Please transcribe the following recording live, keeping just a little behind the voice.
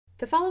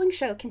The following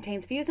show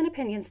contains views and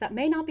opinions that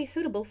may not be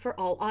suitable for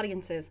all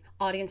audiences.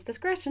 Audience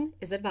discretion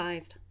is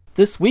advised.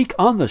 This week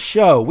on the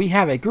show, we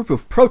have a group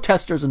of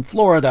protesters in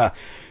Florida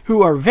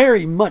who are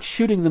very much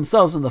shooting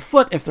themselves in the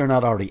foot if they're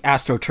not already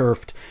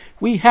astroturfed.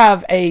 We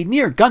have a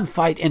near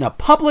gunfight in a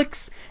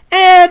Publix,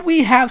 and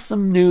we have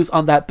some news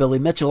on that Billy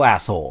Mitchell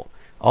asshole.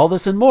 All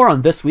this and more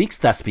on this week's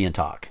Thespian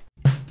Talk.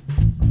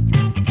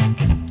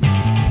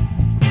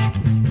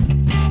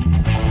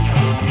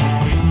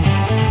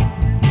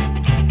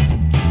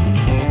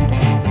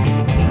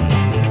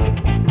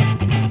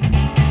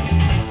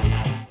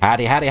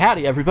 Howdy, howdy,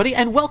 howdy, everybody,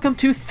 and welcome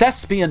to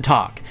Thespian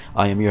Talk.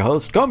 I am your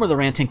host, Gomer the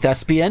Ranting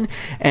Thespian,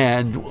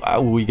 and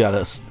we got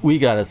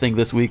a thing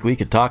this week we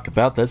could talk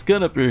about that's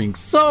gonna bring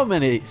so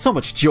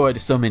much joy to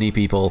so many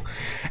people,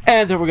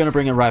 and then we're gonna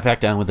bring it right back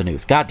down with the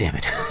news. God damn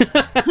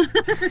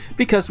it,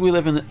 because we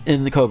live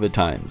in the COVID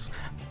times,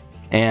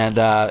 and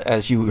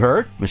as you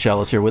heard,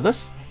 Michelle is here with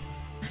us.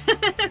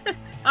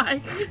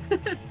 Hi.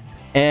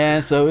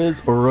 And so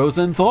is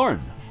Rosen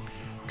Thorn.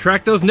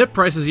 Track those nip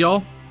prices,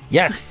 y'all.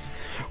 Yes.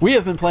 We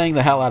have been playing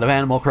the hell out of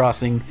Animal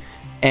Crossing,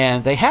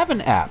 and they have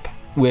an app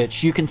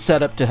which you can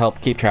set up to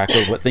help keep track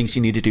of what things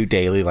you need to do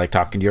daily, like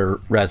talking to your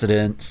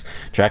residents,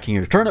 tracking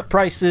your turnip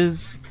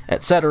prices,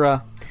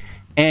 etc.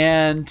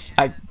 And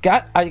I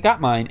got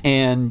mine,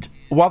 and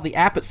while the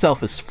app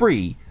itself is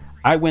free,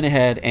 I went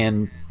ahead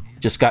and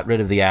just got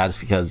rid of the ads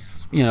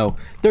because, you know,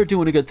 they're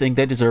doing a good thing,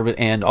 they deserve it,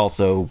 and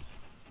also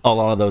a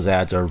lot of those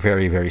ads are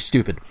very, very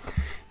stupid.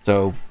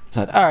 So I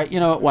said, all right,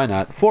 you know what, why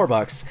not?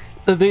 $4.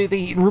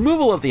 The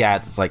removal of the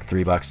ads is like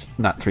 $3,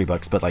 not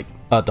 $3, but like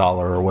 $1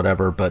 or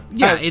whatever. But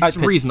yeah, it's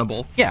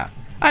reasonable. Yeah,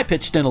 I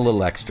pitched in a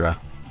little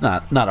extra,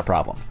 not a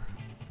problem.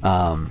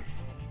 And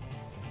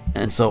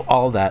so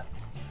all of that,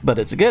 but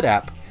it's a good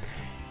app.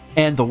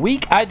 And the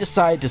week I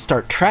decide to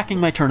start tracking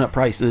my turnip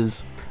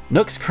prices,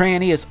 Nook's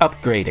Cranny is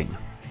upgrading.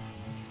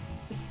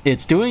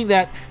 It's doing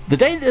that. The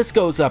day this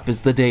goes up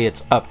is the day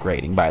it's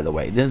upgrading, by the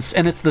way.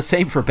 And it's the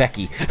same for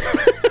Becky.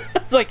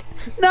 It's like,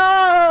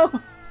 no.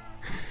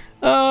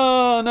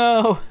 Oh,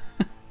 no.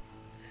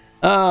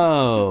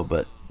 Oh,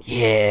 but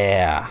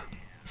yeah.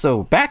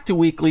 So back to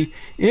weekly.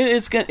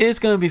 It's going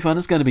to be fun.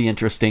 It's going to be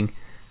interesting.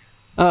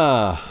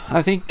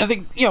 I think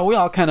you know, we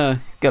all kind of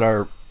got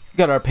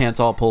our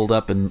pants all pulled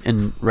up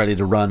and ready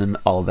to run and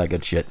all of that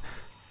good shit.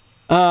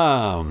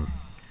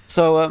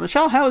 So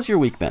Michelle, how has your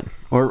week been?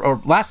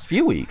 Or last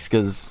few weeks,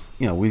 cuz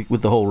you know,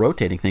 with the whole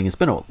rotating thing, it's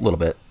been a little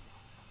bit.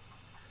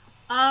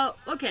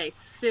 Okay,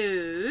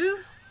 so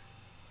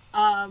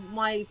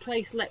my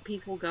place let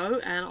people go,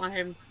 and I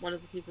am one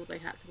of the people they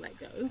had to let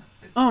go.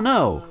 Oh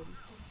no.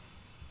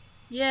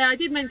 Yeah, I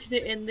did mention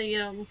it in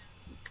the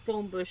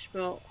Thornbush,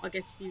 but I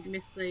guess you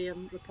missed the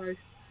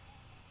post.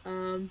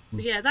 So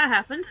yeah, that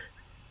happened.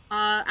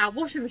 Our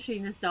washing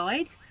machine has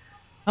died.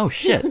 Oh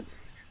shit.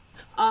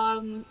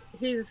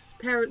 His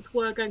parents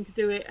were going to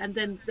do it, and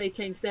then they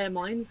changed their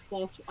minds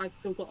whilst I've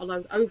still got a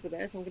load over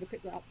there, so I'm going to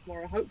pick that up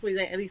tomorrow. Hopefully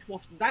they at least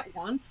washed that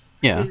one.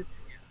 Yeah. Because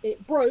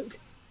it broke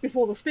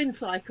before the spin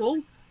cycle.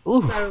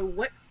 Ooh. So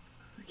what?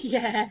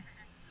 Yeah.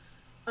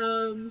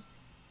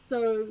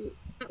 So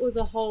that was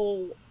a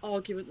whole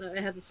argument that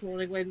I had this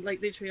morning when,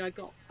 like, literally I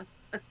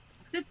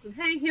said to them,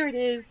 hey, here it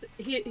is.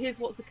 Here's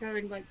what's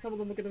occurring. Like, some of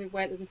them are going to be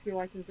wet. There's a few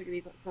items that are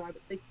going to be dry,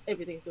 but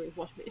everything's always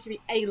washed. But it should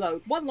be a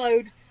load. One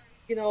load.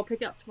 You know, I'll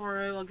pick it up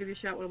tomorrow. I'll give you a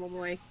shout when I'm on my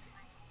way.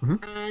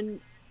 Mm-hmm. And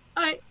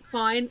alright,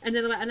 fine. And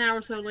then about an hour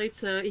or so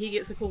later, he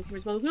gets a call from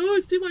his mother. Oh,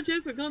 it's too much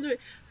effort. Can't do it.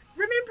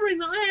 Remembering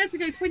that I had to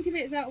go 20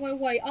 minutes out of my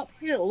way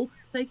uphill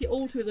to take it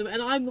all to them,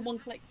 and I'm the one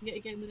collecting it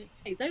again the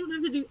next day. They don't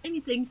have to do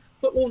anything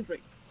but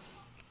laundry.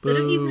 They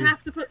don't even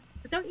have to put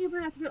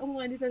it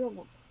online if they don't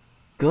want to.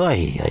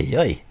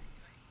 Goy.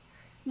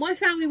 My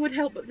family would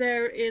help, but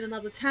they're in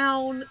another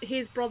town.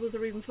 His brothers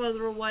are even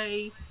further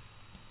away.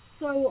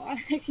 So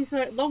I actually saw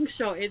it long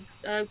shot. It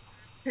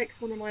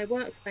text one of my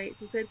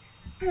workmates and said,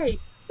 "Hey,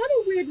 got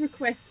a weird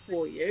request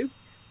for you."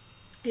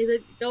 He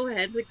said, "Go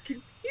ahead." Like,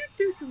 can you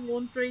do some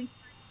laundry?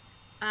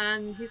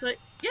 And he's like,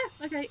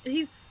 "Yeah, okay." And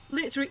he's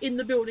literally in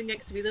the building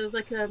next to me. There's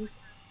like an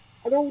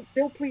old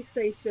police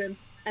station,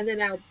 and then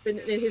now in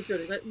his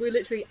building. Like, we're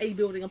literally a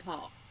building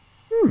apart.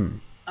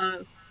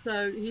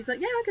 So he's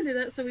like, "Yeah, I can do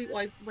that." So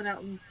I went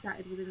out and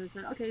chatted with him and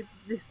said, "Okay,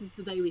 this is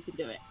the day we can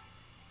do it."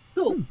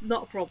 Cool,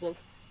 not a problem.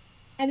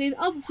 And in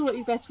other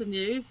slightly better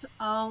news,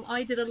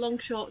 I did a long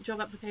shot job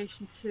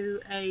application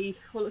to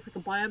what looks like a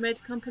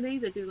biomed company.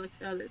 They do like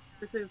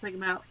they're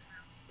taking out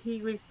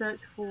T research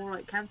for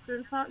like cancer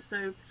and such.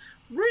 So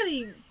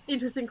really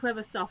interesting,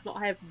 clever stuff that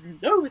I have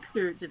no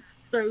experience in.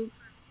 So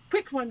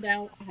quick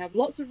rundown: I have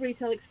lots of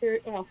retail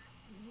experience,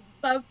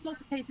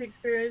 lots of catering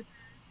experience,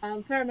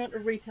 fair amount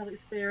of retail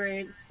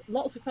experience,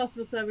 lots of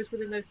customer service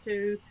within those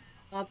two.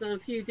 I've done a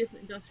few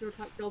different industrial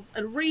type jobs,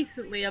 and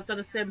recently I've done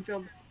a STEM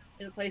job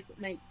in a place that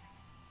makes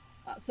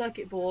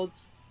circuit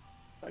boards,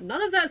 but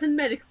none of that's in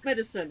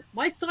medicine.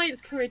 My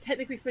science career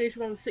technically finished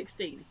when I was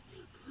 16.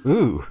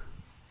 Ooh.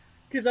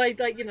 Because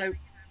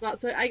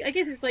so I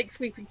guess it's like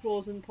sweeping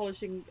floors and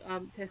polishing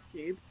test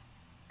tubes.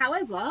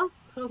 However, I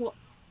thought,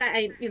 that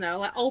ain't,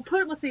 like, I'll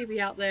put my CV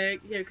out there,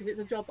 because it's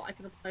a job that I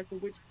can apply for,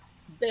 which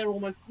they're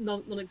almost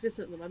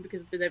non-existent at the moment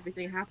because with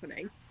everything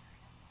happening.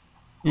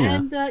 Yeah.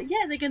 And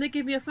they're going to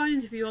give me a phone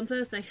interview on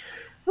Thursday.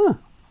 Huh.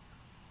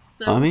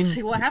 So I mean, we'll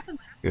see what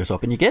happens. Here's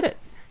hoping you get it.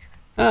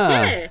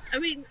 Yeah, I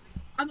mean,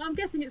 I'm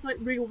guessing it's like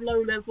real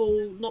low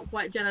level, not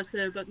quite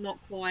janitor, but not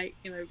quite,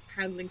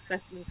 handling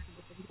specimens,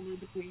 somewhere in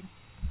between.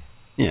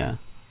 Yeah.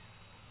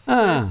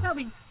 That'll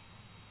be...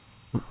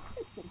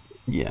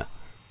 Yeah.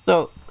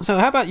 So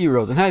how about you,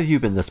 Rosen? How have you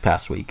been this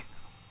past week?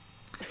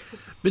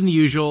 Been the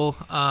usual.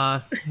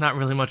 Not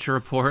really much to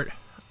report.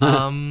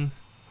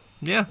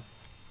 Yeah.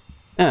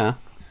 Yeah.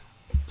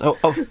 So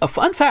a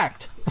fun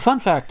fact.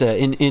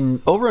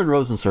 In over in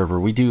Rosen server,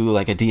 we do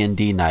like a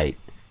D&D night,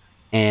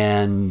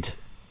 and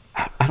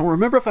I don't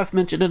remember if I've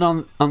mentioned it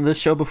on this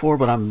show before,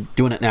 but I'm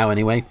doing it now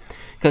anyway,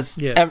 because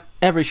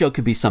every show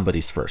could be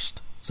somebody's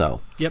first.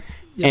 So. Yep.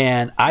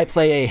 And I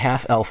play a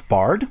half-elf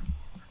bard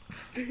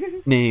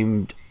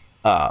named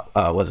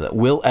what is it?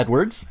 Will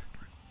Edwards.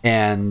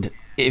 And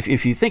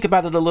if you think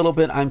about it a little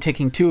bit, I'm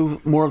taking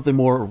two more of the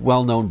more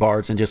well-known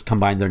bards and just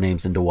combine their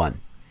names into one.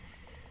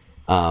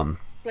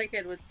 Blake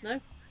Edwards,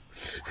 no?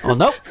 Oh,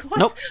 nope.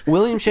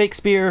 William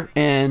Shakespeare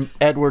and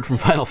Edward from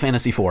Final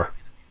Fantasy IV.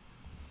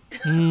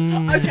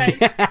 Okay.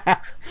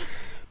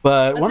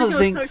 But one of the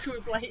things...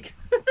 Blake.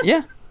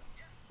 Yeah.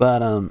 But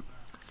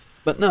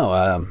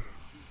no,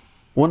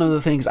 one of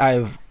the things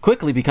I've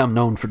quickly become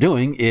known for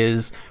doing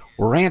is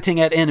ranting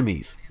at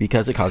enemies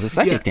because it causes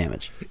psychic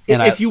damage.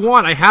 And if you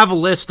want, I have a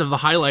list of the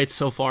highlights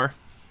so far.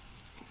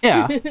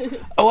 Yeah.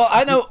 Well,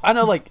 I know.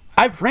 Like,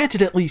 I've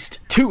ranted at least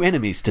 2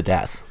 enemies to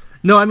death.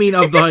 No, I mean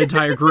of the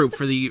entire group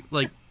for the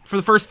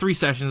first 3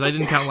 sessions. I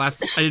didn't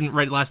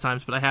write it last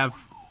times, but I have,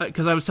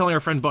 because I was telling our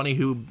friend Bunny,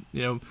 who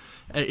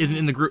isn't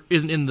in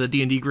the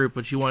D&D group,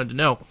 but she wanted to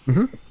know.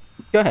 Mm-hmm.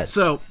 Go ahead.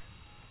 So,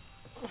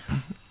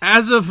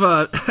 as of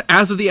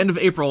the end of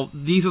April,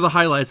 these are the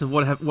highlights of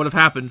what have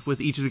happened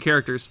with each of the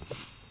characters.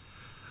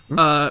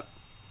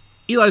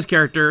 Eli's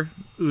character,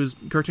 who's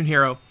Cartoon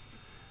Hero,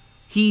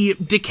 he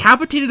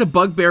decapitated a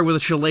bugbear with a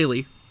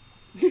shillelagh.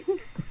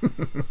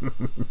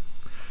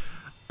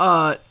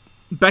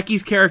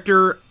 Becky's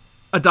character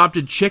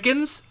adopted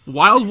chickens,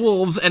 wild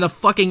wolves, and a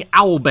fucking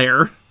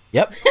owlbear.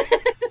 Yep.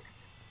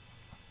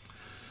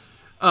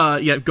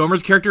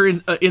 Gomer's character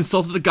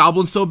insulted a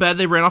goblin so bad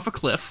they ran off a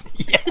cliff.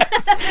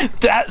 Yes,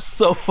 that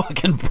so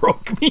fucking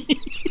broke me.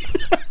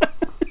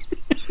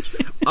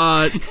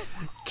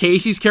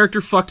 Casey's character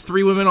fucked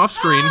 3 women off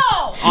screen.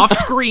 No! Off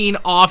screen.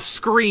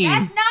 That's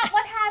not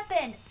what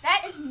happened.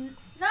 That's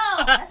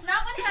not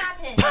what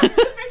happened. You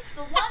missed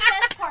the one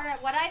best part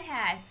of what I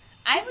had.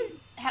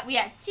 We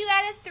had 2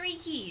 out of 3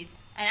 keys,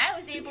 and I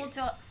was able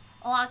to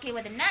unlock it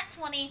with a nat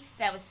 20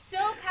 that was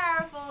so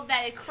powerful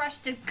that it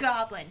crushed a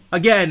goblin.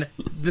 Again,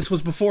 this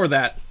was before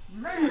that.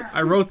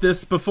 I wrote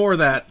this before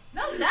that.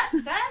 No,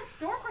 that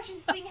door crushing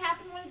thing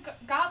happened when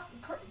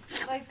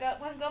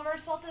Gomer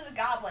assaulted a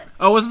goblin.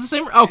 Oh, was it the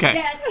same? Okay.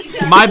 Yes, he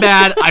does. My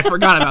bad. I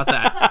forgot about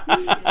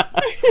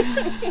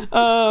that.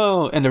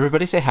 Oh, and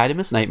everybody say hi to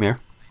Miss Nightmare.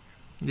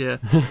 Yeah.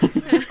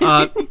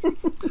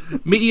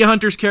 Media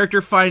Hunter's character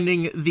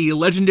finding the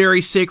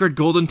legendary sacred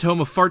golden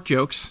tome of fart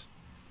jokes.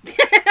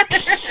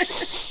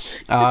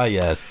 Ah,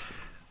 yes.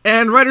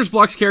 And Writer's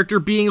Block's character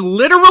being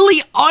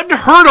literally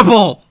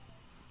unhurtable.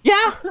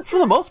 Yeah, for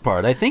the most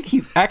part. I think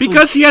he actually...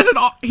 Because he has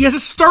a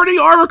starting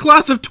armor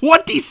class of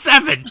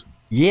 27.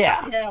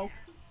 Yeah.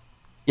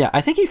 Yeah, I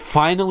think he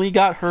finally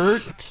got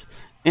hurt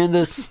in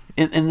this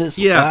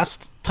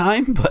last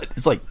time, but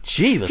it's like,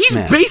 Jeebus, He's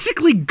man.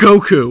 basically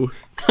Goku.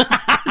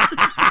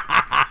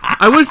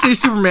 I wouldn't say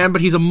Superman,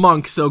 but he's a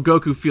monk, so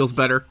Goku feels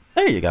better.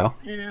 There you go.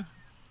 Yeah.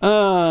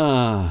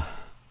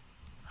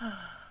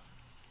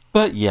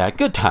 But yeah,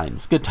 good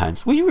times.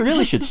 We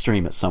really should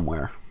stream it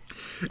somewhere.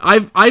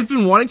 I've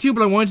been wanting to,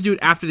 but I wanted to do it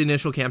after the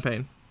initial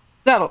campaign.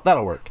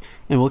 That'll work,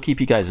 and we'll keep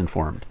you guys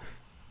informed.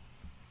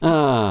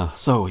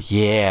 So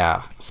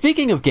yeah.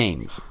 Speaking of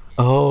games,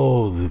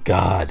 oh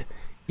god,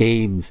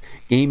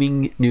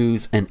 gaming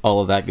news, and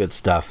all of that good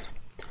stuff.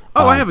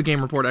 Oh, I have a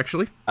game report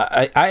actually.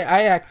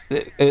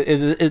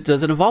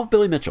 Does it involve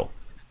Billy Mitchell?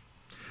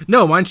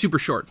 No, mine's super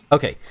short.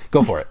 Okay,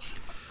 go for it.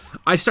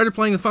 I started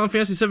playing the Final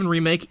Fantasy VII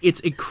Remake. It's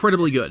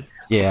incredibly good.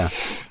 Yeah,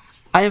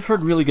 I have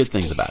heard really good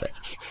things about it.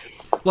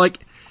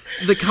 Like,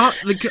 the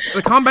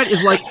combat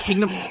is like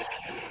Kingdom...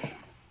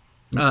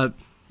 are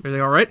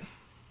they alright?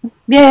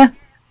 Yeah.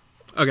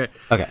 Okay.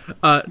 Okay.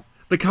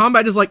 The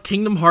combat is like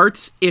Kingdom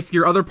Hearts if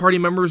your other party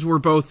members were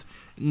both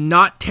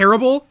not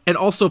terrible and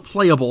also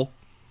playable.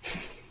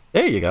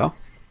 There you go.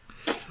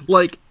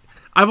 Like,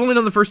 I've only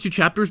done the first 2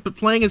 chapters, but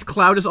playing as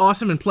Cloud is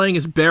awesome and playing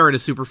as Barret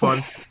is super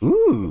fun.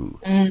 Ooh.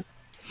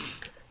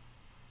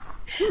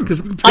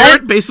 Because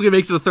Barret basically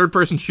makes it a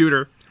third-person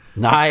shooter.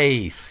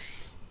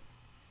 Nice.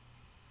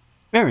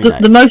 Very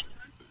nice.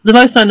 The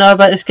most I know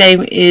about this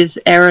game is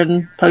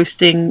Aaron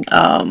posting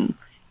Tifa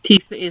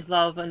is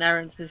love and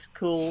Aaron's is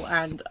cool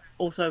and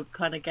also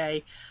kind of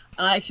gay.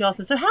 And I actually asked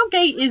him, so how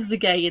gay is the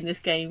gay in this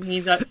game?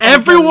 He's like,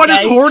 everyone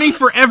is horny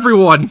for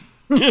everyone.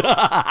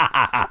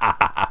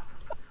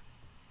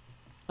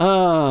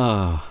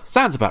 Oh,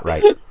 sounds about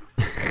right.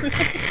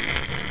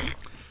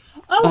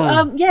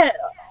 Yeah.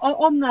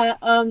 On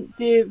that,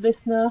 dear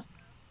listener,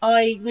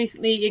 I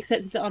recently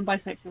accepted that I'm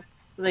bisexual.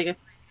 So there you go.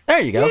 There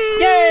you go.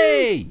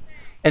 Yay!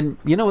 And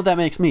you know what that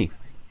makes me?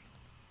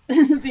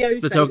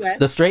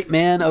 The straight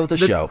man of the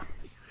show.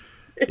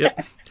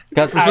 Yep.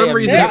 Because I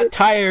am not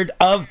tired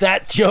of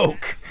that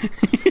joke.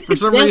 For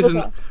some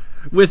reason,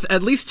 with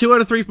at least 2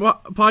 out of 3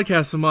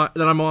 podcasts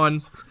that I'm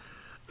on,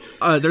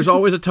 there's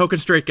always a token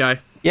straight guy.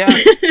 Yeah.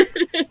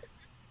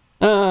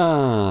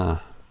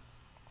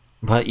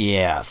 But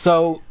yeah,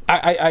 so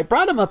I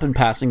brought him up in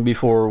passing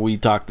before we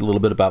talked a little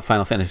bit about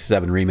Final Fantasy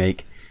VII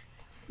Remake,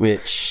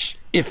 which,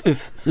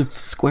 if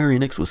Square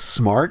Enix was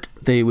smart,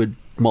 they would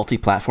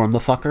multi-platform the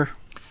fucker.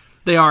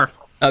 They are.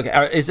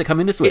 Okay, is it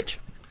coming to Switch?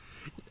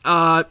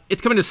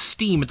 It's coming to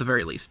Steam at the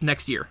very least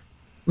next year.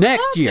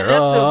 Next year.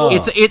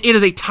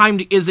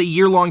 It is a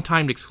year-long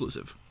timed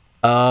exclusive.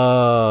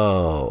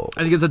 Oh.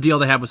 I think it's a deal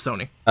they have with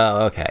Sony.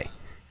 Oh, okay.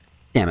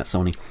 Damn it,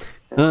 Sony.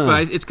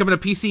 But it's coming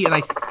to PC and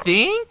I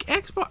think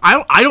Xbox.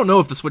 I don't know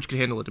if the Switch can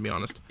handle it, to be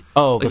honest.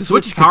 Oh, the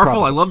Switch is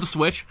powerful. I love the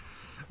Switch,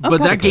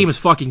 but that game is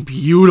fucking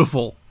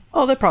beautiful.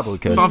 Oh, they probably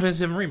could. Final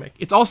Fantasy VII Remake.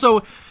 It's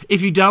also,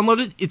 if you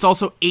download it, it's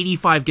also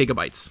 85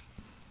 gigabytes.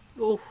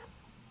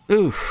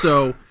 Oof.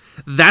 So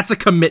that's a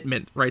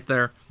commitment right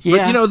there. Yeah.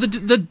 But you know,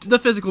 the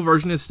physical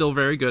version is still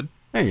very good.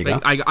 There you go.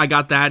 I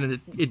got that and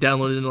it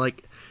downloaded in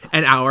like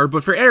an hour,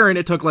 but for Aaron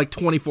it took like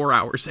 24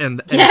 hours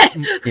and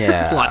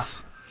yeah.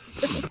 plus.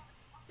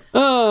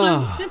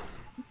 So, just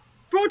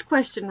broad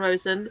question,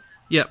 Rosen.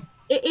 Yep.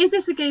 Is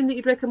this a game that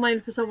you'd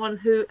recommend for someone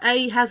who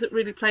A, hasn't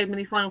really played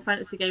many Final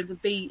Fantasy games,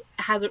 and B,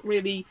 hasn't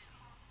really,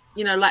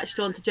 latched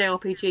on to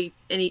JRPG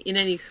in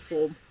any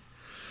form?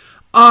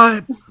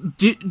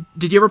 Did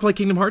you ever play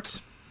Kingdom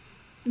Hearts?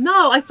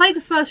 No, I played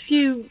the first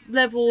few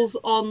levels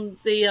on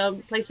the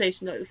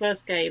PlayStation, like the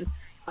first game.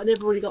 I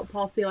never really got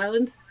past the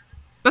island.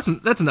 That's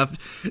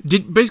enough.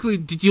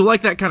 Did you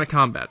like that kind of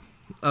combat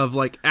of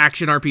like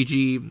action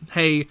RPG?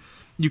 Hey,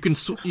 you can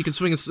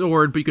swing a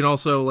sword, but you can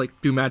also like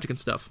do magic and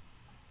stuff.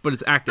 But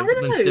it's active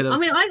instead of. I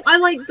mean, I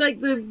like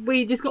where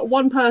you just got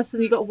one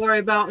person you got to worry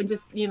about and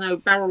just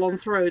barrel on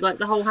through. Like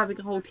the whole having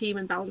a whole team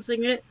and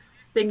balancing it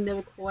thing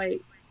never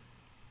quite.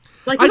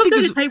 Like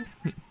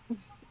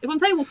if I'm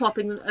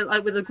tabletopping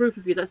like with a group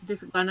of you, that's a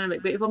different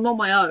dynamic. But if I'm on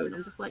my own,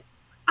 I'm just like,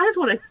 I just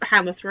want to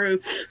hammer through.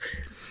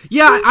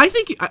 Yeah, I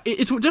think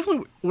it's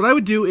definitely what I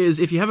would do is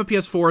if you have a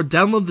PS4,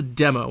 download the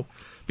demo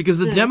because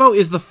the demo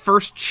is the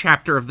first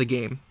chapter of the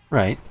game.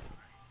 Right.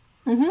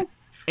 Mm-hmm.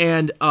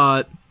 And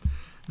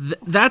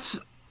that's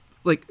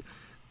like,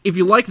 if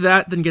you like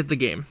that, then get the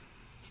game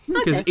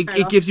because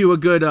it gives you a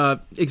good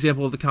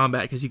example of the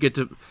combat because you get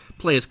to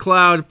play as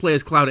Cloud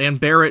and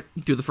Barret,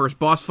 do the first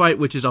boss fight,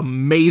 which is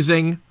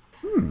amazing.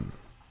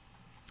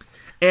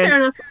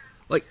 And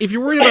like, if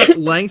you're worried about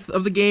length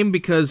of the game,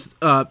 because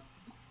the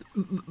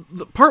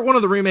part 1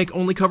 of the remake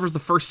only covers the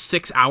first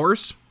 6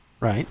 hours.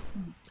 Right.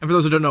 And for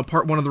those who don't know,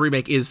 part 1 of the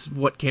remake is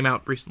what came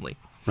out recently.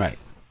 Right.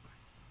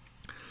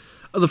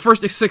 The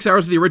first 6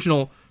 hours of the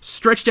original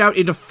stretched out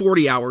into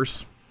 40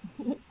 hours.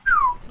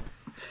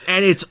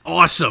 And it's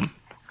awesome.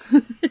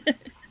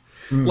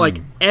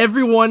 Like,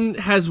 everyone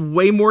has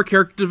way more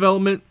character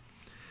development.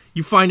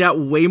 You find out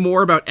way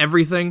more about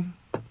everything.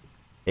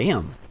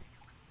 Damn.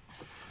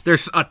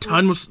 There's a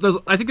ton.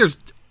 I think there's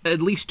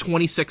at least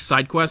 26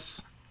 side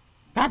quests.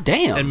 God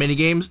damn. And mini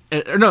games.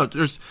 No,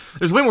 there's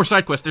way more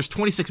side quests. There's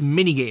 26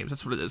 mini games.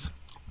 That's what it is.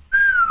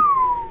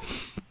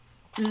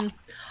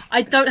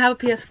 I don't have a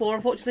PS4,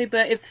 unfortunately,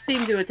 but if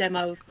Steam do a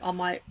demo, I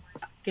might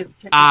check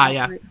it out.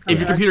 Yeah. If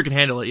your computer can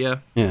handle it, yeah.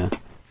 Yeah.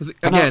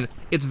 Again,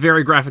 it's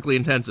very graphically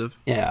intensive.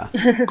 Yeah.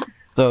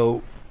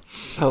 So,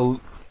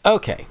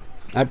 okay.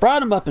 I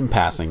brought him up in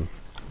passing.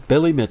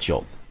 Billy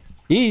Mitchell.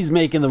 He's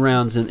making the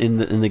rounds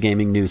in the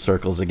gaming news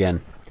circles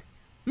again.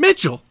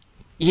 Mitchell!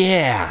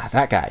 Yeah,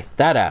 that guy.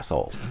 That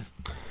asshole.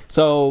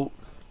 So,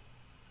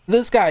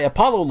 this guy,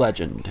 Apollo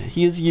Legend,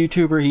 he is a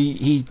YouTuber.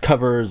 He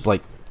covers,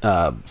 like,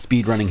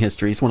 speedrunning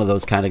history. He's one of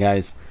those kind of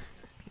guys.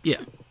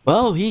 Yeah.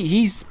 Well,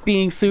 he's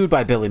being sued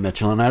by Billy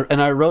Mitchell,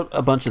 and I wrote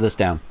a bunch of this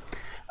down.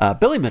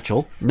 Billy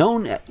Mitchell,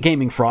 known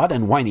gaming fraud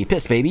and whiny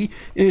piss baby,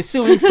 is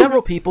suing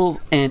several people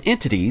and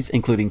entities,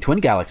 including Twin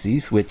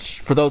Galaxies, which,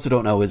 for those who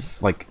don't know,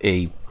 is like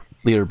a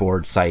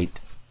leaderboard site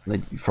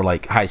for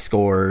like high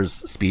scores,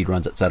 speed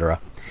runs, etc.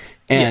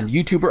 And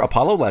YouTuber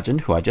Apollo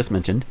Legend, who I just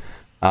mentioned,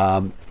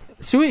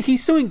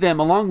 he's suing them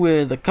along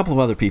with a couple of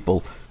other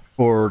people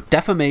for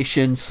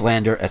defamation,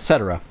 slander,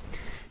 etc.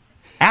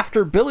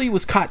 After Billy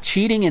was caught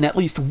cheating in at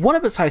least one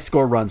of his high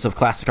score runs of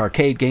classic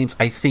arcade games,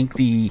 I think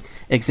the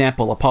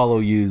example Apollo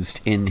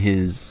used in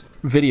his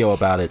video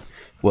about it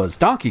was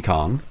Donkey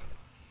Kong.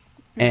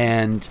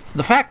 And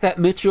the fact that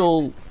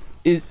Mitchell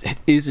is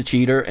a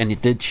cheater and he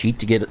did cheat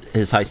to get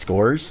his high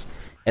scores,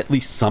 at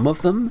least some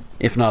of them,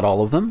 if not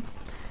all of them,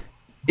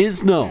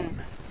 is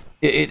known.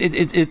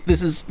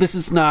 This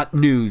is not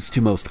news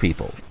to most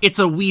people. It's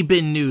a wee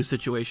bin news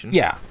situation.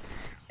 Yeah.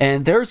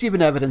 And there's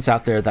even evidence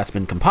out there that's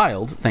been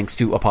compiled thanks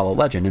to Apollo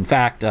Legend. In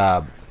fact,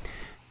 the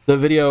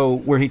video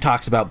where he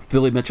talks about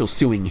Billy Mitchell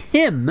suing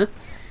him,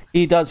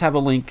 he does have a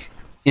link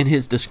in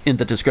in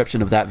the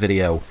description of that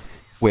video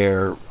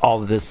where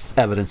all of this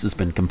evidence has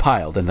been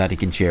compiled and that he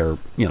can share,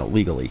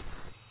 legally.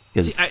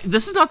 This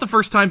is not the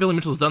first time Billy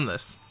Mitchell's done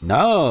this.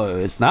 No,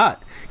 it's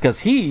not. Because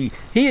he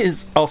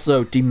has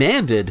also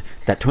demanded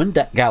that Twin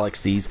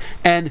Galaxies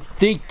and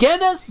the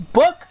Guinness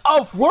Book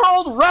of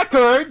World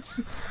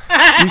Records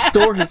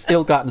restore his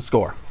ill-gotten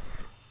score.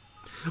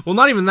 Well,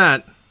 not even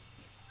that.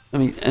 I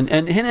mean,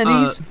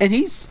 and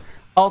he's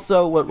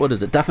also what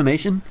is it?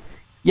 Defamation?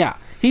 Yeah,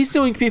 he's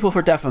suing people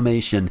for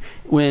defamation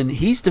when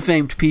he's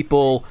defamed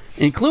people,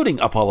 including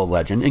Apollo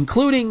Legend,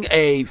 including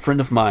a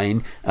friend of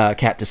mine,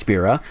 Kat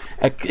Despira,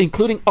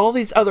 including all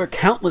these other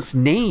countless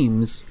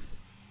names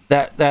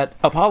that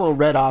Apollo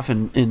read off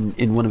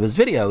in one of his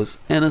videos,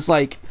 and it's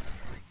like,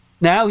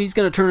 now he's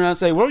going to turn around and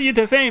say, well, you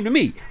defamed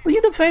me. Well,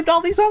 you defamed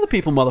all these other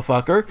people,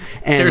 motherfucker.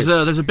 And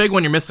there's a big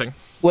one you're missing.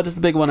 What is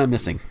the big one I'm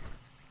missing?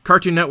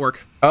 Cartoon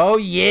Network. Oh,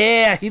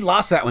 yeah, he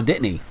lost that one,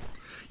 didn't he?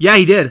 Yeah,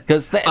 he did.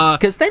 Because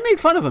they made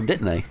fun of him,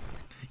 didn't they?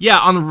 Yeah,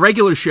 on the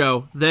regular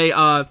show, they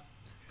like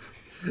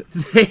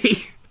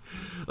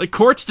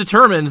courts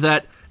determined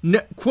that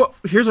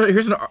here's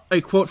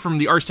a quote from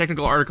the Ars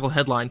Technica article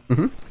headline.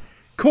 Mm-hmm.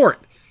 Court: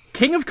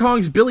 King of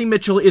Kong's Billy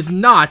Mitchell is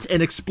not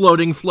an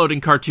exploding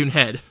floating cartoon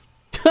head.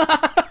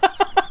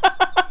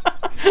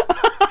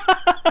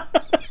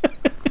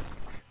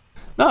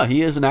 No,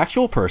 he is an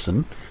actual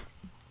person.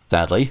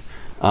 Sadly,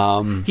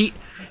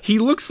 he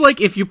looks like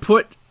if you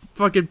put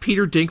fucking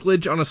Peter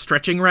Dinklage on a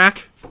stretching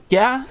rack.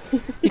 Yeah,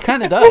 he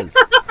kind of does.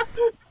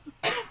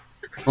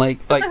 like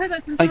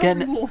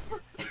Incredible.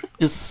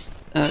 just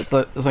it's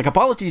like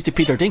apologies to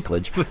Peter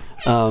Dinklage.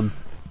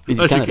 He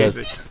Bless kind you, of does.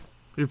 Casey.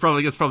 It's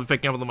probably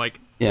picking up on the mic.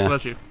 Yeah.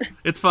 Bless you.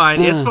 It's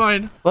fine. It's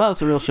fine. Well,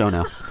 it's a real show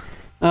now.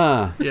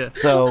 Yeah.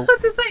 So I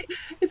was just like,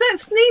 is that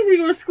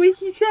sneezing or a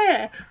squeaky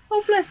chair?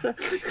 Oh, bless her.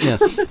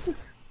 yes.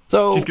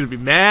 So She's gonna be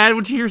mad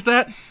when she hears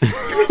that.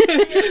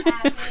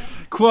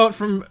 Quote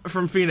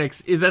from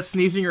Phoenix: "Is that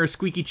sneezing or a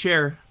squeaky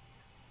chair?"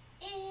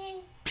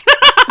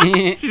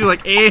 She's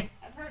like, eh.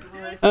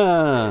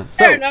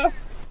 Fair enough.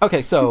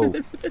 Okay, so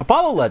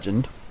Apollo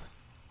Legend,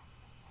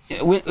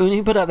 when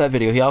he put out that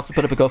video, he also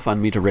put up a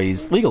GoFundMe to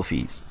raise legal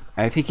fees.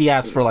 I think he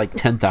asked for like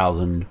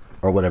 10,000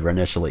 or whatever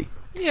initially.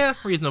 Yeah,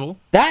 reasonable.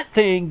 That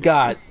thing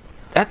got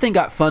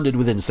funded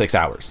within 6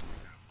 hours.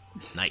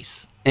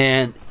 Nice.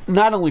 And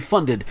not only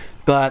funded,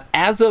 but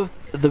as of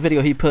the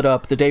video he put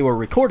up the day we're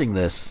recording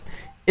this,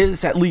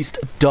 it's at least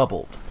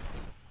doubled.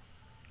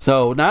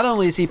 So not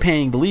only is he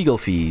paying the legal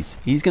fees,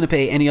 he's going to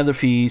pay any other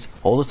fees,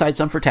 hold aside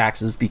some for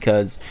taxes,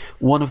 because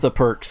one of the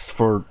perks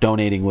for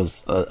donating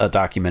was a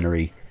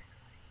documentary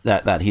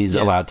that he's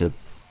allowed to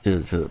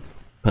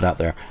put out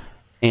there.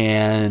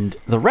 And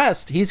the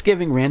rest, he's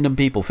giving random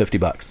people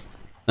 $50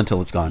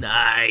 until it's gone.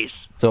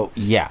 Nice. So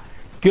yeah,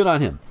 good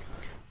on him.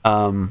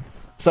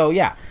 So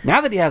yeah, now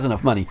that he has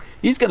enough money,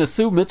 he's going to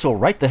sue Mitchell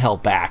right the hell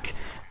back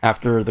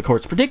after the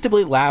courts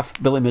predictably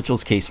laughed Billy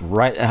Mitchell's case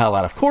right the hell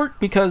out of court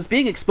because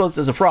being exposed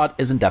as a fraud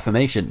isn't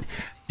defamation.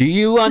 Do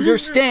you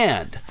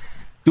understand?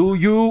 Do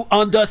you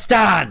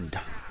understand?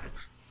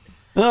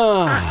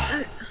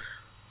 And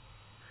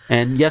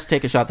yes,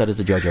 take a shot. That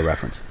is a JoJo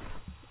reference.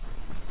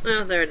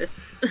 Oh, there it is.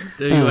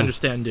 Do you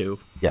understand, do?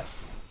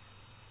 Yes.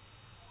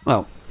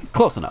 Well,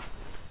 close enough.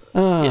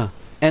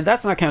 And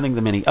that's not counting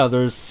the many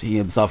others he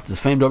himself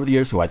defamed over the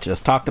years, who I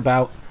just talked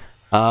about.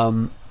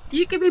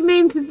 You can be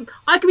mean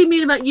I can be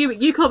mean about you,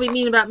 but you can't be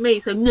mean about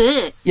me, so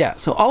nah. Yeah,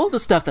 so all of the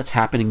stuff that's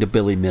happening to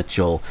Billy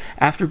Mitchell,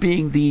 after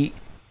being the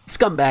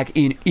scumbag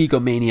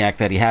egomaniac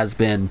that he has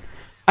been,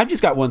 I've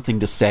just got one thing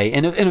to say.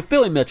 And if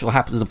Billy Mitchell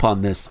happens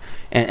upon this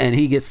and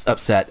he gets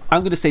upset,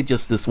 I'm going to say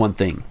just this one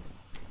thing.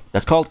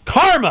 That's called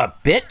karma,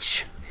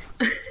 bitch!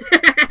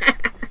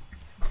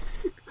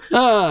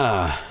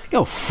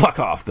 Go fuck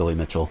off, Billy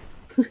Mitchell.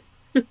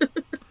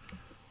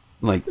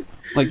 Like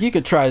you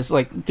could try. It's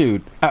like,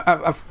 dude,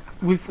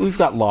 we've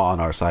got law on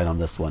our side on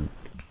this one,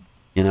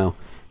 you know,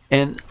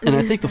 and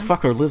I think the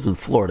fucker lives in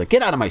Florida.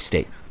 Get out of my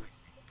state.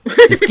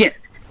 Just get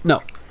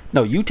no.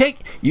 You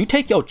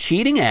take your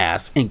cheating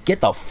ass and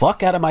get the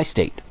fuck out of my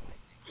state.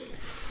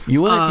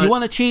 You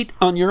want to cheat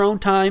on your own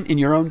time in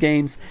your own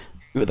games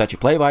that you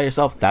play by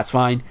yourself. That's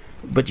fine,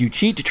 but you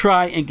cheat to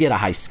try and get a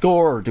high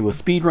score or do a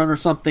speed run or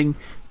something.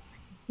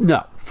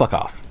 No, fuck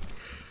off.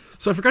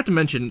 So I forgot to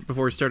mention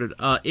before we started,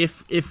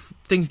 if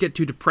things get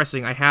too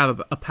depressing, I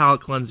have a palate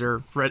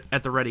cleanser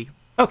at the ready.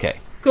 Okay.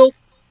 Cool.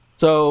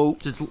 So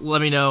just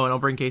let me know and I'll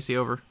bring Casey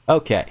over.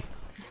 Okay.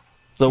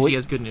 So she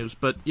has good news,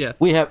 but yeah.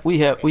 We have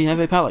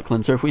a palate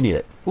cleanser if we need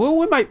it. Well,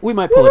 we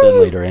might pull it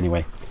in later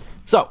anyway.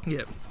 So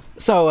yeah.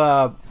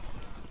 So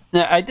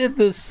I did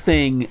this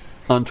thing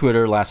on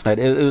Twitter last night.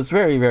 It was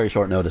very, very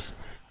short notice.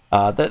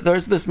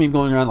 There's this meme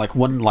going around like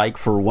one like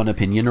for one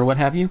opinion or what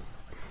have you.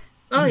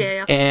 Oh,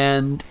 yeah.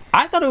 And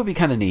I thought it would be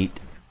kind of neat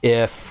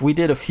if we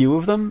did a few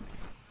of them,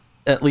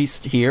 at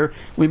least here.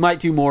 We might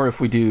do more if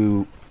we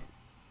do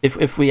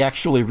if we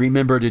actually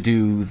remember to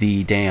do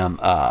the damn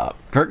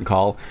curtain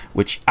call,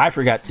 which I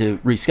forgot to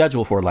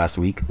reschedule for last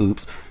week.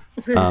 Oops.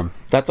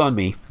 That's on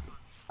me.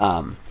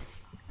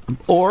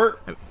 Or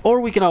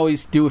we can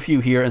always do a few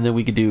here, and then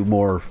we could do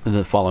more in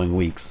the following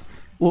weeks.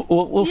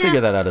 We'll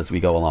figure that out as we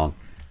go along.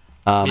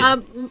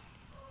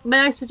 May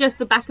I suggest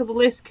the back of the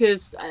list,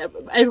 because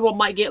everyone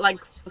might get like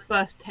the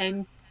first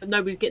 10, but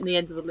nobody's getting the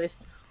end of the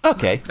list.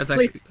 Okay. That's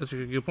a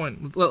good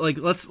point. Like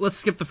let's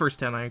skip the first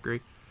 10. I agree.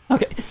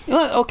 Okay.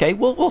 Okay.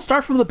 We'll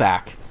start from the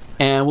back,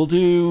 and we'll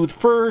do the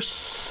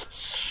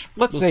first.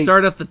 We'll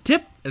start at the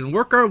tip and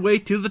work our way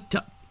to the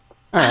top.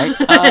 All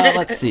right.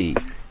 Let's see.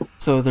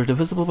 So they're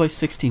divisible by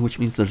 16, which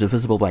means they're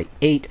divisible by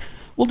 8.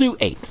 We'll do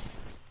 8.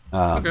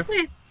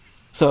 Okay.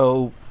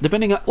 So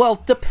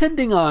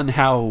depending on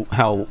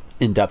how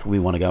in depth we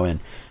want to go in.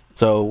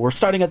 So we're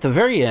starting at the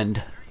very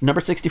end,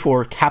 number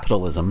 64,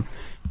 capitalism,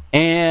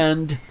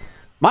 and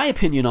my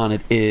opinion on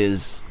it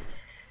is,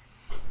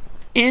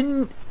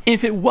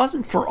 if it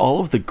wasn't for all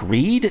of the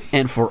greed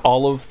and for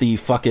all of the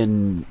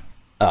fucking,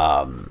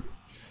 I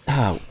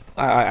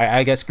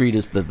guess greed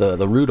is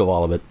the root of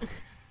all of it,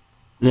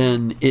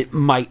 then it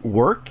might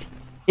work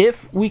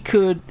if we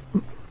could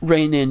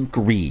rein in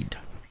greed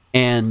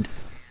and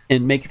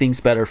make things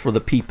better for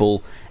the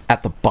people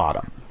at the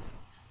bottom.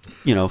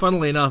 You know.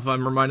 Funnily enough,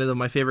 I'm reminded of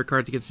my favorite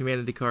Cards Against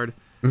Humanity card.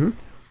 Mm-hmm.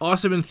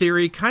 Awesome in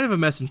theory, kind of a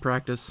mess in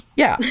practice.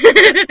 Yeah.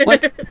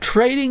 Like,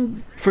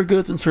 trading for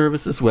goods and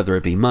services, whether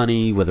it be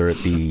money, whether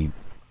it be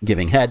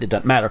giving head, it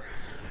doesn't matter.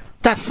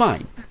 That's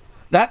fine.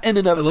 That in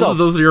and of itself.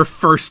 Those are your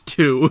first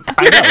two.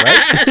 I know,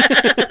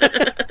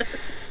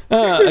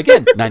 right?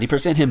 Again,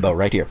 90% himbo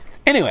right here.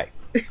 Anyway.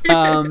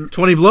 20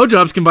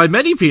 blowjobs can buy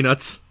many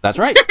peanuts. That's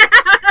right.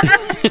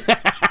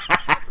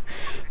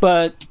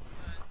 But,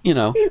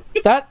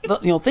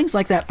 things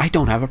like that I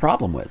don't have a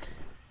problem with.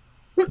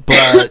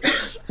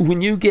 But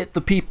when you get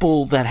the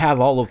people that have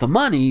all of the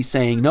money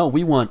saying, no,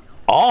 we want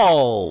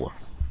all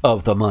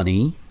of the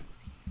money,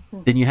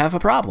 then you have a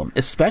problem.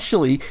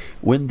 Especially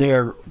when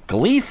they're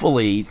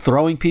gleefully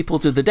throwing people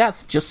to the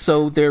death just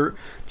so their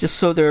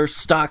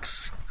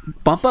stocks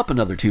bump up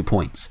another 2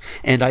 points.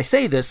 And I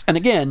say this, and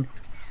again,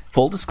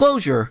 full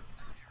disclosure,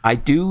 I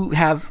do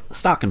have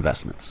stock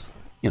investments.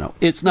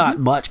 It's not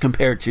much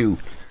compared to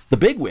the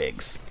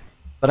bigwigs,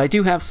 but I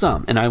do have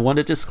some, and I want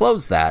to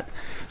disclose that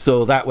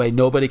so that way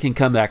nobody can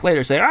come back later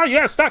and say, oh, you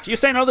have stocks, you're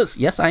saying all this.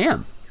 Yes, I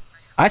am.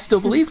 I still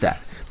believe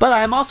that, but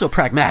I am also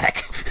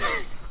pragmatic.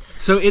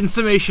 So, in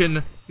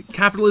summation,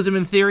 capitalism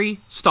in theory,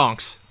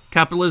 stonks.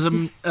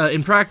 Capitalism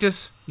in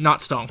practice,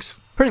 not stonks.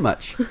 Pretty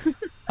much.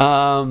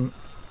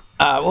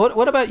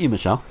 What about you,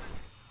 Michelle?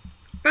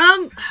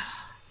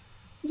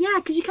 Yeah,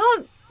 because you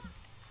can't.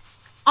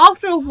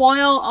 After a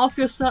while,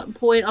 after a certain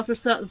point, after a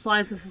certain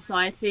size of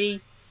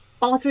society,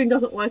 bartering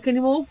doesn't work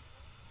anymore.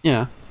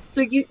 Yeah.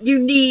 So you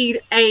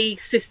need a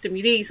system.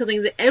 You need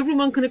something that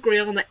everyone can agree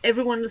on, that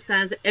everyone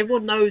understands, that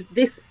everyone knows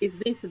this is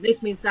this and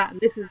this means that and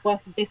this is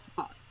worth this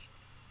much.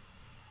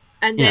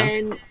 And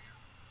then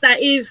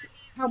that is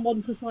how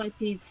modern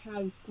societies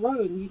have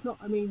grown.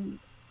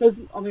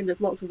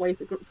 There's lots of ways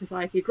that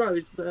society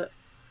grows, but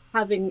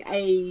having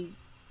a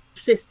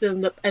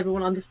system that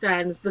everyone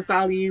understands the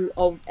value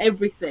of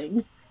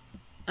everything.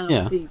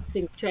 Obviously,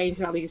 things change,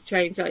 values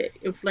change, like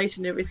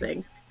inflation,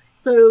 everything.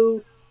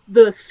 So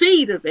the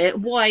seed of it,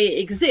 why it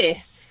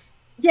exists,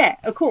 yeah,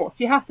 of course,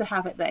 you have to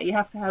have it there. You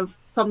have to have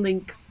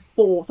something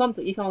for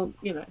something. You can't,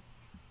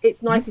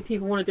 it's nice if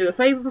people want to do a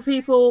favour for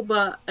people,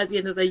 but at the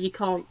end of the day, you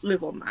can't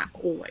live on that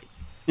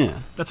always. Yeah.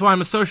 That's why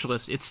I'm a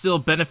socialist. It still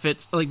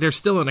benefits, like, there's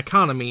still an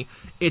economy.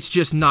 It's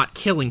just not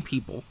killing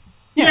people.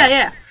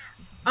 Yeah.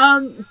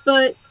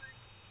 But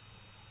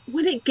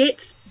when it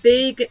gets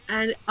big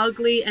and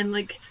ugly and,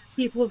 like,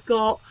 people have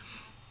got,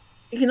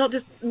 not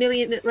just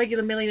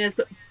regular millionaires,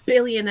 but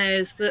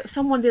billionaires, that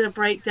someone did a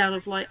breakdown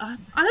of, like, I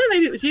don't know,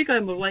 maybe it was you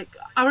going, but, like,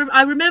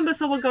 I remember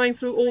someone going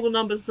through all the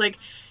numbers, like,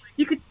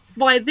 you could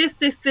buy this,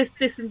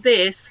 and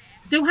this,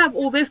 still have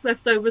all this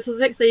left over, so the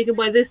next day you can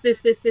buy this,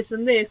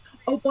 and this.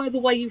 Oh, by the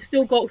way, you've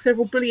still got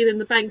several billion in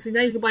the bank, so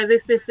now you can buy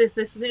this, and this.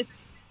 It's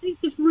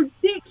just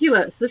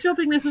ridiculous. The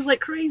shopping list was like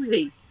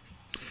crazy.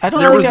 I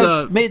don't think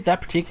I've made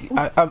that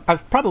particular...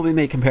 I've probably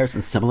made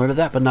comparisons similar to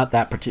that, but not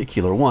that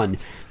particular one.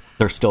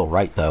 They're still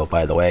right, though,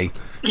 by the way.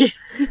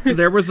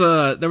 There was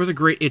a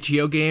great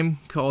itch.io game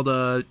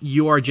called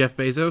You Are Jeff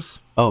Bezos.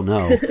 Oh,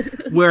 no.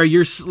 Where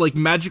you're, like,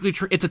 magically...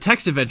 it's a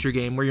text adventure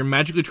game where you're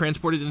magically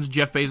transported into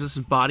Jeff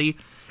Bezos' body,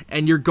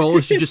 and your goal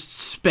is to just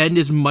spend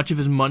as much of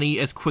his money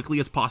as quickly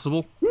as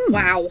possible.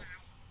 Wow.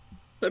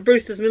 Like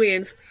Brewster's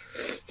Millions.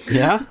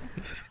 Yeah?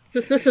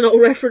 That's an old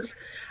reference.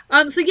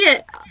 So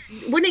yeah,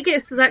 when it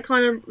gets to that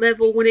kind of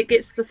level, when it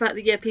gets to the fact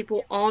that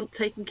people aren't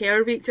taking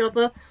care of each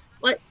other,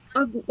 like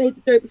I've made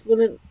the joke before,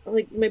 that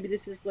like maybe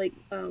this is like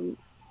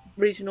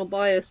regional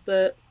bias,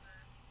 but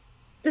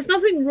there's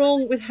nothing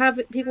wrong with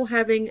people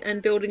having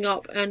and building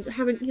up and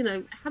having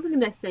having a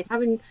nest egg,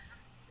 having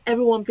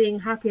everyone being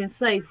happy and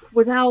safe.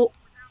 Without,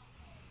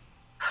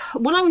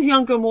 when I was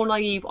younger and more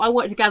naive, I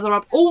wanted to gather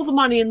up all the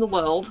money in the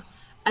world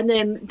and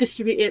then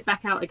distribute it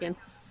back out again.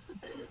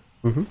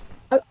 Mhm.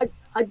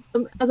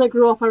 As I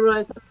grew up, I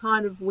realised that's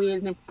kind of weird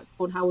and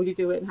impractical. And how would you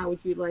do it? And how would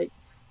you like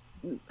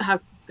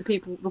have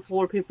the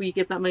poor people you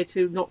give that money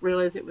to not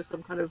realise it was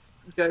some kind of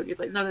joke? It's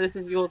like, no, this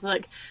is yours.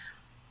 Like,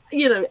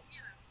 you know,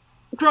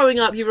 growing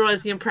up, you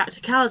realise the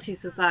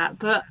impracticalities of that,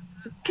 but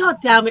god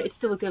damn it, it's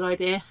still a good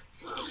idea.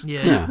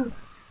 Yeah.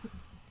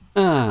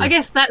 I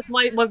guess that's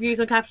my views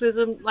on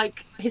capitalism.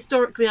 Like,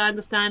 historically, I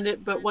understand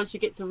it, but once you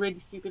get to really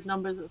stupid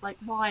numbers, it's like,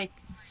 why?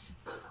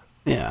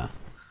 Yeah.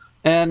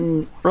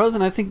 And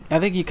Rosen, I think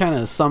you kind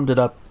of summed it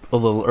up a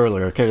little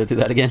earlier. Care to do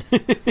that again?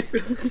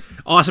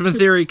 Awesome in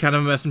theory, kind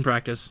of a mess in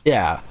practice.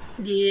 Yeah.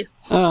 Yeah.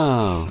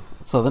 Oh,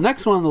 so the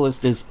next one on the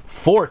list is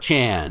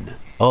 4chan.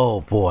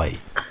 Oh boy,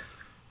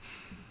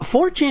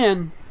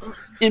 4chan.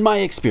 In my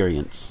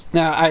experience,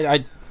 now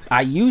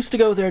I used to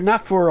go there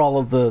not for all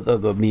of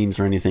the memes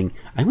or anything.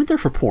 I went there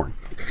for porn.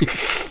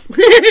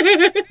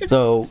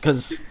 So,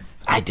 because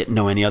I didn't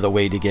know any other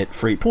way to get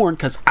free porn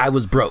because I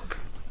was broke.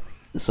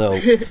 So,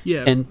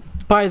 Yeah. And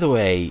by the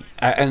way,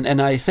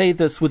 and I say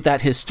this with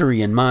that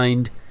history in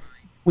mind,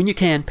 when you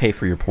can, pay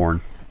for your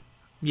porn.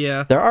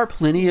 Yeah. There are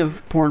plenty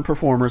of porn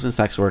performers and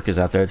sex workers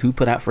out there who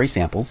put out free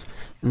samples,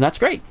 and that's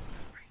great.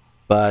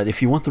 But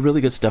if you want the really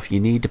good stuff, you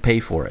need to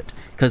pay for it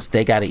because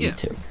they got to eat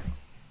too.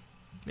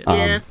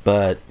 Yeah.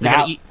 But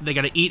They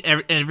gotta eat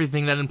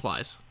everything that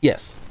implies.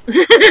 yes.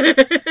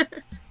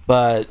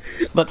 But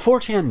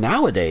 4chan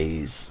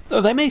nowadays,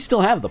 they may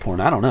still have the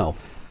porn, I don't know.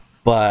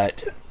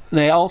 But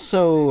they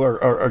also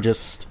are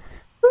just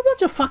a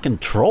bunch of fucking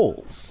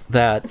trolls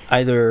that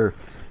either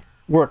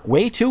work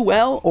way too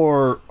well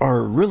or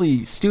are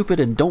really stupid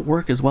and don't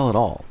work as well at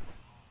all.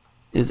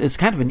 It's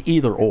kind of an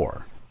either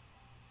or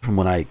from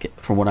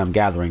what I'm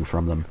gathering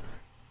from them.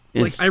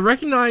 Like, I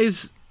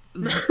recognize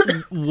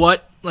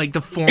what, like,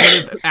 the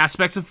formative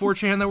aspects of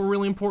 4chan that were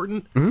really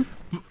important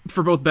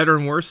for both better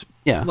and worse.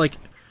 Yeah. Like,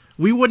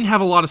 we wouldn't have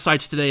a lot of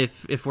sites today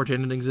if 4chan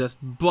didn't exist,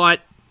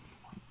 but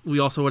we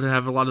also wouldn't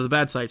have a lot of the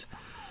bad sites.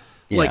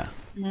 Yeah.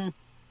 Like,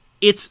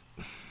 it's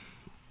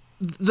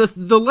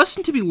the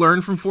lesson to be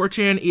learned from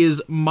 4chan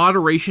is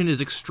moderation is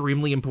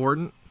extremely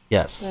important.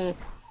 Yes.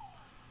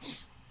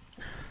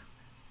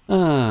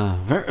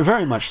 Very,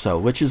 very much so,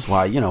 which is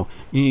why, you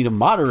need to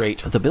moderate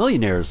the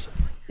billionaires'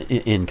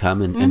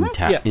 income and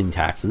in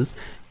taxes.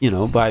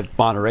 By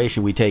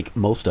moderation, we take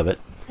most of it,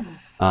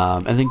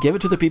 and then give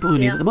it to the people who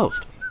need it the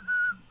most.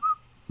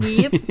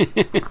 Yep.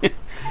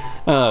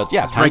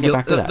 Yeah, time to get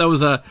back to that. That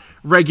was a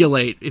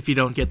regulate if you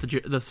don't get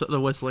the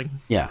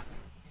whistling. Yeah.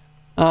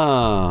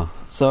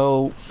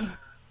 So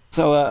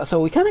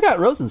we kind of got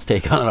Rosen's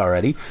take on it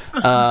already.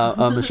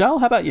 Michelle,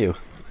 how about you?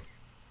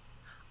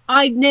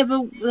 I've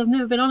never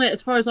been on it.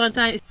 As far as I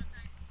understand,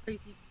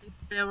 it's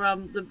where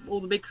all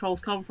the big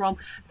trolls come from.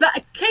 But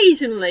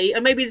occasionally,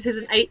 and maybe this is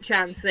an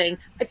 8chan thing,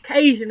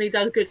 occasionally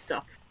does good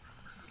stuff.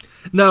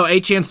 No,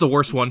 8chan's the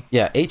worst one.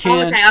 Yeah, 8chan.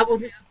 Oh, okay, I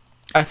wasn't.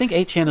 I think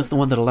 8chan is the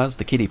one that allows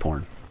the kiddie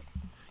porn.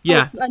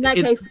 Yeah. In that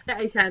case,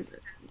 8chan.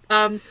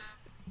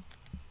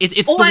 It's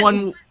the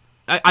one.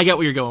 I get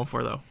what you're going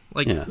for, though.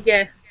 Like,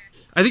 Yeah.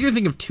 I think you're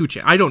thinking of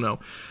 2chan. I don't know.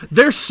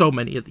 There's so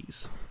many of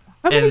these.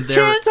 How many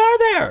chans are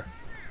there?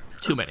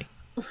 Too many.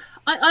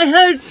 I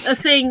heard a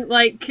thing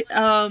like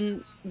a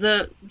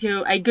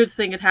good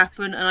thing had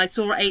happened, and I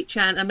saw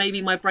 8chan, and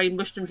maybe my brain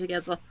mushed them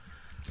together.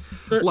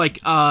 But,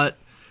 like,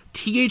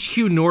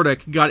 THQ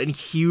Nordic got in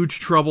huge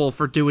trouble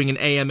for doing an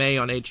AMA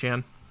on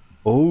 8chan.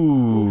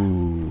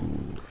 Oh.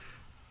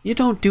 You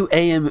don't do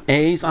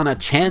AMAs on a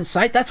Chan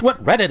site? That's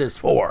what Reddit is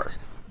for.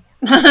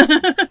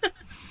 And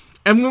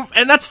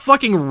that's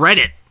fucking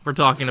Reddit we're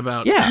talking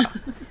about. Yeah.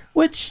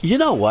 Which, you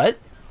know what?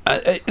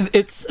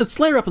 It's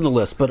later up on the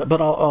list, but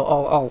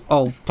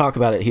I'll talk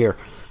about it here.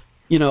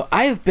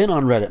 I have been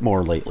on Reddit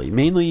more lately.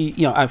 Mainly,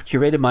 I've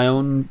curated my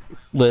own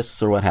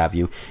lists or what have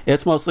you.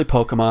 It's mostly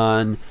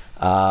Pokemon,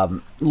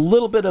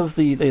 little bit of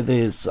the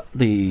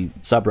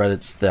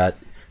subreddits that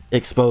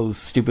expose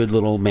stupid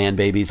little man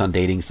babies on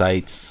dating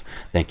sites.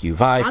 Thank you,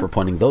 Vi, for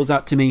pointing those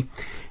out to me.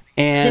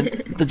 And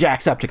the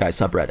Jacksepticeye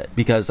subreddit,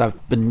 because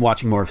I've been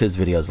watching more of his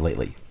videos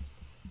lately.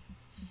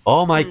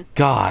 Oh my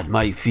god,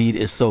 my feed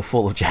is so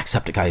full of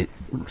Jacksepticeye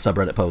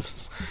subreddit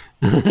posts.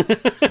 Some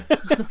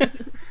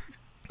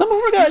of them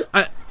are good.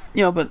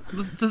 But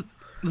the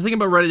thing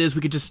about Reddit is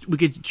we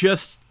could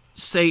just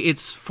say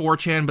it's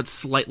 4chan but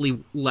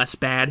slightly less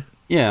bad.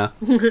 Yeah.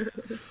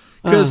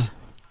 Because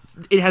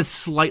it has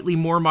slightly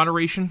more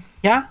moderation.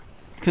 Yeah,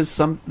 because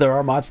there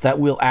are mods that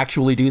will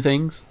actually do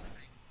things.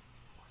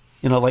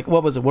 Like,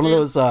 what was it? One of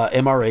those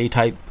MRA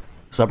type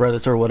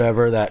subreddits or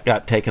whatever that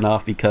got taken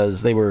off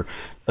because they were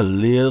a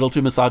little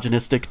too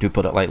misogynistic, to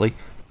put it lightly.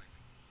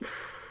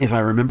 If I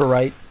remember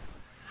right.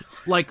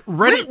 Like,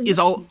 Reddit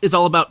is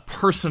all about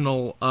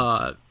personal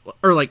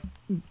or like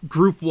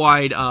group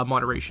wide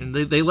moderation.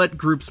 They let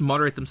groups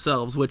moderate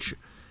themselves, which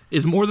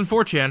is more than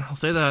 4chan. I'll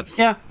say that.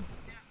 Yeah.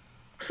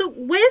 So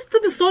where's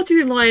the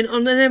misogyny line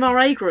on an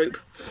MRA group?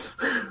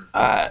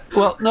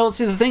 Well, no,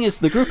 see, the thing is,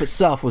 the group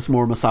itself was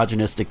more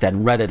misogynistic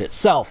than Reddit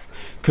itself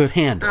could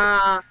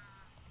handle.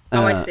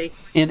 Oh, I see.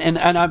 And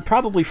I'm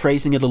probably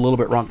phrasing it a little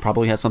bit wrong.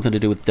 Probably has something to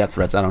do with death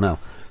threats. I don't know,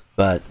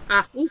 but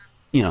Ooh.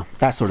 you know,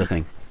 that sort of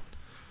thing.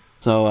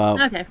 So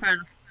Okay, fair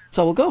enough.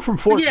 so we'll go from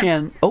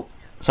 4chan. Oh,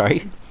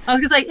 sorry. I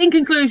was gonna say, in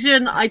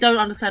conclusion, I don't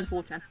understand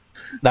 4chan.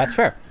 That's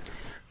fair.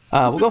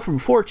 We'll go from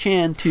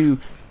 4chan to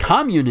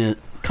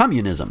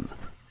communism.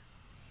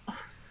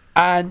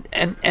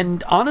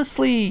 And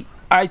honestly,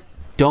 I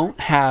don't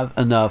have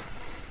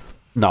enough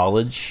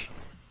knowledge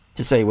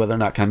to say whether or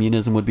not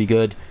communism would be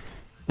good.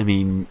 I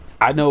mean,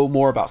 I know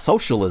more about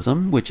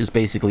socialism, which is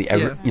basically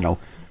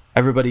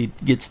everybody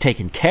gets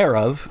taken care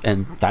of,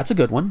 and that's a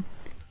good one.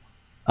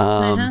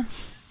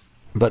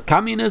 But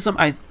communism,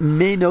 I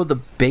may know the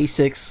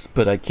basics,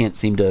 but I can't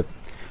seem to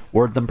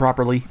word them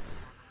properly.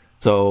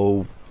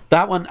 So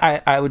that one,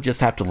 I would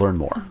just have to learn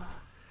more.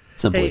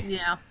 Simply.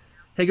 Yeah.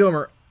 Hey,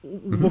 Gomer,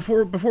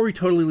 before we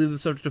totally leave the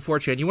subject of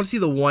 4chan, you want to see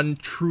the one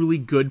truly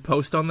good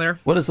post on there?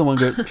 What is the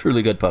one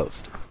truly good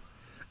post?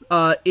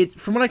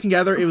 From what I can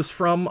gather, it was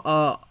from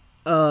a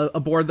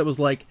board that was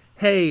like,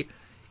 hey,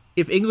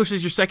 if English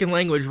is your second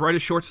language, write a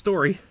short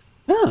story.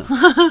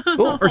 Oh,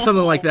 cool. Or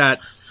something like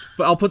that.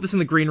 But I'll put this in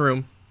the green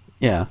room.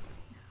 Yeah.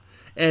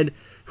 And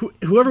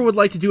whoever would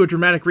like to do a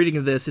dramatic reading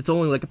of this, it's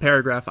only like a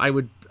paragraph. I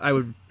would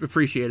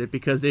appreciate it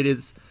because it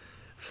is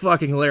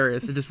fucking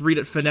hilarious. And just read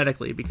it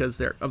phonetically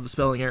because of the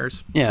spelling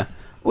errors. Yeah.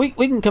 We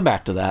can come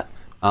back to that.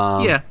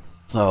 Yeah.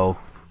 So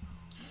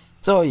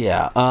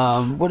yeah.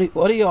 What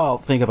do y'all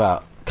think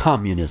about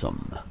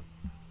communism?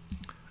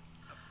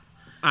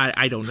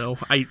 I don't know.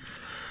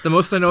 The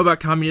most I know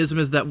about communism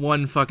is that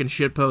one fucking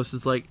shit post.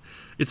 It's like,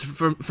 it's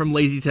from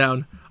Lazy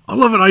Town. I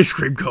love an ice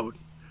cream cone.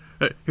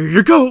 Here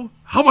you go.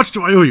 How much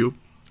do I owe you?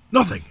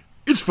 Nothing.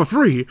 It's for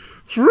free.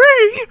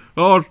 Free.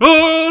 Da,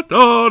 da,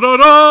 da,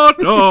 da,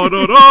 da,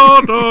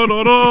 da,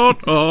 da,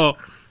 da.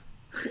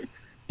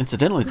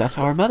 Incidentally, that's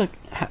how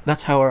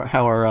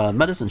our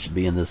medicine should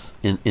be in this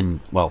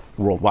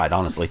worldwide.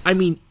 Honestly, I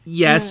mean,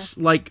 yes,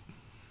 like.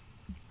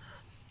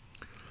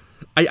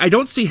 I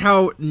don't see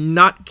how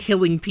not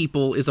killing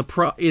people is a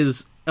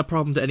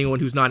problem to anyone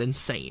who's not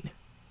insane.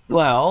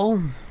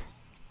 Well,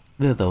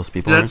 those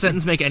people. Did that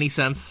sentence make any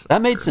sense?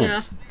 That made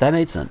sense. Yeah. That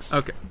made sense.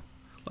 Okay,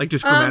 like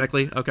just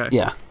grammatically. Okay.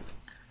 Yeah.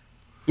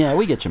 Yeah,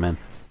 we get you, man.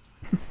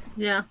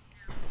 Yeah.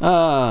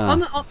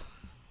 Uh,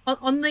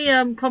 On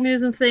the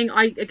communism thing,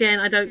 I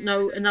don't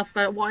know enough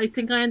about it. What I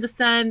think I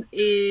understand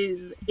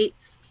is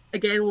it's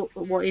again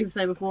what you were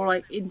saying before,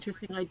 like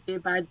interesting idea,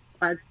 bad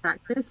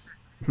practice.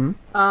 Hmm?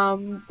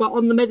 But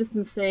on the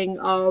medicine thing,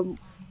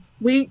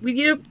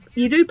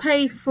 you do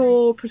pay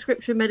for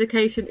prescription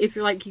medication if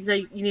you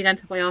say you need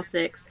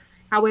antibiotics.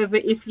 However,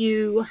 if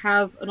you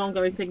have an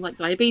ongoing thing like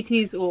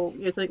diabetes or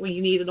something where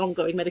you need an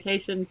ongoing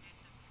medication,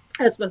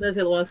 that's the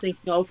other one I was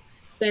thinking of,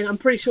 then I'm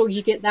pretty sure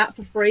you get that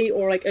for free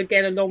or like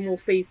again a nominal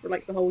fee for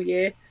like the whole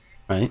year.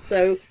 right.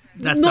 So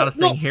That's not a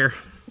thing here.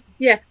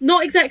 Yeah,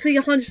 not exactly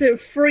 100%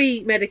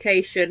 free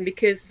medication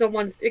because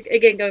someone's,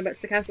 again, going back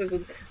to the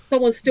capitalism,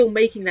 someone's still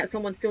making that,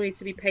 someone still needs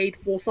to be paid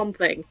for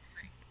something.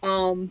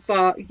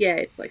 But yeah,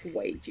 it's like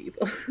way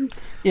cheaper.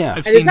 Yeah.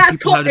 I've seen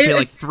people have to pay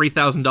like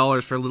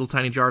 $3,000 for a little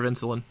tiny jar of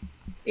insulin.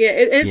 Yeah,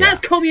 if that's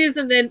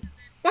communism, then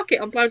fuck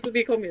it, I'm proud to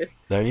be a communist.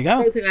 There you I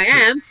go. don't think I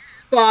am,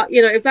 but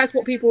if that's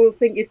what people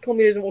think is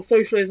communism or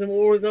socialism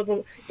or the other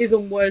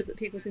ism words that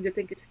people seem to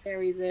think is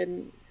scary,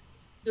 then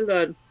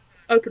learn.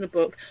 Open a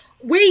book.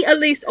 We at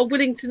least are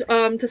willing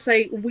to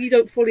say we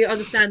don't fully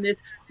understand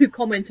this. Who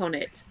comment on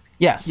it?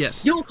 Yes.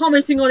 Yes. You're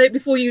commenting on it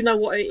before you know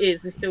what it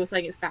is and still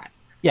saying it's bad.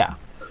 Yeah.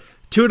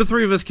 2 out of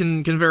 3 of us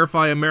can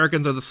verify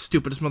Americans are the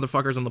stupidest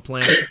motherfuckers on the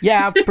planet.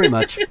 Yeah, pretty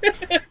much.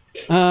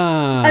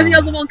 And the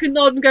other one can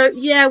nod and go,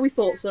 "Yeah, we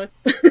thought so."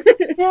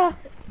 Yeah.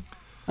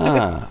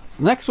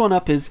 Next one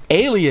up is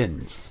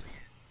aliens.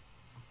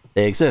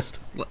 They exist.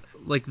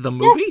 Like the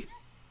movie?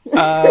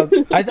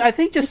 I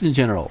think just in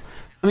general.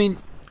 I mean,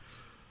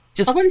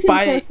 just I've only seen the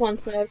by first one,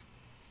 so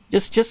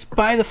just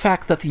by the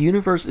fact that the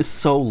universe is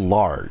so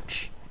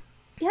large,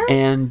 yeah.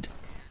 and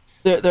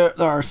there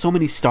are so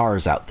many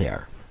stars out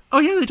there. Oh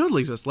yeah, they totally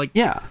exist. Like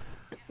Yeah,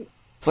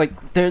 it's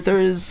like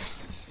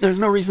there's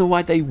no reason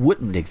why they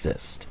wouldn't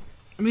exist.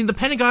 I mean, the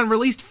Pentagon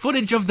released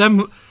footage of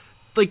them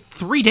like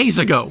 3 days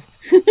ago.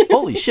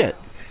 Holy shit!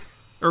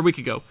 Or a week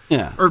ago.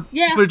 Yeah, Or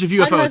Yeah, footage of I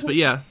know. UFOs, but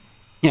yeah.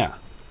 yeah.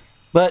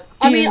 But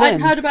I even mean, then,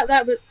 I've heard about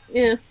that, but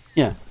yeah.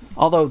 yeah.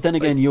 Although then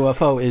again,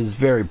 UFO is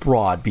very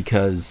broad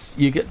because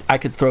I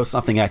could throw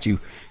something at you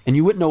and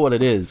you wouldn't know what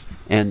it is,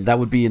 and that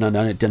would be an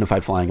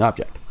unidentified flying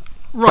object.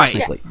 Right.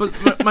 Technically.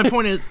 But my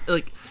point is,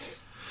 like,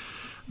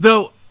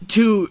 though,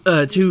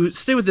 to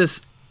stay with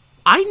this,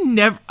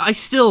 I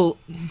still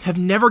have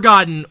never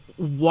gotten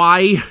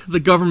why the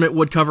government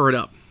would cover it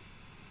up.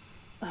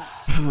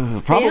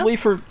 Probably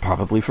for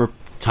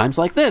times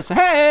like this.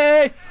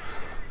 Hey,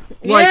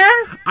 Like,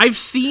 Yeah. I've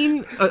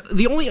seen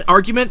the only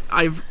argument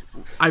I've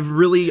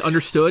really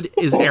understood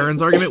is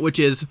Aaron's argument, which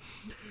is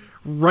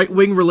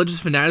right-wing religious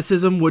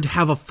fanaticism would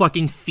have a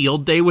fucking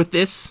field day with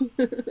this,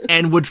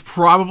 and would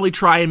probably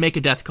try and make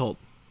a death cult.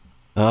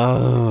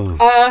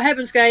 oh,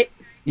 Heaven's Gate.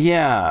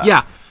 yeah,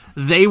 Yeah,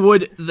 they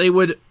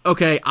would.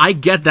 Okay, I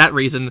get that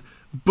reason,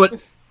 but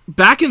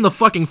back in the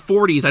fucking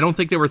 40s, I don't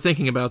think they were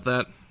thinking about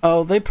that.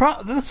 Oh,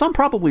 some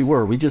probably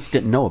were. We just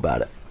didn't know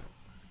about it.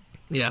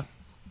 Yeah.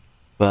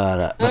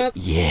 But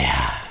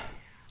yeah.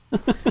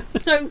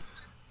 So,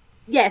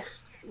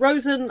 yes,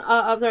 Rosen.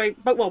 I'm sorry,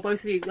 but well, both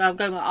of you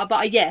going on.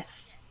 But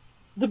yes,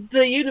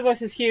 the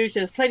universe is huge.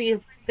 There's plenty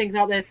of things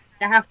out there.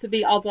 There have to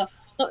be other,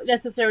 not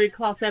necessarily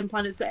Class M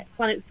planets, but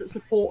planets that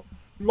support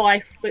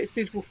life that is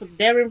suitable for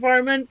their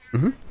environment.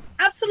 Mm-hmm.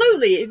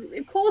 Absolutely,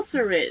 of course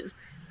there is.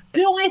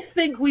 Do I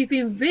think we've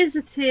been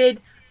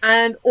visited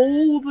and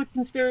all the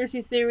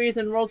conspiracy theories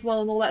and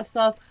Roswell and all that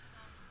stuff?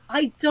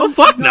 I don't. Oh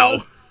fuck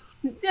know.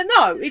 no! Yeah,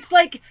 no. It's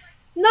like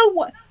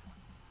what?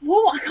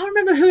 Well, I can't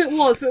remember who it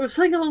was, but it was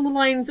something along the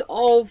lines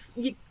of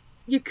you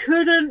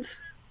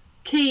couldn't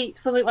keep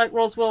something like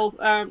Roswell.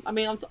 I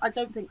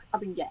don't think.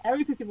 Yeah,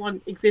 Area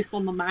 51 exists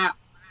on the map.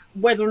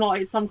 Whether or not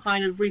it's some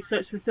kind of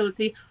research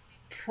facility,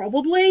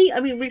 probably.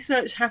 I mean,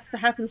 research has to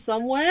happen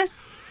somewhere.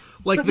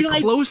 Like the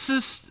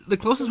closest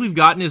we've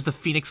gotten is the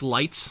Phoenix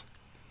Lights.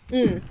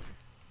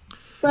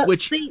 But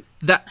which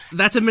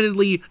that's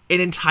admittedly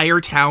an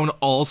entire town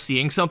all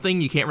seeing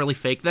something. You can't really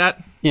fake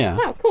that. Yeah.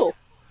 Oh, cool.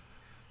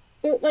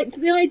 But like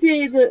the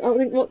idea that I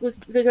think what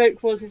the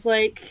joke was is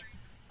like,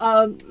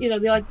 the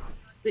idea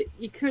that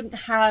you couldn't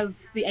have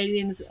the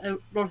aliens,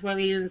 Roswell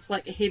aliens,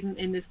 like hidden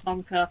in this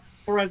bunker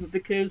forever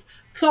because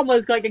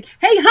someone's going, "Hey,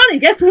 honey,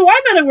 guess who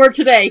I met at work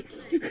today?"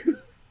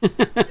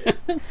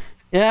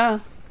 Yeah.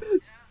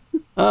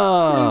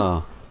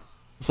 Oh.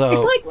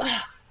 So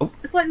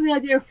it's like the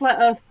idea of flat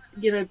Earth,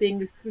 being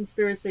this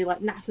conspiracy,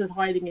 like NASA's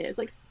hiding it. It's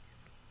like,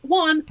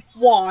 1,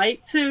 why?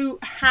 2,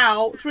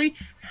 how? 3,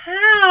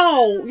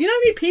 how? You know how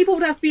many people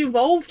would have to be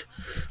involved?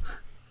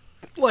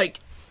 Like,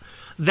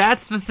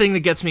 that's the thing that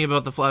gets me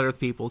about the Flat Earth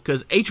people,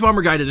 because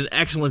H-Bomber Guy did an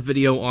excellent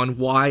video on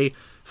why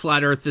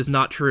Flat Earth is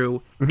not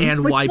true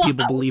and why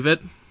people believe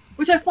it.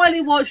 Which I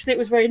finally watched, and it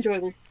was very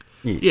enjoyable.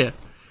 Yes. Yeah.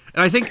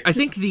 And I think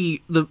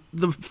the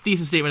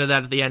thesis statement of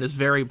that at the end is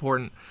very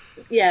important.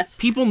 Yes.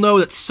 People know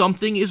that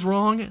something is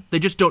wrong, they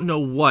just don't know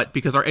what,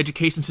 because our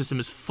education system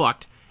is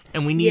fucked,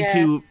 and we need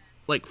to,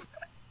 like,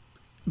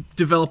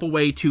 develop a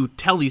way to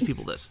tell these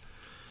people this.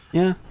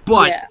 Yeah.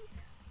 But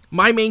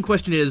my main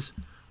question is,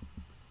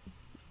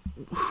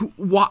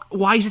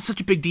 why is it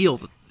such a big deal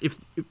if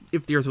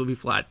the Earth will be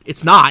flat?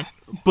 It's not,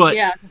 but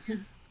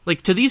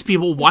like, to these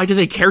people, why do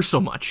they care so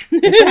much?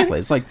 Exactly.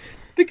 It's like,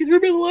 because we're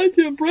being lied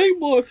to and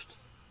brainwashed.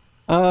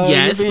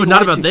 Yes, but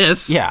not about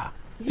this. Yeah,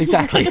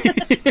 exactly.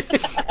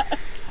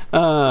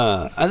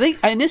 I think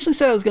I initially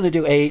said I was going to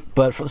do 8,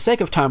 but for the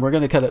sake of time, we're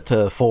going to cut it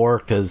to 4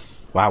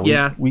 because we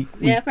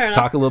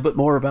talk a little bit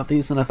more about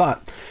these than I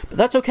thought. But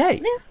that's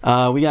okay.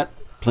 Yeah. We got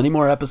plenty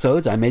more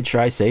episodes. I made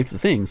sure I saved the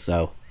things.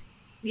 So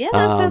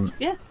yeah,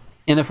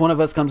 and if one of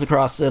us comes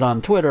across it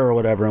on Twitter or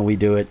whatever, and we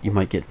do it, you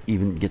might get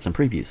some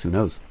previews. Who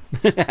knows?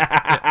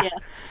 yeah.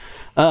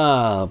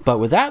 But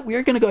with that,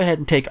 we're going to go ahead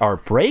and take our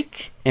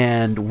break,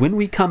 and when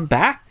we come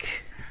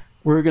back,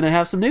 we're going to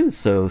have some news,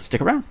 so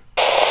stick around.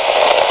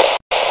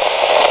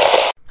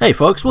 Hey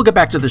folks, we'll get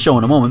back to the show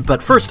in a moment,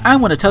 but first I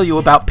want to tell you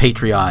about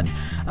Patreon.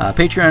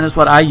 Patreon is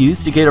what I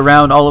use to get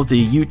around all of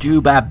the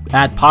YouTube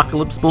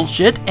adpocalypse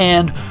bullshit,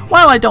 and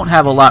while I don't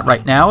have a lot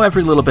right now,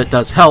 every little bit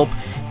does help.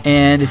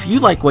 And if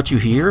you like what you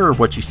hear or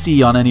what you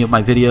see on any of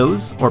my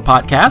videos or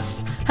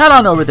podcasts, head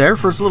on over there.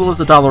 For as little as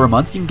 $1 a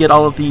month, you can get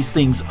all of these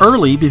things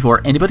early before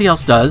anybody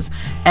else does,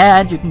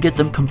 and you can get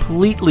them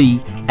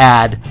completely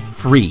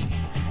ad-free.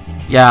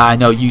 Yeah, I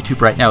know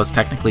YouTube right now is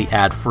technically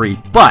ad-free,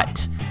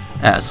 but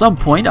at some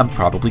point, I'm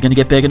probably going to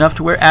get big enough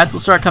to where ads will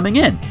start coming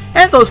in,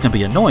 and those can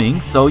be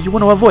annoying, so you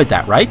want to avoid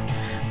that, right?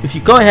 If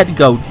you go ahead and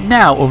go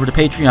now over to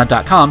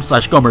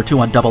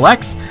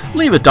patreon.com/Gomer21XX,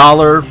 leave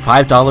 $1,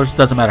 $5,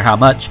 doesn't matter how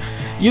much,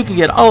 you can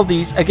get all of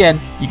these. Again,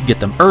 you can get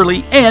them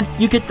early, and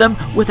you get them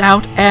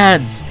without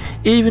ads,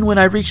 even when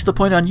I reach the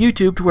point on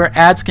YouTube to where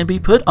ads can be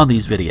put on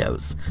these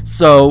videos.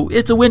 So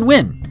it's a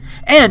win-win.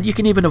 And you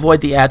can even avoid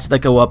the ads that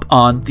go up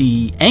on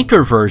the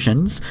Anchor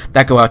versions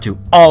that go out to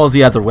all of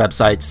the other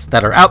websites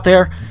that are out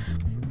there.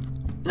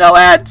 No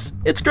ads.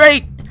 It's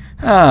great.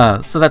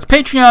 So that's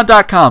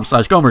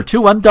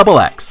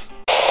patreon.com/Gomer21XX.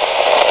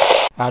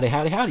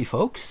 Howdy,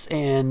 folks,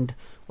 and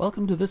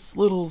welcome to this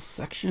little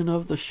section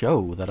of the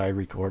show that I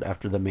record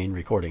after the main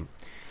recording.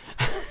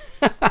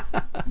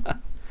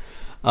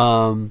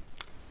 But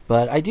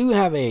I do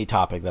have a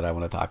topic that I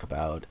want to talk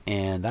about,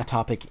 and that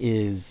topic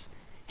is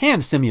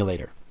Hand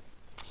Simulator.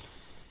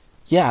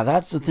 Yeah,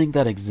 that's the thing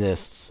that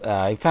exists.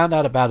 I found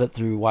out about it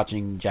through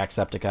watching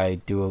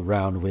Jacksepticeye do a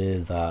round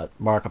with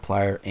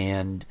Markiplier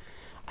and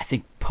I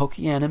think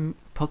Pokeanime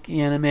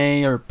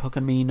or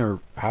Pokemine or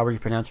however you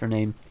pronounce her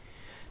name.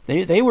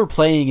 They were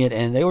playing it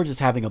and they were just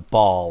having a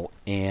ball,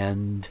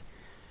 and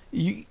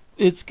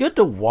it's good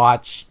to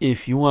watch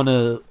if you want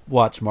to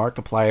watch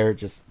Markiplier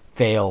just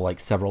fail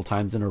like several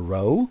times in a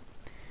row,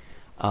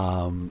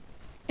 and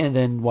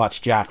then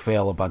watch Jack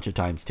fail a bunch of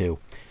times too,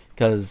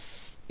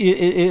 because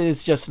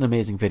it's just an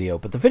amazing video.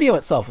 But the video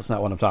itself is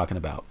not what I'm talking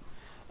about.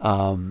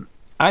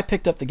 I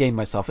picked up the game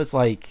myself. It's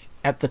like,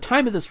 at the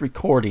time of this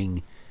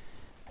recording,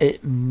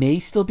 it may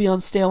still be on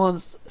sale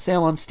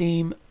on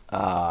Steam.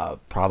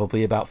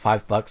 Probably about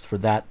 $5 for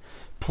that,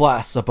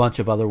 plus a bunch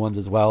of other ones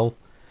as well.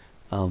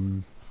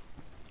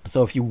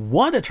 So if you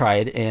want to try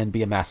it and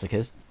be a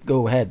masochist,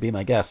 go ahead, be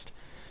my guest.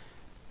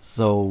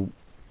 So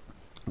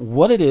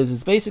what it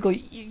is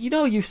basically,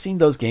 you've seen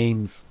those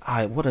games.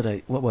 What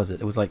was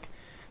it? It was like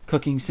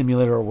Cooking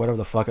Simulator or whatever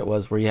the fuck it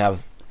was, where you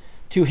have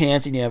two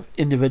hands and you have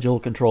individual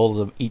controls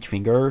of each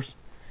finger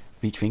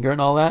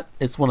and all that.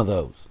 It's one of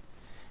those.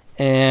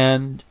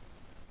 And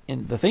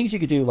the things you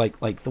could do,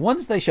 like the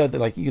ones they showed, that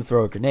like you can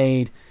throw a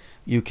grenade,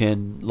 you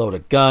can load a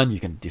gun, you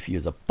can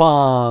defuse a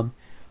bomb,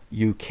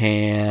 you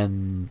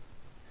can,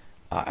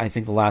 I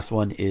think the last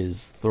one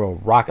is throw a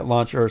rocket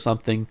launcher or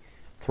something.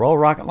 Throw a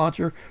rocket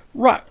launcher?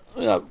 Load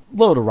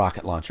a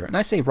rocket launcher. And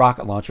I say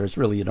rocket launcher, it's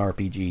really an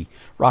RPG.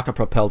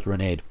 Rocket-propelled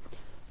grenade.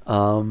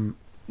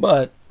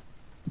 But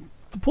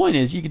the point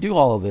is, you can do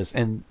all of this,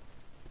 and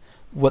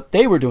what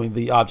they were doing,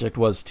 the object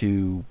was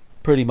to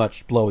pretty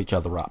much blow each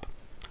other up.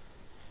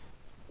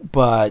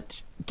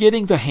 But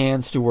getting the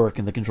hands to work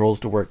and the controls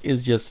to work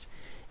is just...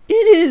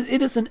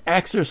 It is an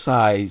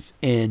exercise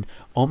in,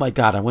 oh my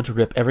god, I want to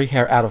rip every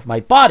hair out of my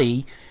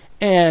body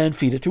and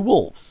feed it to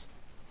wolves.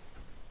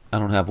 I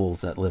don't have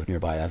wolves that live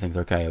nearby. I think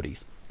they're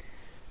coyotes.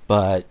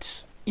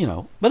 But,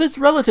 but it's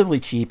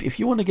relatively cheap. If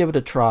you want to give it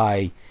a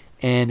try,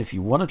 and if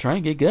you want to try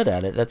and get good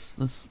at it,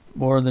 that's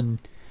more than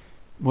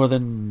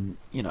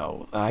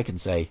I can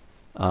say.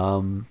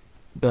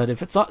 But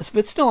if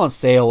it's still on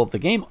sale, the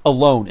game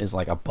alone is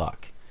like $1.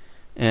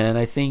 And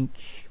I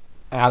think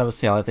out of a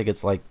sale, I think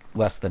it's like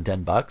less than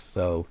 $10.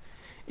 So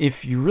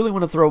if you really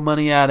want to throw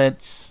money at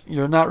it,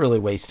 you're not really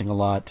wasting a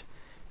lot.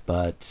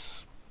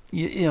 But,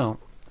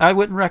 I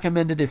wouldn't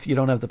recommend it if you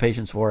don't have the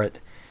patience for it.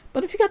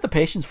 But if you got the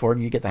patience for it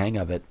and you get the hang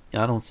of it,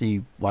 I don't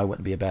see why it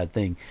wouldn't be a bad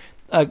thing.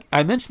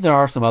 I mentioned there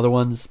are some other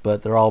ones,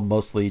 but they're all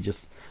mostly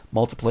just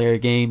multiplayer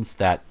games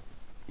that,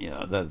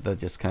 that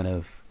just kind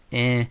of,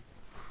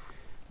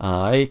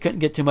 I couldn't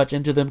get too much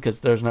into them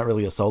because there's not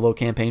really a solo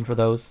campaign for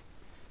those,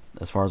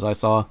 as far as I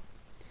saw.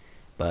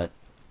 But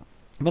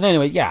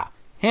anyway, yeah,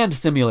 Hand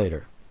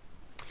Simulator.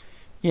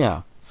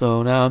 Yeah,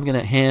 so now I'm going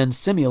to hand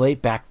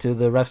simulate back to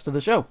the rest of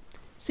the show.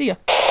 See ya.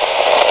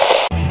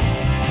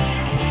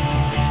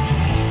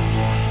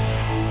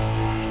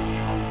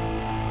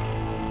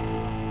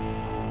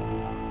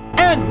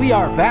 And we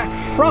are back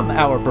from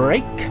our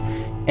break,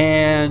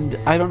 and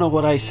I don't know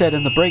what I said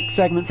in the break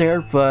segment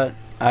there, but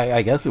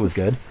I guess it was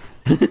good.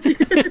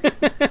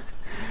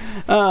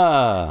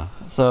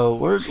 So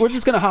we're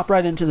just gonna hop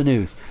right into the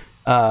news.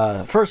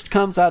 First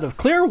comes out of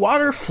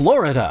Clearwater,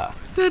 Florida.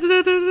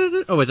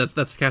 Oh wait, that's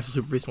the Castle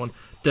Super Beast one.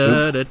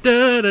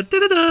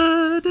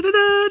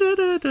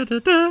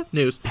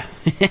 News.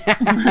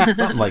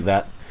 Something like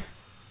that.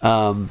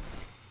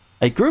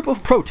 A group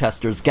of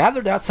protesters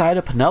gathered outside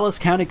a Pinellas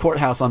County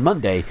courthouse on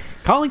Monday,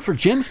 calling for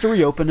gyms to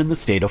reopen in the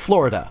state of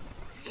Florida.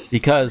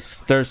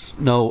 Because there's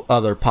no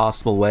other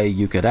possible way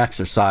you could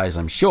exercise,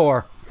 I'm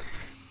sure.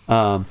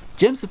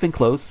 Gyms have been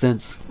closed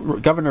since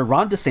Governor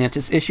Ron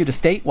DeSantis issued a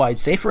statewide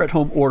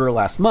safer-at-home order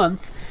last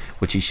month,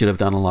 which he should have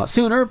done a lot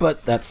sooner,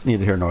 but that's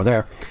neither here nor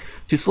there,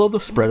 to slow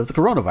the spread of the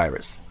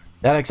coronavirus.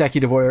 That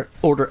executive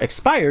order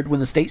expired when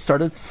the state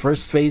started the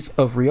first phase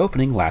of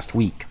reopening last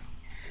week.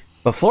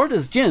 But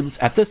Florida's gyms,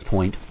 at this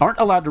point, aren't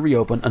allowed to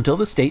reopen until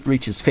the state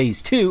reaches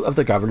Phase 2 of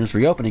the governor's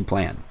reopening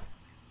plan.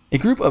 A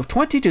group of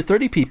 20 to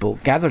 30 people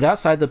gathered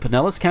outside the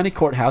Pinellas County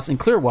Courthouse in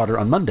Clearwater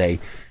on Monday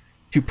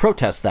to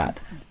protest that,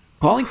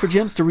 calling for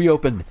gyms to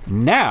reopen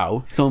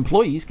now so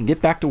employees can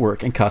get back to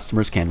work and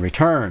customers can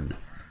return.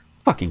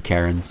 Fucking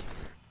Karens.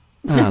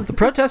 The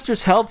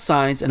protesters held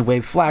signs and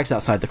waved flags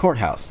outside the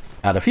courthouse.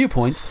 At a few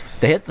points,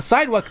 they hit the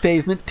sidewalk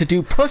pavement to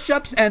do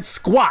push-ups and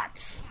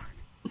squats.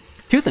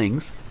 Two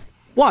things.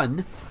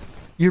 One,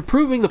 you're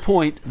proving the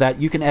point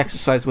that you can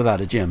exercise without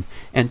a gym.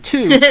 And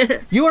two,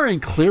 you are in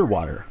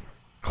Clearwater.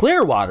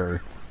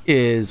 Clearwater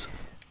is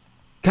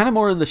kind of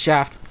more in the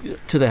shaft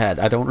to the head.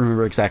 I don't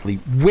remember exactly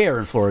where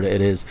in Florida it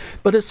is,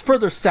 but it's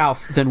further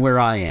south than where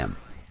I am.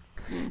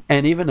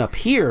 And even up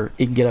here,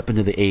 it can get up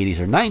into the 80s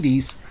or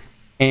 90s,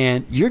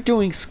 and you're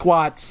doing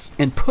squats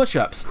and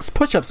push-ups.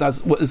 Push-ups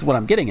is what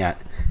I'm getting at.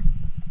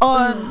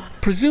 On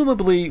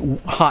presumably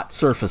hot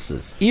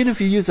surfaces. Even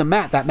if you use a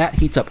mat, that mat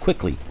heats up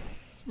quickly.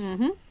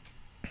 Mm-hmm.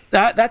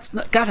 That's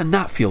gotta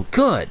not feel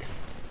good.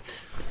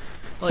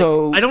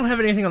 So I don't have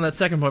anything on that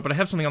second point, but I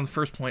have something on the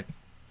first point.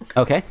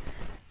 Okay.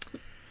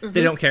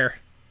 They don't care.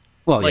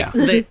 Well, yeah.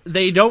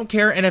 They don't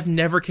care and have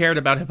never cared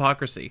about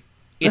hypocrisy.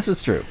 This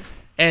is true.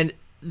 And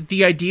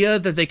the idea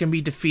that they can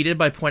be defeated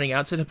by pointing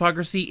out said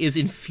hypocrisy is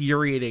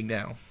infuriating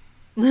now.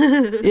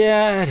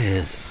 Yeah, it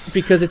is.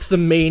 Because it's the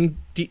main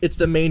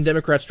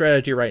Democrat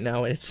strategy right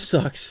now, and it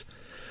sucks.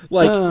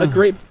 Like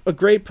a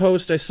great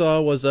post I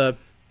saw was a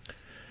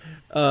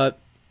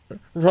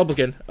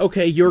Republican.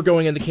 Okay, you're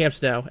going in the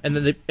camps now, and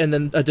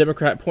then a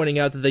Democrat pointing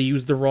out that they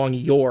used the wrong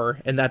 "your"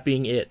 and that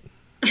being it.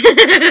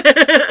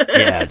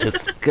 Yeah,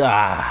 just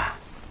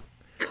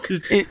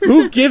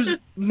Who gives?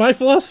 My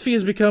philosophy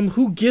has become: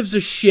 who gives a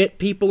shit?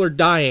 People are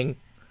dying.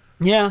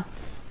 Yeah.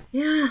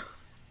 Yeah.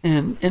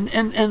 And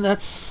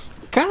that's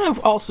kind of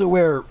also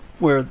where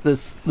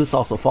this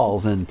also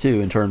falls in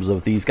too, in terms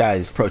of these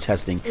guys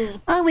protesting.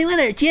 Oh, we want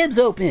our gyms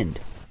opened.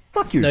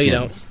 Fuck your gyms. You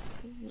don't.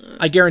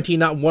 I guarantee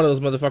not one of those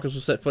motherfuckers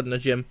will set foot in a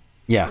gym.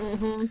 Yeah.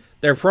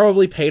 They're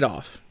probably paid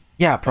off.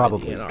 Yeah,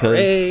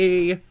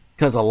 probably.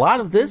 Because a lot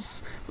of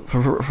this,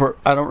 for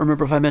I don't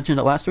remember if I mentioned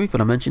it last week,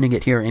 but I'm mentioning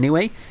it here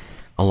anyway.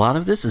 A lot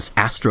of this is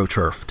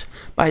astroturfed.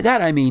 By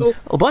that I mean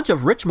a bunch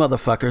of rich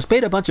motherfuckers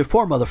paid a bunch of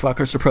poor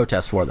motherfuckers to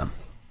protest for them.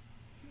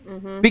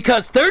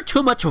 Because they're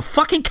too much of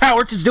fucking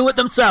cowards to do it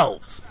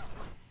themselves.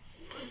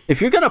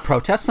 If you're gonna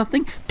protest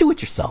something, do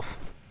it yourself.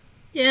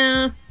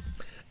 Yeah.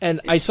 And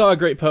I saw a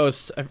great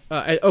post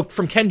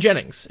from Ken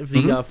Jennings,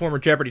 the former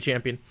Jeopardy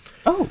champion.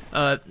 Oh.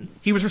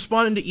 He was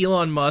responding to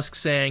Elon Musk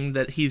saying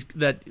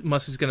that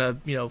Musk is gonna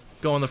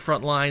go on the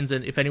front lines,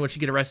 and if anyone should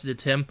get arrested,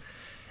 it's him.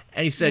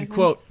 And he said,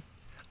 "quote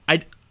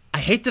I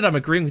hate that I'm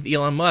agreeing with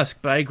Elon Musk,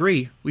 but I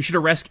agree. We should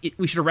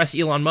arrest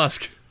Elon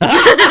Musk."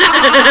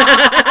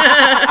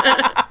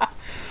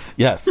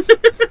 Yes.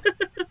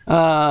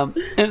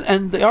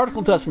 And the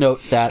article does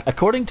note that,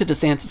 according to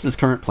DeSantis'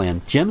 current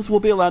plan, gyms will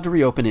be allowed to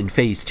reopen in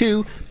Phase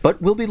 2,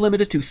 but will be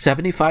limited to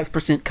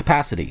 75%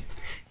 capacity.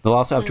 They'll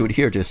also have to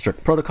adhere to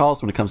strict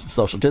protocols when it comes to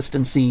social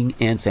distancing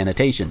and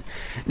sanitation.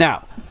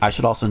 Now, I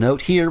should also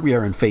note here, we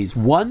are in Phase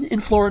 1 in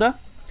Florida,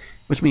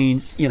 which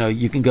means,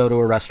 you can go to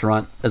a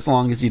restaurant as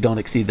long as you don't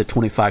exceed the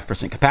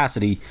 25%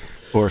 capacity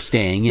for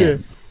staying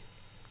in.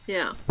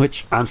 Yeah.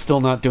 Which I'm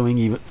still not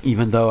doing,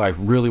 even though I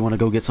really want to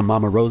go get some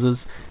Mama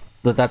Roses.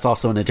 That's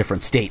also in a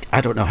different state.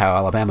 I don't know how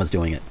Alabama's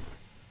doing it.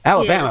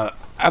 Alabama,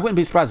 I wouldn't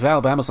be surprised if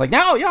Alabama's like,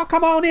 no, y'all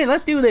come on in,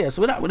 let's do this.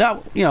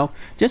 Without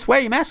just wear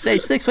your mask, stay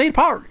 6 feet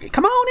apart.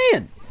 Come on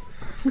in.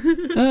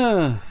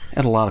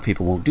 And a lot of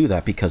people won't do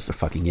that because they're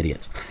fucking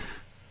idiots.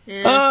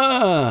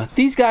 Yeah.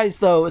 These guys,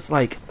 though, it's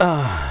like,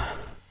 like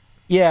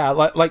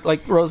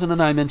Rosen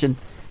and I mentioned,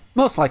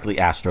 most likely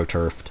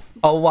astroturfed.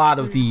 A lot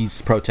of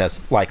these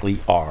protests likely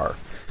are.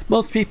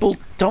 Most people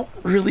don't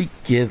really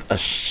give a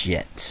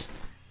shit.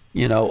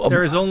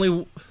 There's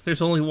only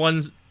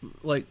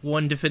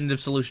one definitive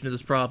solution to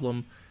this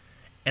problem,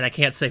 and I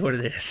can't say what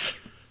it is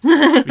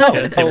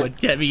because it would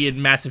get me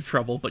in massive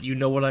trouble. But you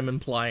know what I'm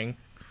implying.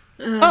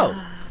 So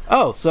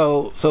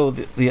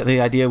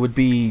the idea would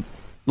be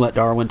let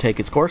Darwin take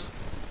its course.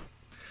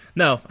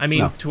 No, I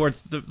mean towards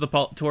the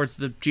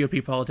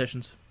GOP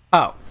politicians.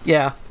 Oh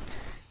yeah.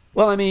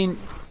 Well, I mean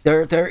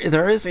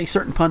there is a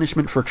certain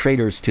punishment for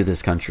traitors to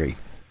this country.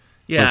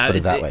 Yeah, let's put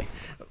it that way.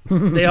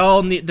 They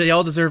all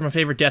deserve my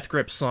favorite Death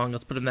Grips song.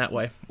 Let's put them that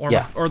way,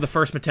 or the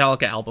first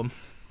Metallica album.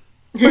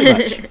 Pretty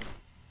much.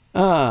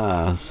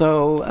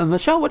 So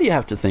Michelle, what do you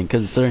have to think?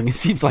 Because it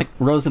seems like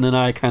Rosen and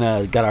I kind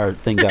of got our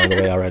things out of the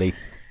way already.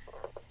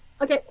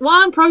 Okay,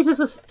 one, protests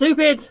are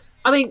stupid.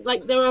 I mean,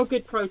 there are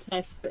good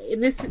protests, but in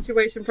this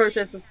situation,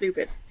 protests are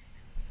stupid.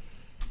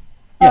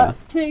 Yeah.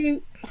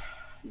 Two,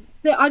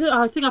 I don't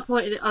know. I think I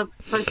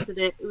posted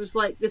it. It was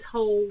like this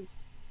whole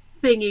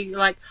thingy,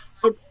 like,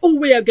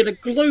 we are going to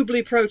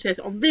globally protest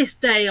on this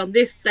day, on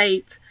this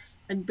date,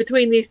 and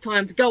between these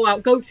times,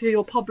 go to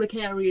your public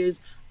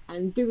areas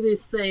and do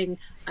this thing,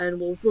 and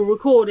we'll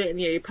record it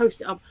and you post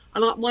it up.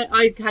 And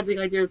I had the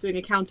idea of doing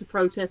a counter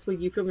protest where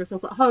you film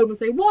yourself at home and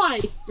say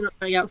why you're not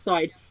going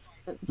outside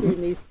doing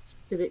these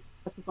specific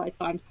specified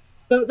times.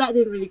 But that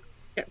didn't really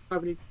get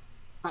probably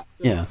back.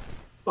 Yeah.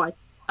 Fine.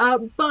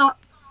 But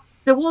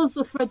there was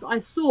a thread that I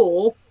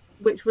saw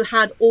which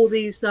had all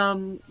these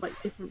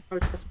different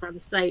protests around the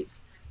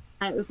states.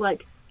 And it was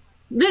like,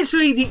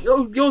 literally,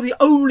 you're the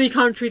only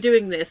country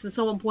doing this. And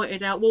someone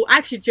pointed out, well,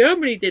 actually,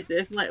 Germany did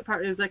this. And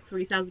apparently, there was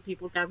 3,000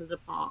 people gathered in a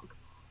park.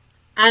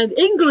 And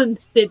England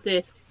did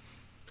this.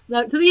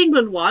 Now, to the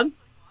England one,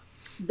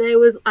 there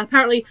was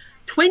apparently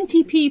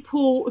 20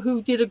 people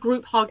who did a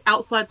group hug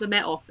outside the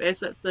Met Office.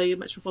 That's the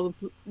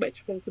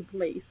Metropolitan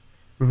Police.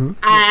 Mm-hmm.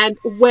 And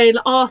when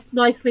asked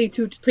nicely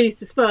to please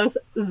disperse,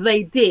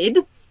 they did.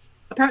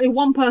 Apparently,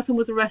 one person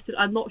was arrested.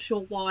 I'm not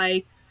sure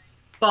why,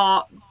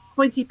 but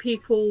 20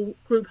 people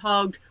group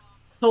hugged,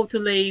 told to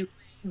leave,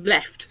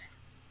 left.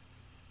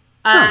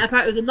 Apparently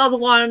there was another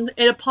one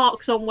in a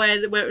park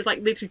somewhere where it was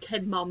literally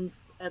 10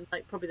 mums and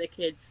probably their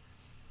kids.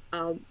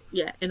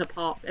 In a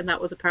park, and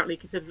that was apparently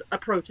considered a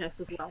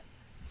protest as well.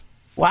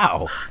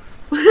 Wow.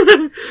 But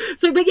England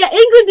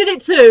did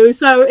it too,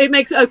 so it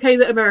makes it okay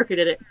that America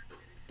did it.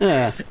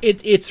 Yeah.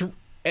 It's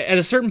at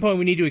a certain point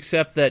we need to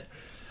accept that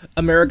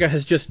America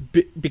has just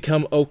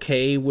become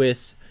okay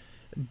with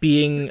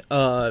being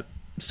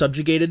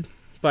subjugated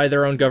by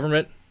their own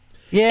government.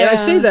 Yeah. And I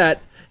say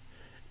that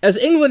as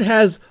England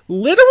has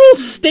literal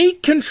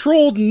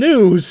state-controlled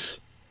news,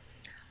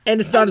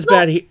 and it's not as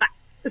bad here.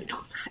 It's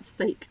not that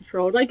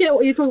state-controlled. I get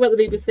what you're talking about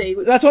the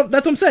BBC. That's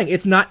what I'm saying.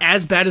 It's not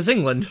as bad as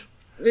England,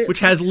 which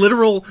has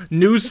literal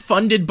news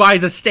funded by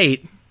the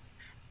state.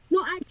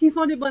 Not actually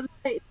funded by the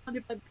state, it's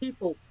funded by the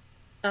people.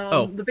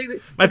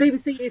 The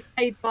BBC is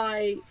paid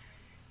by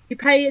you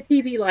pay a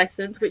TV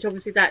license, which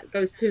obviously that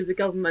goes to the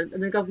government,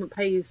 and the government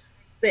pays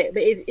it,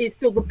 but it's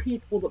still the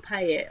people that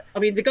pay it. I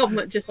mean, the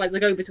government just like the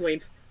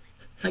go-between.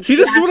 Like, See,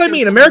 this is what I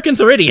mean. Americans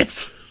are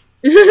idiots.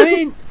 I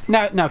mean,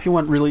 now, if you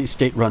want really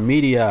state-run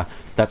media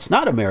that's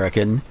not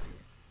American,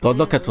 go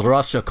look at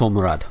Russia,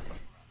 comrade.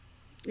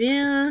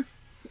 Yeah.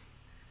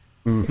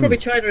 Probably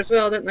China as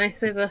well, don't they?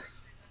 They've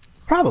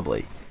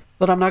Probably.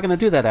 But I'm not going to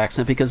do that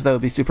accent because that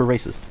would be super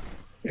racist.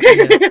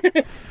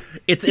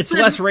 It's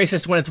less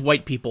racist when it's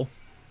white people.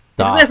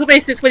 That's the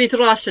basis when it's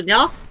Russian,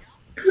 yeah?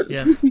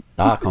 Yeah.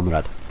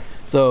 Comrade.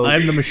 So,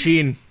 I'm the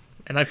machine,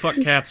 and I fuck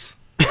cats.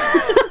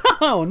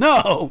 oh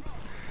no!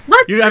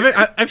 What?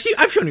 I've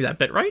shown you that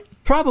bit, right?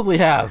 Probably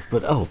have,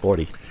 but oh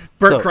lordy.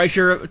 Bert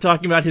Kreischer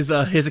talking about his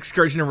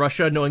excursion in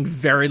Russia, knowing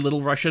very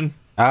little Russian.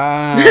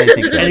 I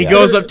think so. And he yeah.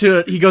 goes up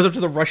to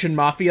the Russian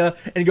mafia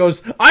and he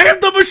goes, "I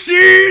am the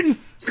machine."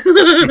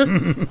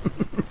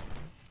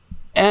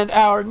 And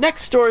our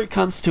next story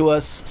comes to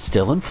us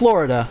still in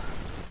Florida,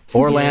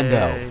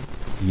 Orlando.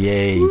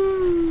 Yay!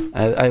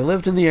 I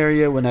lived in the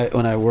area when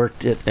I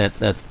worked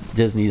at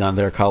Disney on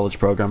their college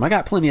program. I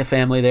got plenty of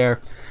family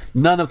there.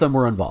 None of them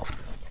were involved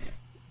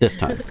this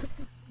time.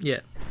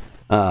 Yeah.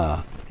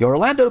 The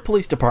Orlando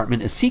Police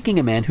Department is seeking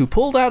a man who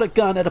pulled out a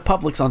gun at a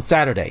Publix on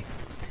Saturday.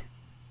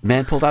 The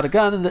man pulled out a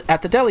gun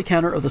at the deli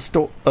counter of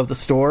the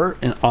store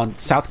on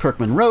South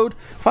Kirkman Road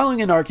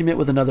following an argument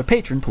with another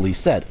patron, police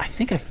said. I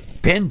think I've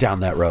been down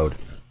that road.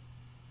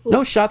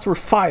 No shots were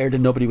fired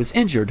and nobody was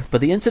injured,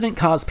 but the incident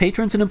caused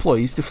patrons and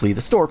employees to flee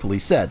the store,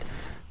 police said.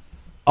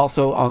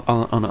 Also,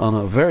 on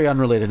a very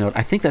unrelated note,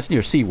 I think that's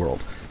near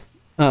SeaWorld.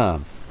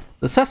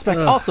 The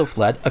suspect also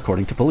fled,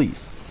 according to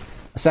police.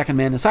 A second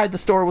man inside the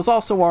store was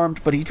also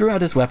armed, but he drew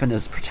out his weapon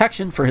as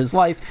protection for his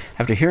life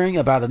after hearing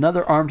about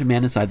another armed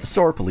man inside the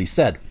store, police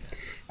said.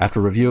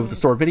 After review of the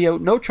store video,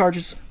 no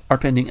charges are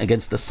pending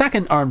against the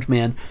second armed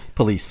man,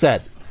 police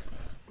said.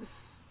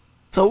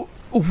 So,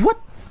 what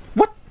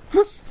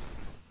was...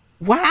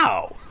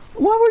 Wow!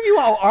 What were you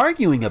all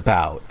arguing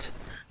about?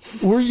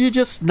 Were you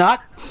just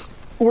not...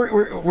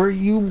 Were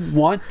you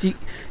wanting...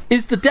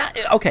 Is the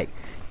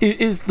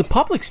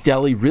Publix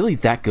deli really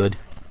that good?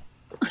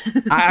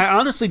 I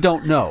honestly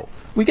don't know.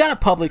 We got a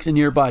Publix in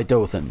nearby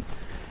Dothan,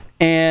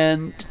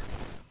 and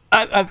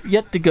I've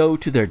yet to go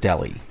to their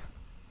deli.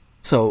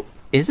 So,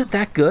 is it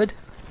that good?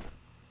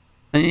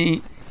 I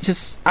mean,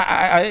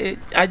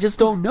 I just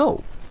don't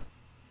know.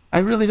 I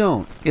really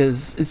don't,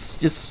 because it's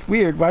just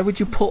weird. Why would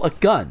you pull a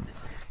gun?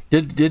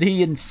 Did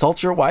he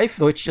insult your wife?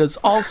 Which is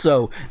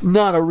also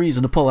not a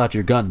reason to pull out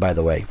your gun, by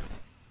the way.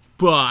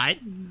 But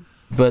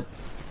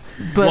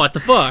what the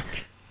fuck?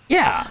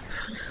 Yeah.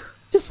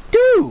 Just,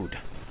 dude.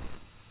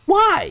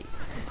 Why?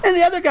 And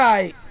the other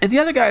guy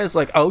is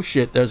like, oh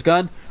shit, there's a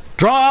gun.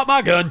 Draw out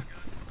my gun.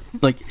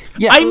 Like,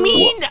 yeah. I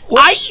mean,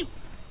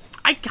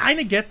 I kind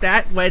of get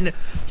that when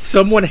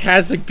someone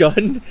has a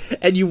gun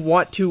and you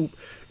want to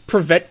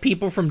prevent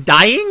people from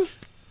dying.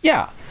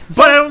 Yeah.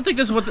 But I don't think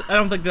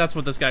that's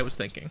what this guy was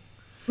thinking.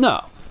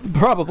 No.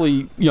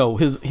 Probably,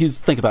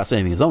 he's thinking about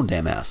saving his own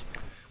damn ass.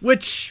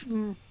 Which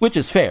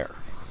is fair.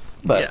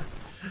 But yeah.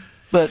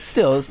 But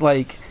still, it's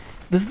like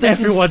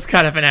everyone's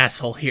kind of an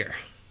asshole here.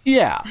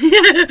 Yeah.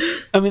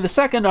 I mean, the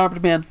second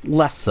armed man,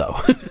 less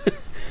so.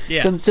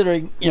 Yeah.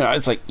 Considering,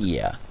 it's like,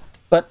 yeah.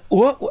 But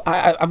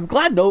I'm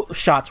glad no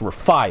shots were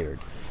fired.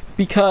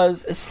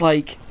 Because it's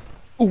like,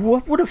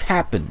 what would have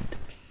happened?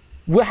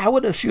 How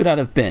would a shootout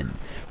have been?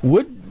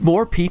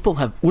 Would people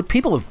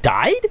have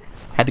died?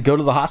 Had to go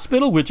to the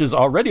hospital, which is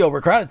already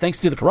overcrowded thanks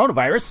to the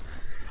coronavirus?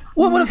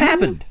 What would have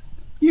happened?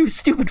 You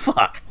stupid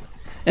fuck.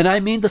 And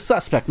I mean the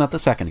suspect, not the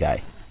second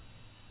guy.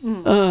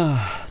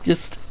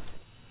 Just...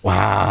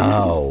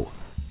 Wow.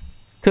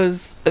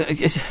 Because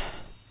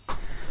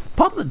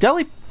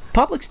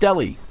Publix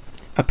Deli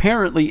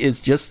apparently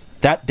is just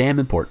that damn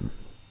important.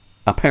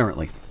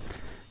 Apparently.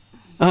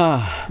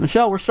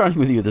 Michelle, we're starting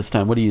with you this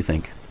time. What do you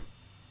think?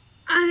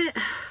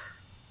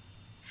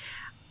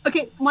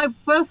 Okay, my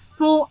first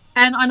thought,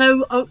 and I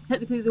know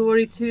technically there were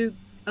already two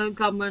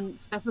government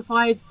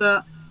specified,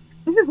 but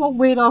this is one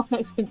weird ass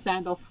Mexican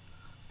standoff.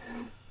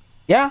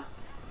 Yeah.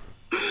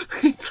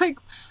 It's like,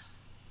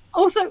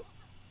 also,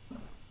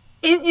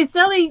 is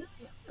deli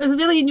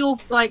in your,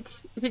 like,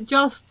 is it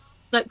just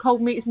like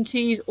cold meats and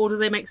cheese, or do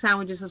they make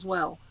sandwiches as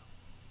well?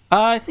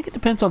 I think it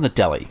depends on the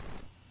deli.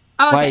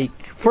 Oh, okay.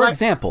 Like, for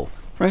example,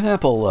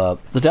 the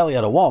deli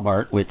at a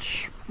Walmart,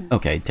 which,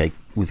 okay, take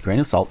with a grain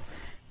of salt,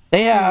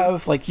 they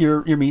have like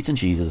your meats and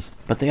cheeses,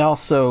 but they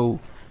also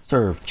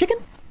serve chicken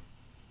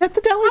at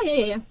the deli.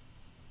 Oh,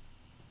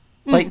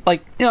 yeah.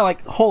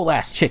 Like whole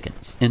ass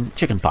chickens in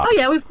chicken pockets.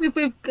 Oh yeah,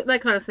 we've got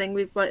that kind of thing.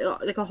 We've like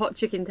a hot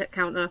chicken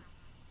counter.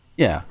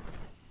 Yeah.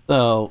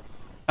 So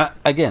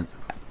again,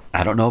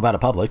 I don't know about a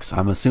Publix.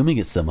 I'm assuming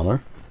it's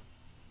similar.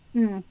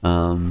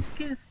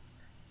 Because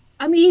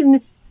I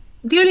mean,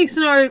 the only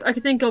scenario I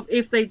could think of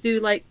if they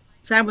do like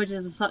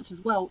sandwiches and such as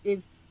well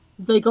is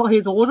they got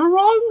his order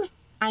wrong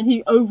and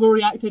he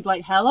overreacted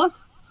like hella.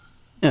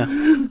 Yeah.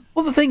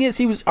 Well, the thing is,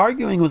 he was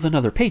arguing with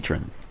another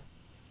patron.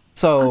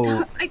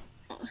 So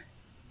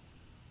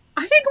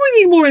I think we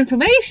need more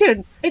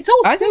information. It's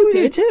all I think we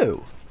do stupid.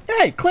 too.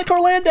 Hey, click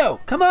Orlando.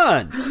 Come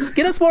on.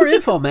 Get us more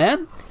info,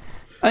 man.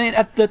 I mean,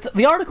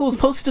 the article was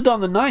posted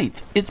on the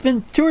 9th. It's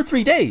been 2 or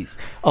 3 days.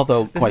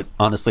 Although, quite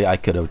honestly, I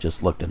could have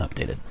just looked and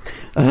updated.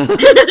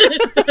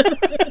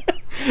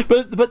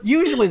 But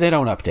usually they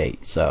don't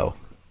update, so.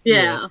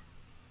 Yeah.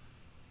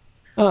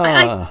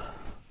 I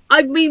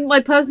mean, my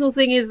personal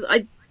thing is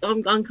I'm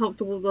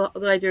uncomfortable with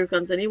the idea of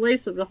guns anyway,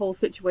 so the whole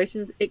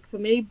situation is ick for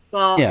me.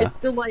 But it's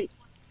still like,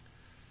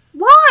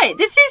 why?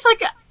 This seems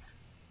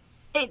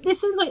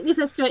like this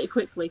escalated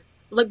quickly.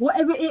 Like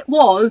whatever it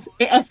was,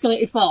 it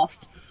escalated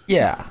fast.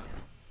 Yeah.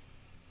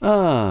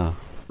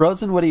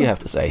 Rosen, what do you have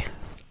to say?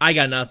 I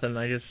got nothing.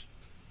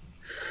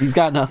 He's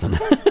got nothing.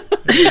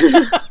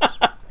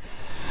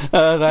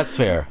 That's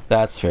fair.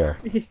 That's fair.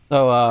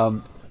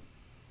 So,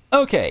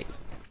 okay.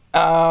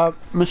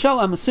 Michelle,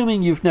 I'm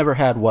assuming you've never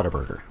had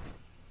Whataburger.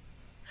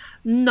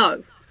 No.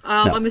 No.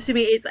 I'm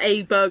assuming it's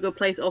a burger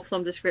place of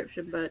some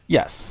description, but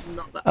Yes.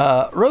 not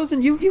that.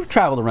 Rosen, you've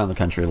traveled around the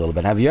country a little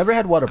bit. Have you ever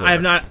had Whataburger? I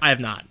have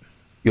not.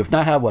 You have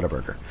not had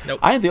Whataburger. Nope.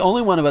 I am the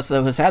only one of us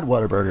that has had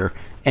Whataburger,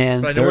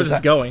 and But I know where this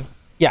is going.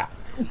 Yeah,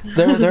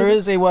 there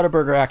is a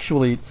Whataburger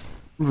actually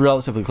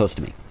relatively close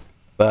to me,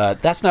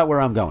 but that's not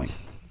where I'm going.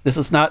 This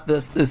is not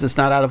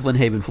out of Lynn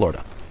Haven,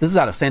 Florida. This is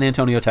out of San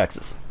Antonio,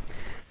 Texas.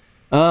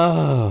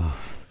 Oh,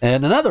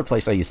 and another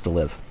place I used to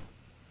live,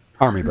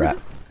 Army Brat.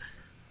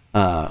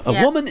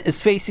 A woman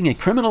is facing a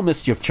criminal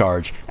mischief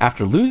charge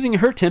after losing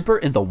her temper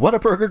in the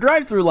Whataburger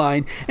drive-thru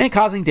line and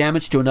causing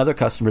damage to another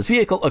customer's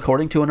vehicle,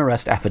 according to an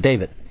arrest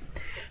affidavit.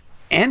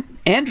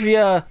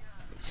 Andrea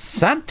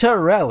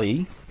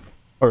Santarelli,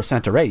 or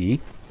Santarelli,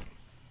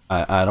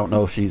 I don't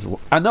know if she's...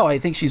 no, I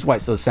think she's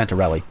white, so it's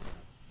Santarelli.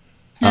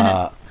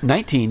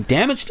 19,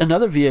 damaged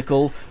another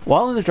vehicle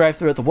while in the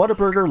drive-thru at the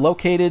Whataburger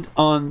located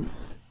on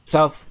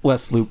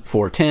Southwest Loop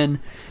 410,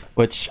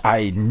 which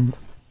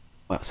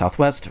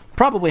Southwest,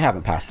 probably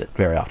haven't passed it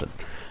very often.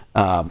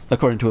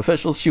 According to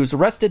officials, she was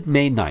arrested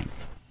May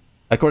 9th.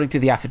 According to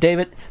the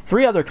affidavit,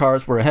 3 other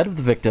cars were ahead of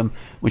the victim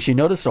when she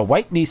noticed a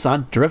white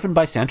Nissan driven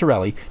by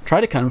Santarelli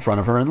try to cut in front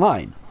of her in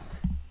line.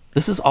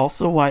 This is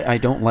also why I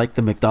don't like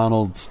the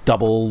McDonald's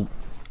double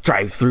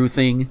drive-through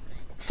thing.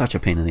 It's such a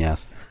pain in the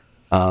ass.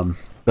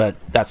 But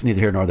that's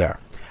neither here nor there.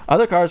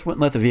 Other cars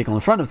wouldn't let the vehicle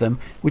in front of them,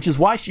 which is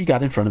why she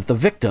got in front of the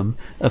victim,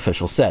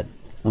 officials said.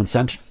 When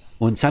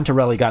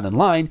Santarelli got in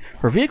line,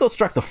 her vehicle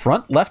struck the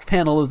front left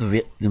panel of the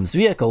victim's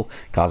vehicle,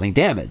 causing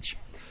damage.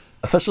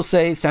 Officials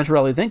say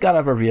Santarelli then got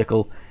out of her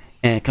vehicle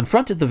and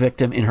confronted the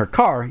victim in her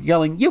car,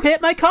 yelling, "You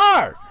hit my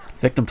car!"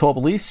 The victim told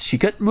police she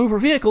couldn't move her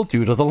vehicle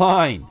due to the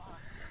line.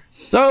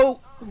 So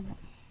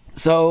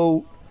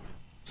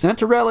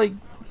Santarelli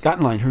got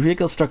in line. Her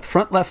vehicle struck the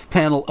front left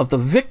panel of the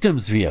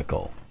victim's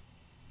vehicle.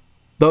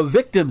 The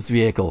victim's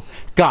vehicle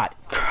got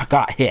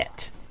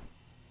hit.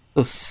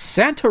 So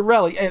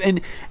Santarelli,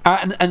 and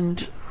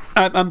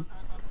I'm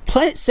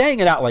saying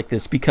it out like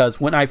this because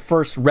when I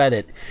first read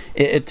it,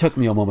 it took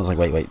me a moment. I was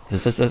like, wait,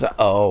 this is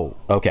oh,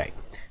 okay.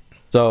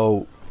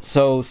 So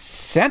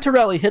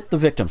Santarelli hit the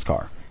victim's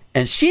car,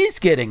 and she's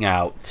getting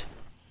out,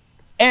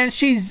 and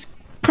she's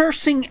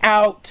cursing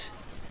out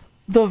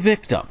the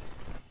victim.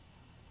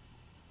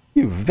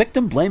 You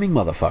victim-blaming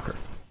motherfucker.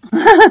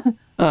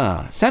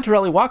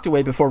 Santarelli walked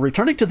away before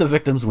returning to the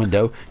victim's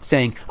window,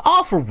 saying,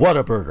 "All for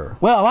Whataburger.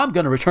 Well, I'm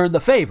going to return the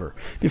favor,"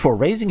 before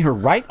raising her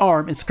right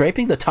arm and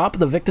scraping the top of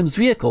the victim's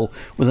vehicle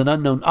with an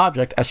unknown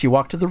object as she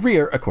walked to the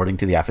rear, according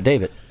to the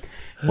affidavit.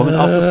 The woman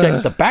also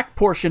scraped the back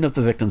portion of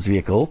the victim's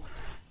vehicle,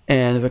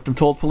 and the victim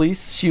told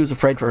police she was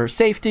afraid for her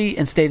safety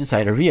and stayed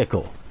inside her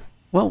vehicle.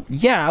 Well,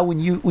 yeah, when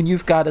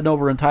you've got an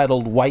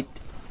over-entitled white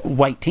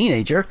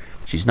teenager,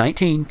 she's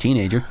 19,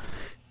 teenager,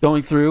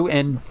 going through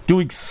and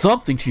doing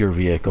something to your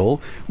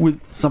vehicle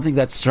with something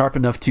that's sharp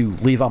enough to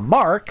leave a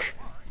mark,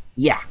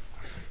 yeah.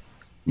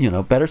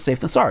 Better safe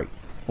than sorry.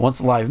 Once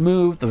the live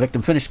moved, the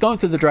victim finished going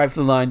through the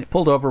drive-thru line,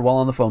 pulled over while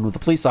on the phone with a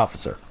police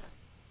officer.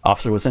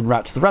 Officer was en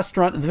route to the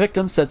restaurant, and the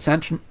victim said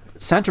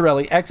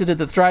Santarelli exited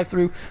the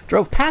drive-thru,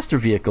 drove past her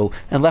vehicle,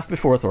 and left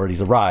before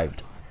authorities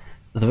arrived.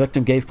 The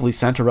victim gave police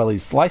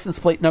Santarelli's license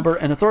plate number,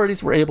 and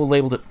authorities were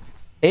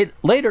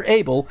later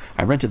able,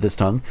 I rented this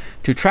tongue,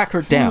 to track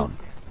her down.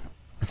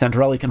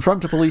 Santarelli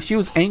confirmed to police she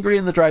was angry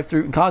in the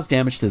drive-thru and caused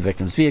damage to the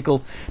victim's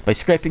vehicle by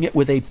scraping it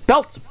with a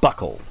belt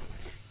buckle.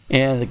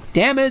 And the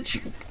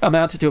damage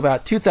amounted to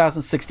about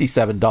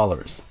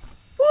 $2,067.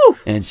 Woo!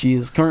 And she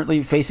is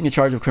currently facing a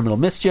charge of criminal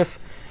mischief.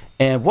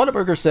 And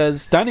Whataburger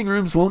says dining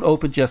rooms won't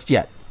open just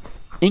yet,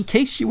 in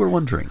case you were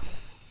wondering.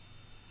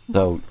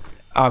 So,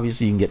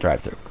 obviously you can get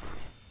drive-thru.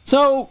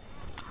 So,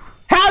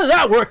 how did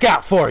that work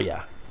out for you?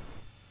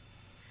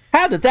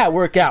 How did that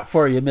work out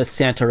for you, Miss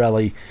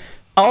Santarelli?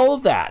 All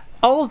of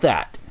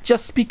that,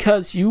 just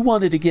because you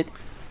wanted to get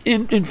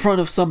in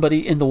front of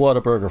somebody in the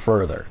Whataburger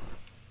further.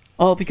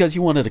 All because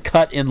you wanted to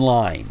cut in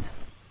line.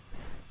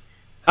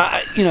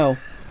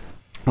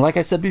 Like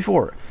I said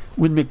before,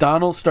 when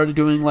McDonald's started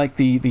doing like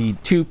the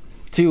two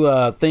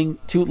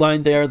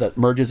line there that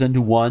merges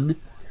into one,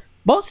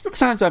 most of the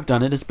times I've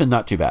done it, it's been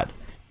not too bad.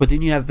 But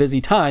then you have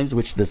busy times,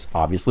 which this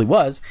obviously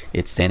was.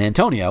 It's San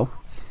Antonio.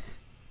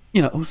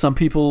 You know, some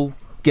people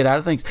get out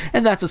of things.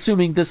 And that's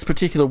assuming this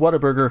particular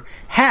Whataburger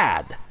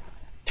had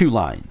 2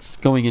 lines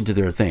going into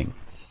their thing.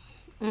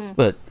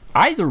 But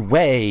either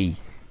way,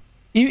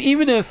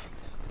 even if,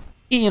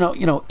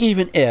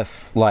 even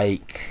if,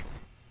 like,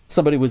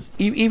 somebody was,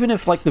 even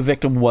if, like, the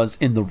victim was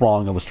in the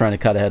wrong and was trying to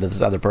cut ahead of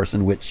this other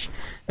person, which,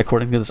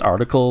 according to this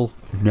article,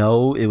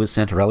 no, it was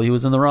Santorelli who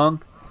was in the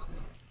wrong.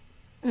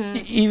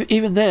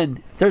 Even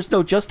then, there's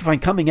no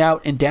justifying coming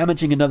out and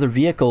damaging another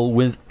vehicle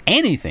with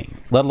anything,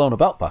 let alone a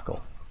belt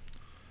buckle.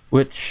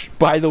 Which,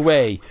 by the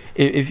way,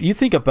 if you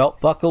think a belt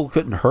buckle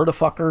couldn't hurt a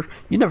fucker,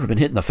 you've never been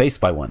hit in the face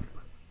by one.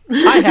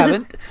 I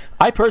haven't.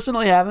 I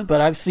personally haven't, but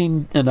I've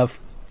seen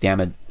enough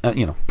damage,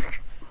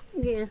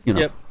 Yeah.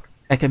 Yep.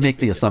 I can make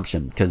the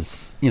assumption,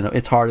 because,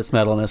 it's hard, it's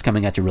metal, and it's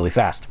coming at you really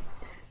fast.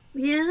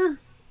 Yeah.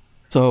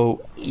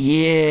 So,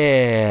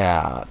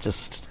 yeah,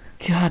 just,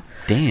 god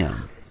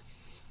damn.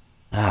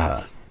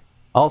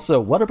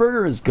 Also,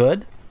 Whataburger is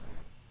good,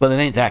 but it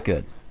ain't that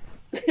good.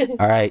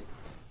 All right.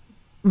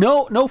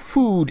 No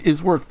food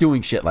is worth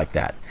doing shit like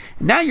that.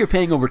 Now you're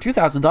paying over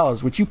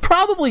 $2,000, which you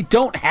probably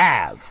don't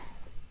have.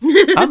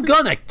 I'm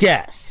gonna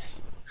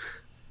guess.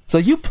 So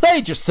you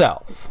played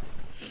yourself.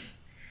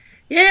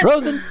 Yeah.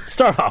 Rosen,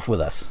 start off with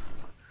us.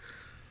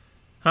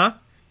 Huh?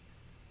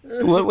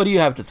 What do you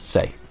have to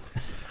say?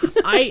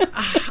 What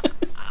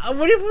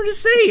do you want to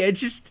say? It's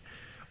just,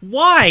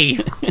 why?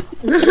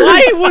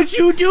 Why would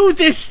you do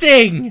this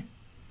thing?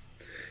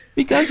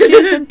 Because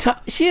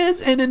she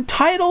is an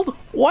entitled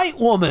white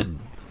woman.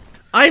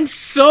 I'm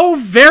so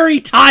very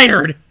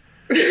tired.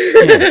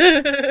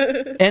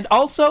 Yeah. And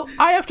also,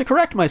 I have to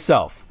correct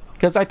myself,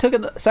 because I took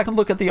a second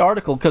look at the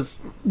article, because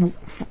a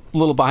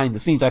little behind the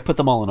scenes, I put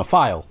them all in a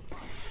file.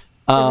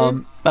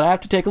 But I have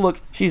to take a look.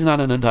 She's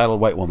not an entitled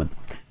white woman.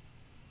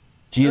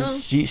 She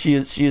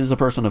is a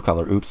person of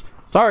color. Oops.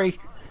 Sorry.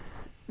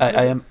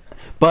 I am.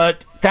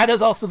 But that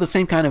is also the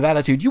same kind of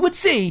attitude you would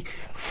see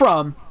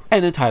from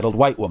an entitled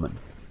white woman.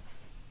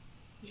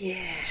 Yeah.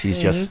 She's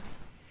just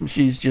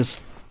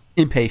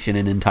impatient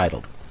and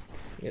entitled.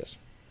 Yes.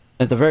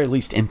 At the very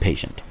least,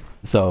 impatient.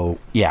 So,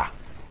 yeah.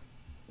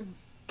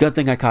 Good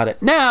thing I caught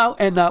it now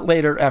and not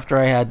later, after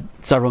I had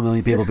several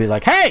million people be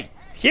like, "Hey,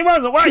 she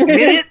wasn't white, you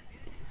idiot!"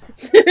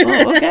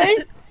 Oh,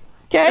 okay.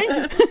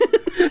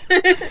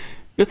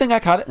 Good thing I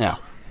caught it now.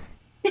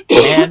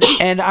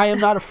 And I am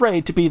not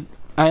afraid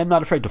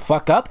to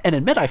fuck up and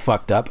admit I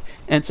fucked up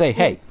and say,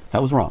 "Hey,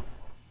 that was wrong,"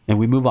 and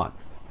we move on.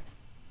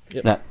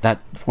 Yep. That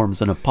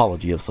forms an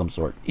apology of some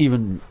sort.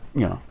 Even,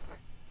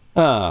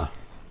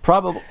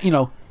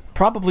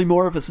 probably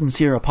more of a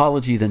sincere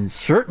apology than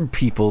certain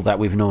people that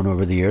we've known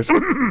over the years.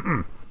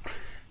 And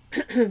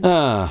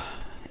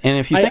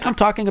if you think I'm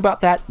talking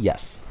about that,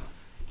 yes.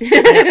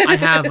 I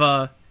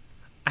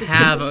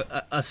have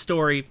a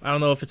story. I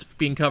don't know if it's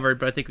being covered,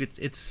 but I think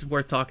it's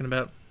worth talking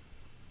about.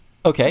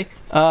 Okay.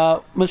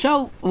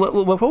 Michelle,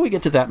 before we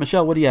get to that,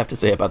 Michelle, what do you have to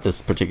say about this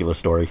particular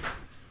story?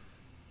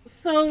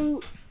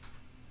 So,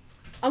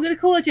 I'm going to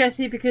call her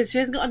Jessie because she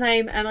hasn't got a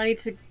name and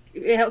it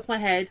helps my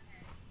head.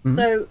 Mm-hmm.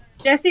 So,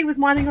 Jessie was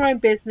minding her own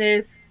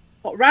business,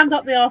 got rammed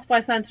up the arse by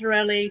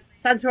Santorelli.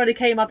 Santorelli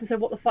came up and said,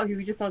 "What the fuck have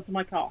you just done to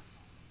my car?"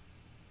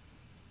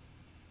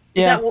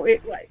 Yeah. Is that what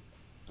it like?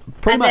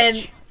 Pretty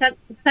much. Then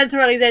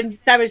Santorelli then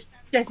damaged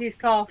Jessie's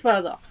car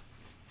further.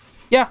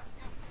 Yeah.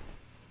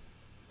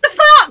 The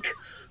fuck?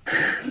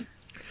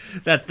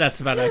 That's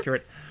about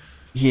accurate.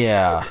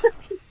 Yeah.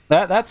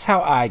 That's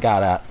how I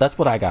got out. That's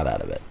what I got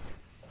out of it.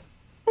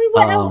 I mean,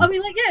 what else? I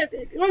mean,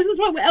 Rosen's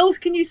right. What else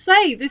can you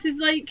say? This is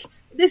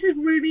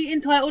really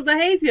entitled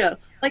behaviour.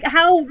 Like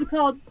how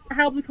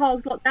the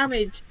cars got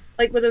damaged.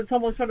 Like whether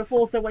someone's trying to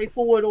force their way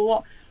forward or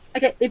what.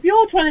 Okay, if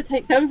you're trying to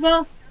take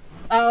over,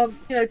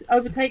 to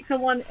overtake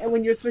someone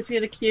when you're supposed to be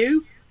in a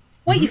queue,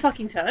 wait your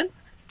fucking turn.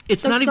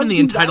 It's not even the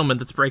entitlement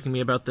that's breaking me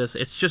about this.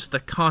 It's just the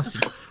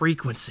constant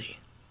frequency.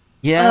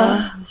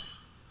 Yeah.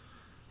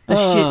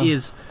 This shit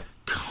is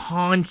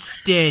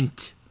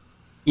constant.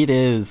 It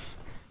is.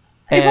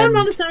 If I'm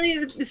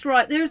understanding this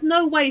right, there is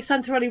no way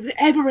Santorelli was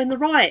ever in the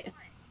right.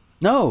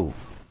 No.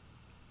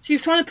 She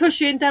was trying to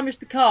push in, damage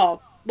the car.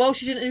 Well,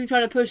 she didn't even try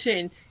to push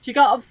in. She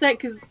got upset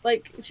because,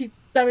 she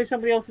damaged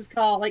somebody else's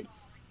car. Like,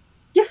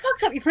 you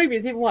fucked up your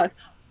previous, even worse.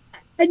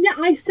 And yet,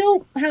 I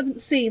still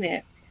haven't seen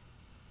it.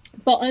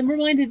 But I'm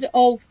reminded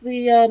of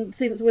the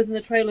scene that was in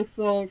the trailer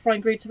for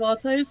Frying Green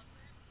Tomatoes,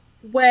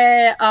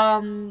 where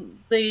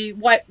the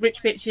white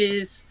rich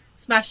bitches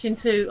smash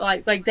into,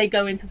 they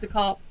go into the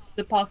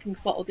parking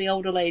spot of the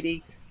older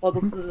lady, or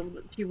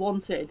that she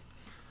wanted.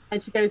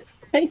 And she goes,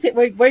 "Face it,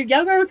 we're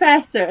younger and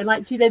faster."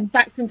 And she then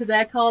backs into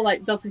their car,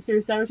 does some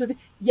serious damage.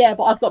 Yeah,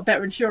 but I've got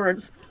better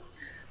insurance.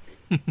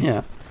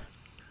 Yeah.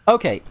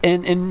 Okay,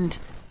 and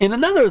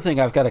another thing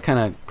I've got to kind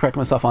of correct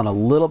myself on a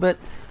little bit.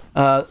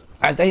 I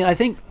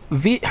think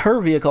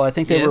her vehicle. I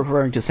think they were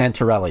referring to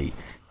Santorelli.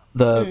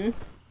 The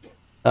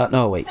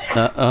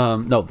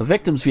the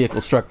victim's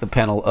vehicle struck the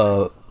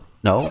panel.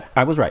 No,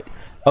 I was right.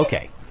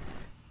 Okay.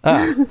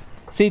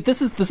 See,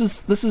 this is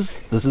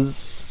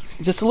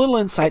just a little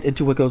insight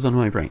into what goes on in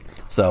my brain.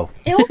 So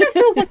It also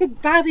feels like a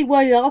badly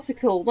worded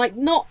article. Like,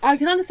 not. I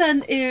can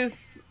understand if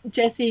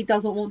Jesse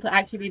doesn't want to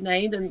actually be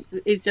named and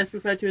is just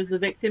referred to as the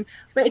victim,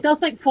 but it does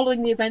make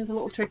following the events a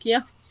little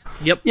trickier.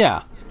 Yep.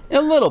 yeah,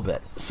 a little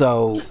bit.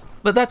 So,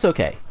 but that's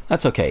okay.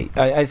 That's okay.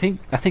 I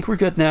think we're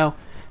good now.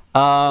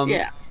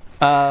 Yeah.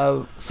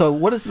 So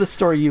what is the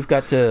story you've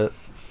got to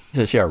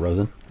share,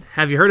 Rosen?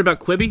 Have you heard about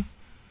Quibi?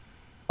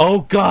 Oh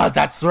God,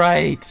 that's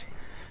right.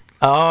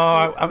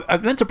 Oh, I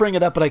meant to bring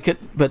it up, but I could.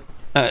 But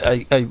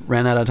I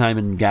ran out of time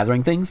in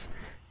gathering things.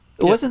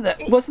 Wasn't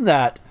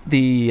that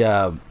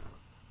the?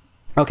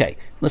 Okay,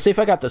 let's see if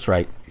I got this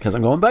right, because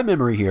I'm going by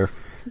memory here.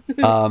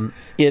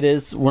 It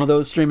is one of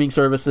those streaming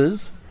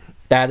services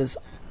that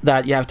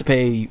you have to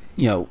pay.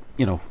 You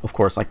know, of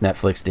course, like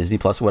Netflix, Disney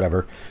Plus,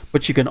 whatever.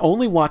 But you can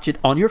only watch it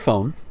on your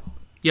phone.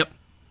 Yep.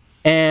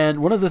 And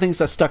one of the things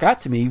that stuck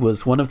out to me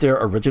was one of their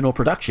original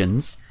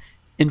productions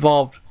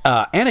involved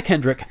Anna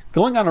Kendrick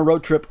going on a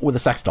road trip with a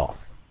sex doll.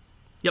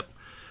 Yep.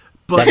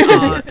 But That is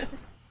sentient.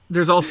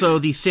 there's also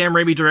the Sam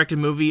Raimi directed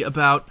movie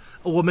about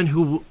a woman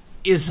who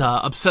is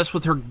obsessed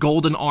with her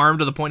golden arm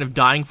to the point of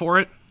dying for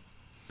it.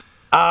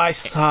 I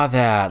saw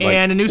that. Like,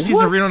 And a new season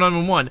of what? Reno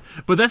 911.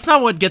 But that's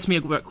not what gets me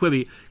about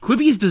Quibi.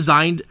 Quibi is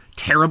designed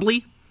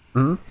terribly.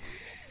 Mm-hmm.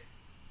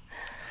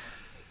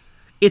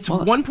 It's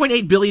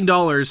 $1.8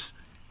 billion,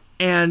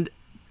 and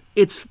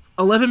it's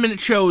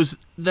 11-minute shows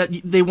that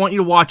they want you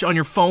to watch on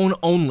your phone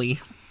only,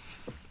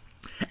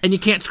 and you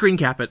can't screen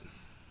cap it.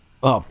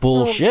 Oh,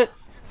 bullshit.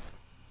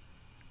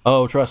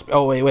 Oh, trust me.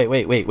 Oh,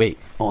 wait.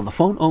 Oh, on the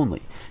phone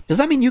only. Does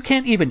that mean you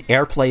can't even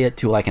AirPlay it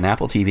to, like, an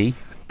Apple TV?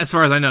 As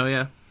far as I know,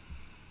 yeah.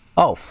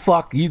 Oh,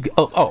 fuck. You.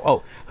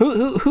 Oh.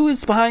 Who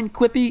is behind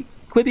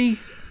Quibi?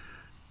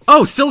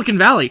 Oh, Silicon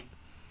Valley.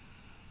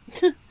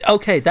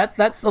 Okay,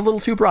 that's a little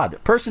too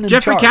broad. Person in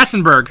Jeffrey charge.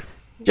 Katzenberg.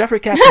 Jeffrey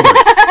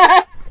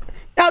Katzenberg.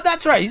 Oh,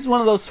 that's right. He's one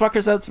of those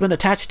fuckers that's been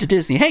attached to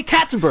Disney. Hey,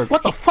 Katzenberg,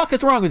 what the fuck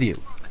is wrong with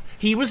you?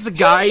 He was the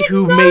guy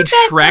who know made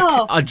that Shrek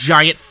stuff. a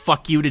giant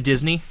fuck you to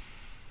Disney.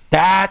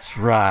 That's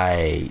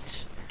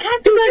right.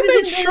 Katzenberg you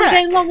made isn't in the Shrek.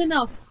 game long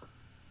enough.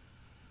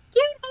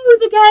 You know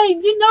the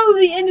game. You know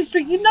the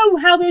industry. You know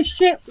how this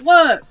shit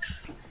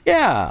works.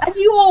 Yeah. And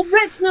you are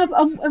rich enough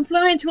and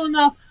influential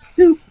enough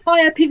to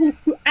hire people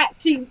who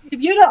actually,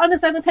 if you don't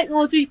understand the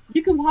technology,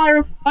 you can hire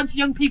a bunch of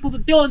young people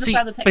that do See,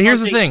 understand the but technology.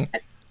 here's the thing.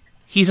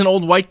 He's an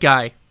old white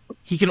guy.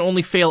 He can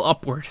only fail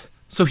upward,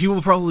 so he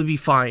will probably be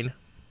fine.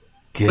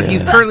 But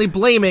he's Good. currently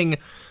blaming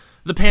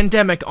the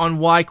pandemic on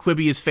why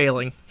Quibi is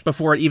failing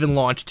before it even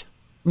launched.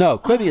 No,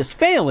 Quibi is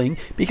failing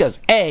because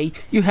A,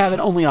 you have it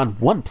only on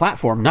one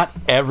platform. Not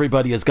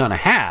everybody is going to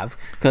have,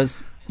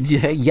 because,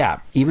 yeah,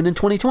 even in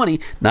 2020,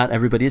 not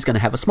everybody is going to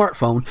have a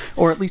smartphone,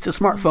 or at least a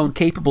smartphone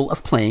capable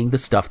of playing the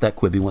stuff that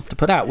Quibi wants to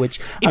put out, which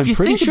I'm you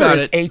pretty think sure about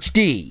is it-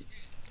 HD.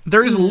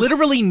 There is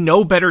literally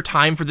no better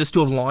time for this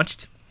to have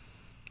launched.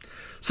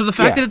 So the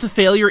fact Yeah. that it's a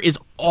failure is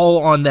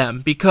all on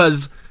them,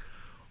 because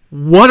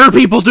what are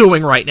people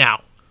doing right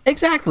now?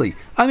 Exactly.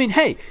 I mean,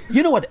 hey,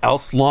 you know what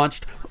else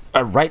launched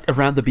right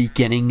around the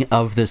beginning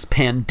of this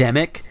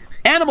pandemic?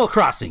 Animal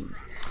Crossing.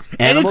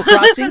 Animal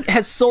Crossing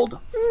has sold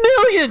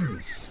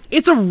millions.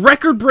 It's a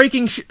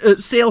record-breaking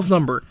sales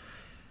number.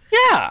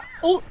 Yeah.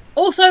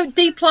 Also,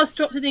 D Plus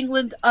dropped in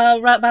England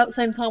right about the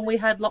same time we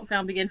had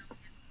lockdown begin.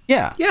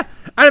 Yeah. Yeah,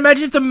 I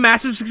imagine it's a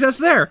massive success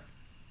there.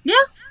 Yeah,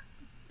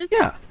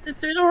 Yeah. it's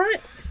doing all right.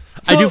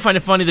 I do find it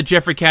funny that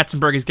Jeffrey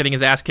Katzenberg is getting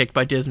his ass kicked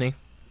by Disney.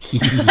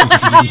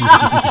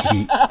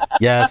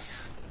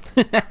 Yes.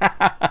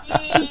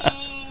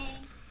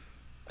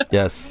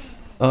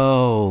 Yes.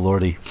 Oh,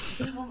 lordy.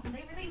 They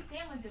released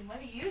Hamilton. What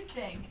do you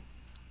think?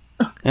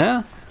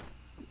 Yeah.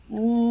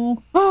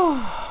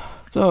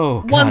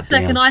 So One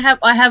second, I have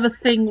a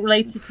thing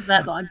related to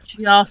that I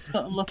just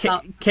got to look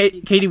up.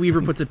 Katie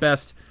Weaver puts it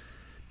best.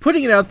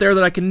 Putting it out there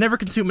that I can never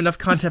consume enough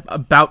content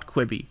about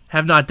Quibi.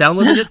 Have not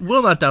downloaded it,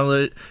 will not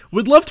download it.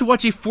 Would love to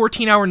watch a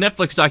 14-hour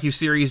Netflix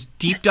docuseries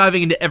deep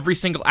diving into every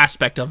single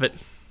aspect of it.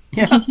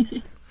 Yeah.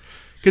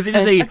 Because it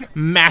is a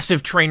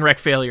massive train wreck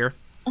failure.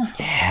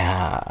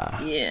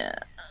 Yeah. Yeah.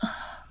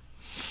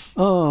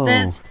 Oh.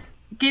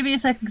 Give me a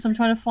second because I'm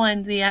trying to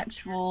find the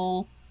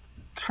actual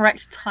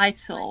correct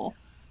title.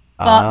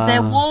 But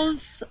there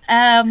was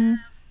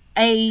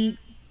a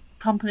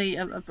company,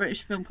 a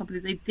British film company,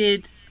 they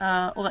did,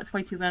 oh that's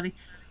way too early,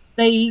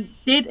 they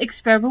did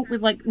experiment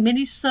with like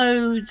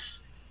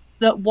mini-sodes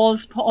that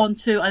was put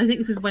onto, I think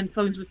this is when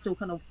phones were still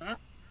kind of fat,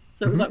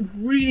 so it was like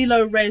really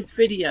low res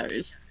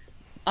videos.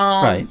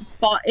 Right.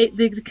 But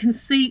the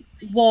conceit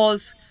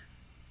was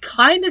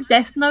kind of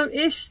Death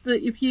Note-ish,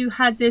 that if you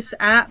had this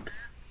app,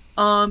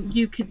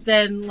 you could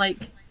then like,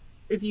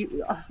 if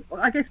you,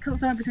 I guess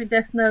somewhere between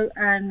Death Note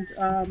and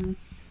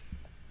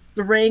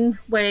The Ring,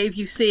 where if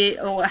you see it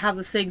or have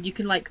a thing, you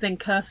can like then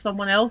curse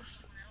someone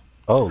else.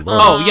 Oh, lord.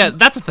 Oh, yeah,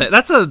 that's a thing.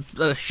 That's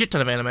a shit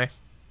ton of anime.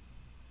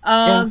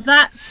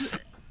 That's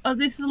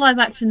this is a live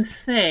action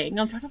thing.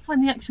 I'm trying to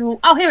find the actual.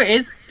 Oh, here it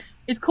is.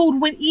 It's called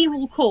When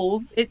Evil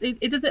Calls. It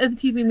does it as a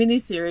TV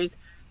miniseries.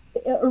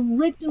 it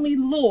originally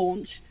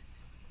launched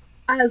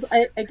as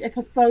a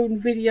phone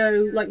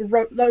video, like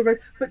low res,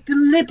 but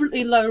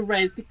deliberately low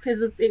res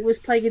because it was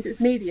playing into its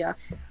media.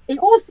 It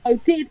also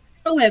did,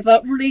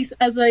 however, release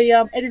as a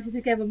edited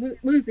together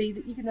movie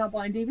that you can now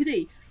buy on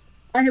DVD.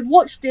 I have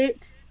watched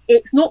it.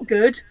 It's not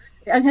good.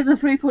 It has a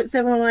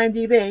 3.7 on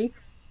IMDb,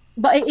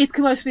 but it is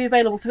commercially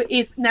available, so it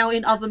is now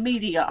in other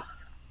media.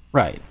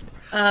 Right.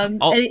 And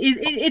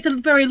it's a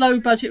very low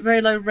budget,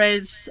 very low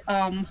res.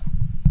 Thing.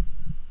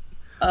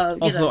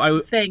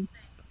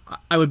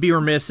 I would be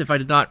remiss if I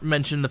did not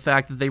mention the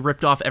fact that they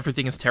ripped off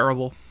Everything Is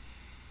Terrible.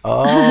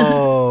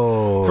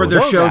 Oh, for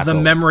their show, assholes.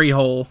 The Memory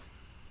Hole.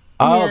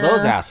 Oh, Yeah.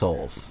 those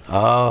assholes.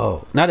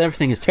 Oh, not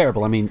everything is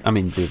terrible. I mean,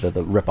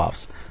 the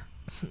rip-offs.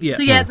 Yeah.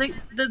 So yeah,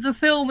 the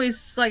film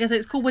is, like I said,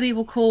 it's called When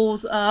Evil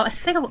Calls. I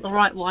think I got the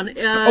right one.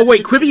 Oh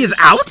wait, Quibi is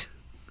out?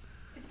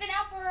 It's been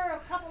out for a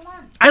couple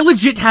months. I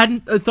legit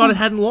thought it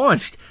hadn't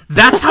launched.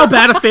 That's how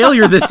bad a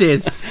failure this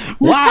is.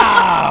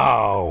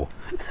 Wow.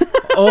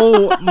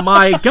 Oh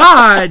my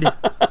god.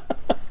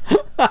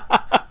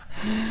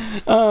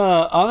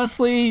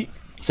 Honestly,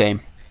 same.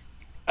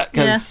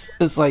 Because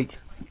it's like,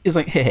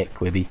 hey,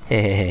 Quibi.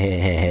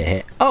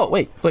 Hey. Oh,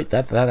 wait,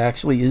 that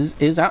actually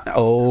is out now.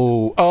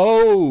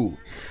 Oh.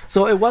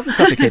 So it wasn't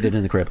suffocated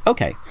in the crib.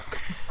 Okay.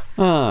 It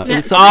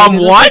was suffocated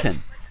in the what?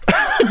 playpen.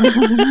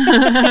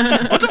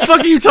 What the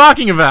fuck are you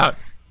talking about?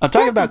 I'm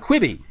talking about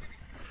Quibi.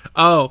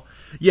 Oh,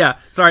 yeah.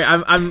 Sorry,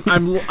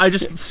 I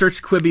just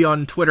searched Quibi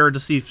on Twitter to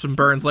see some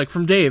burns, like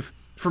from Dave,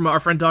 from our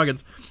friend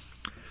Doggins.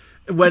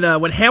 When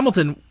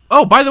Hamilton.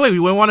 Oh, by the way, we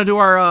want to do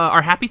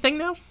our happy thing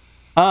now.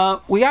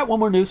 We got one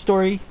more news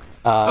story.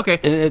 Okay,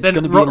 it's then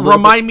going to be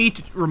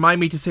remind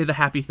me to say the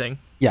happy thing.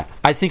 Yeah,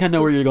 I think I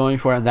know where you're going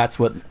for, and that's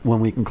when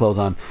we can close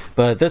on.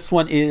 But this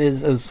one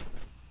is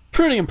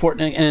pretty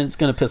important, and it's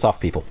going to piss off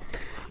people.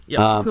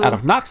 Yeah, cool. Out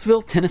of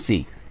Knoxville,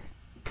 Tennessee,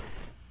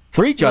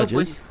 3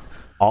 judges,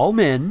 all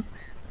men.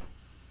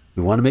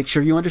 We want to make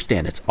sure you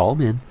understand it's all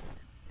men.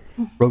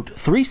 Wrote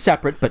 3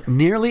 separate but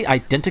nearly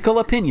identical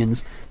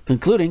opinions,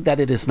 concluding that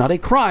it is not a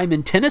crime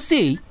in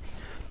Tennessee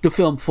to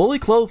film fully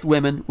clothed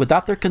women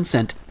without their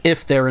consent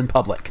if they're in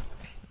public.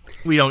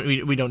 we don't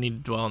need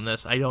to dwell on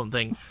this. I don't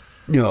think.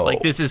 No,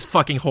 Like, this is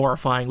fucking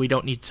horrifying. We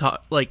don't need to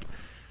talk. Like,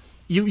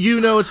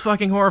 you know it's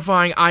fucking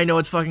horrifying. I know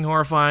it's fucking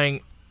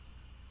horrifying.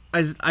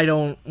 I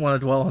don't want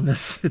to dwell on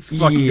this. It's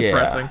fucking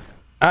depressing.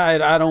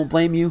 I don't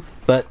blame you,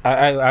 but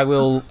I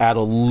will add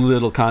a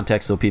little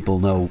context so people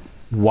know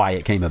why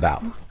it came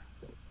about.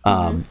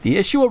 The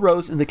issue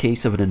arose in the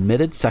case of an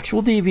admitted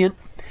sexual deviant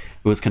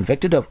who was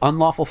convicted of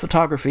unlawful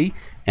photography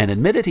and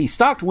admitted he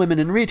stalked women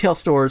in retail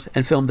stores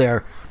and filmed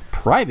their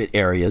private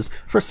areas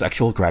for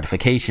sexual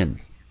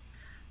gratification.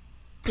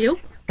 You?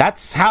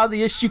 That's how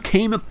the issue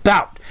came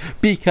about,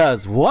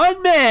 because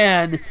one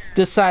man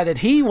decided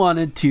he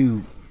wanted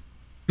to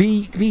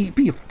be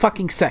a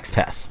fucking sex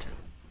pest.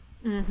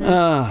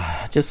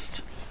 Just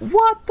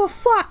what the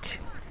fuck?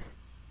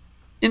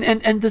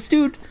 And this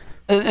dude,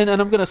 and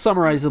I'm going to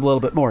summarize it a little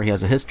bit more. He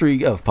has a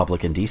history of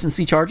public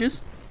indecency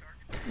charges,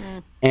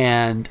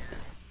 and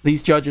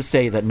these judges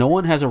say that no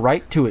one has a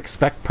right to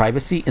expect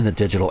privacy in the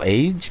digital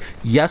age.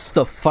 Yes,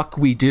 the fuck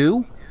we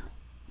do.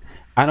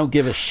 I don't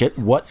give a shit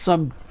what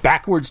some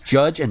backwards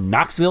judge in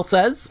Knoxville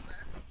says.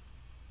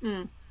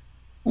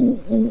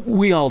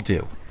 We all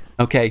do.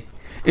 Okay?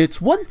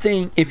 It's one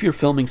thing if you're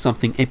filming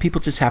something and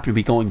people just happen to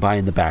be going by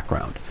in the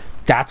background.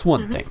 That's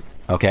one thing.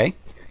 Okay?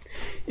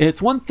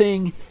 It's one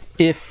thing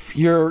if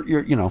you're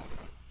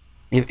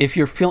if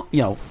you're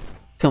filming a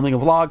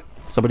vlog,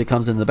 somebody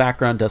comes in the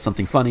background, does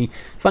something funny.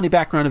 Funny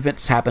background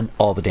events happen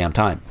all the damn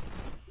time.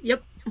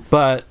 Yep.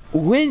 But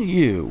when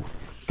you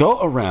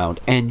go around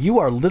and you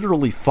are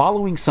literally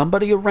following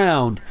somebody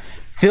around,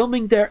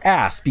 filming their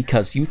ass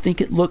because you think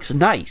it looks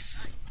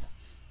nice,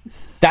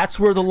 that's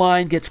where the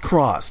line gets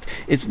crossed.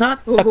 It's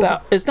not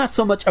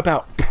so much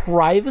about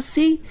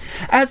privacy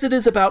as it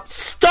is about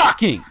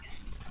stalking.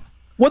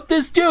 What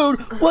this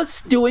dude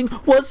was doing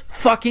was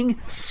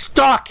fucking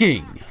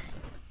stalking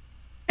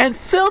and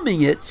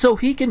filming it so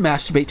he can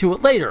masturbate to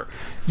it later.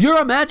 Your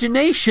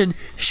imagination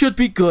should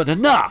be good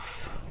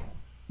enough.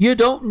 You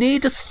don't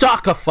need to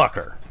stalk a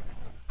fucker.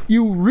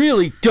 You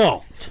really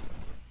don't.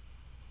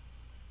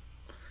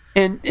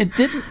 And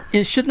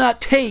it should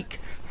not take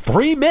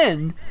 3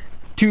 men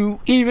to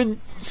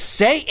even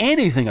say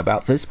anything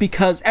about this,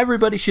 because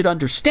everybody should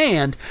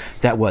understand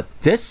that what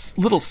this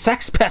little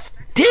sex pest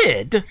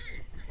did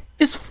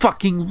is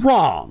fucking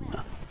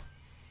wrong.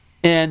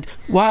 And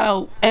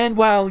while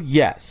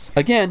yes,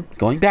 again,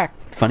 going back,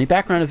 funny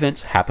background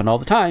events happen all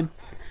the time,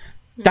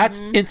 that's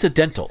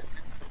incidental.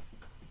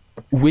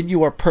 When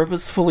you are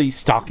purposefully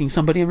stalking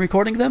somebody and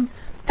recording them,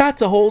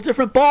 that's a whole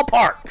different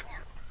ballpark.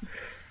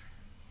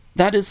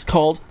 That is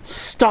called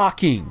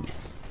stalking.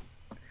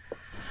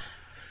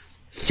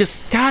 Just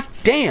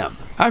goddamn,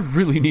 I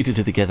really needed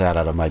to get that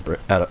out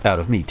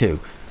of me too.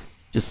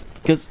 Just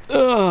because,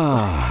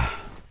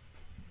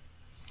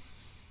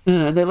 and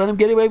they let him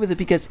get away with it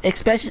because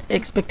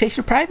expectation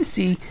of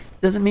privacy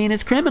doesn't mean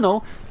it's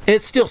criminal.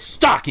 It's still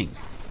stalking.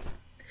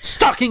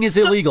 Stalking is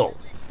illegal.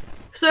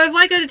 So if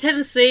I go to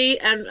Tennessee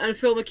and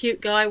film a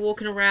cute guy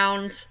walking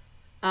around,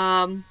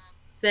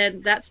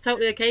 then that's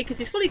totally okay because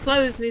he's fully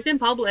clothed and he's in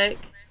public.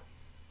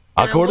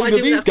 According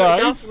to these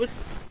guys.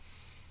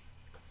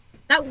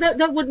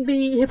 That wouldn't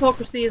be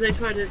hypocrisy if they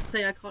try to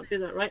say I can't do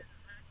that, right?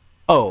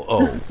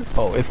 Oh!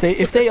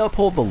 If they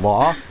uphold the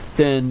law,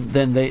 then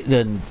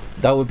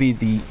that would be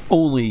the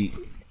only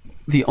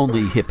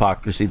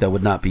hypocrisy that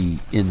would not be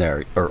in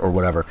there or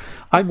whatever.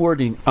 I'm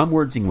wording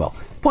well.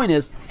 Point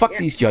is, fuck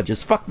these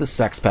judges, fuck the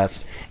sex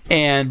pest,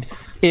 and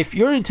if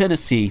you're in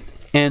Tennessee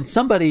and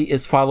somebody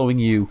is following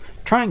you,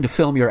 trying to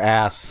film your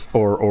ass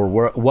or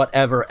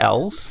whatever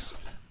else,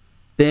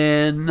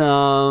 then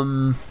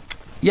I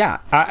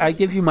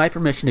give you my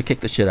permission to kick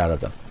the shit out of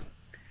them.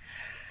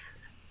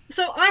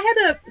 So I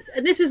had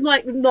and this is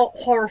like not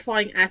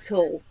horrifying at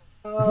all.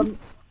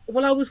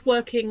 When I was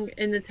working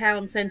in the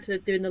town centre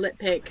doing the lit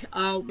pick,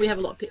 we have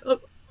a lot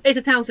of it's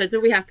a town centre,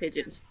 we have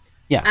pigeons.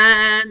 Yeah.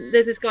 And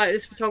there's this guy,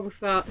 this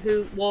photographer,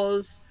 who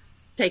was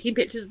taking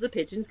pictures of the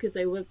pigeons because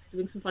they were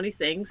doing some funny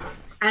things,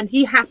 and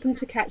he happened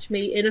to catch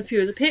me in a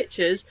few of the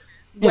pictures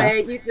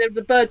where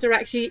the birds are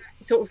actually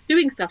sort of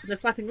doing stuff and they're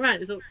flapping around.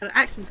 It's all kind of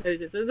action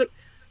poses.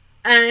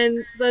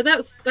 And so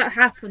that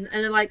happened,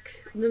 and then like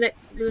the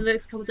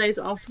next couple of days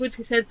afterwards,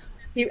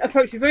 he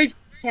approached me very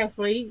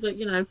carefully. He's like,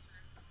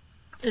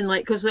 and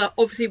like because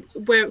obviously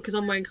because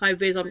I'm wearing high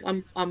vis,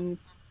 I'm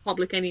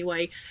public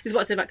anyway. This is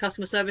what I said about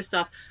customer service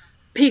stuff.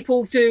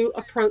 People do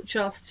approach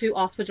us to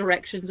ask for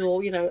directions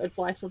or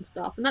advice on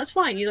stuff, and that's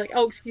fine. You're like,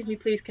 oh, excuse me,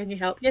 please, can you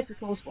help? Yes, of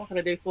course. What can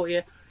I do for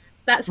you?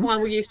 That's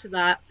fine. We're used to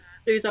that.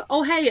 He was like,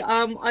 oh hey,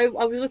 I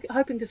was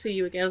hoping to see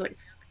you again. I was like,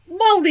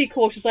 mildly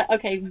cautious, like,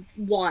 okay,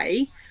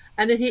 why?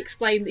 And then he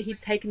explained that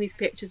he'd taken these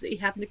pictures that he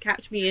happened to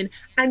catch me in,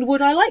 and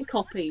would I like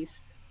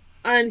copies?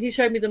 And he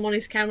showed me them on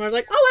his camera. I was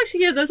like, oh,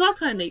 actually, yeah, those are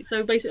kind of neat.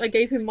 So basically, I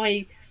gave him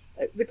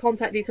the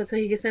contact details so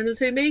he could send them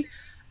to me.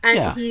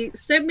 And he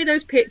sent me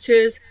those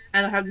pictures,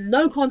 and I have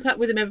no contact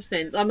with him ever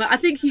since. I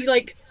think he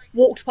like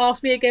walked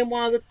past me again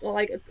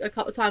a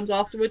couple of times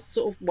afterwards,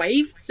 sort of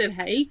waved, said,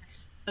 hey,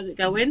 how's it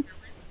going?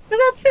 But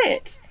that's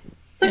it.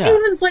 So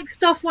even like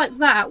stuff like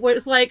that, where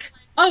it's like,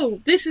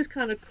 oh, this is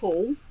kind of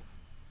cool.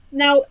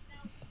 Now,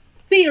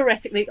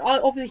 theoretically,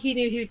 obviously he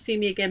knew he would see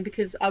me again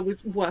because I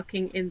was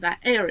working in that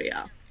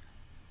area.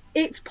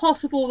 It's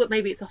possible that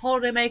maybe it's a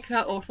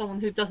holidaymaker or someone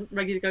who doesn't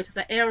regularly go to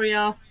that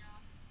area,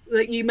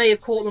 that you may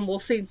have caught them or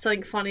seen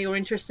something funny or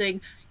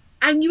interesting,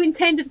 and you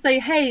intended to say,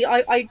 hey,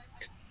 I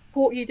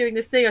caught you doing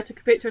this thing, I took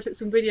a picture, I took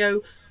some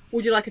video,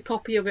 would you like a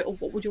copy of it, or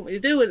what would you want me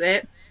to do with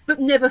it, but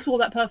never saw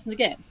that person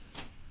again.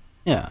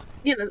 Yeah.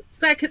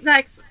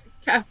 That's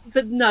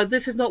but no,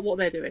 this is not what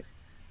they're doing.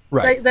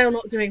 Right. They're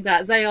not doing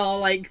that. They are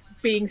like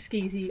being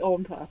skeezy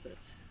on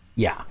purpose.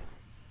 Yeah.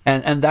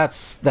 And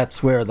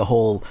that's where the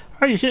whole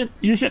you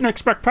shouldn't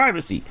expect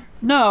privacy.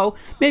 No,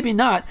 maybe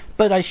not,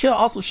 but I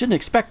also shouldn't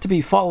expect to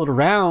be followed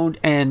around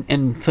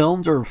and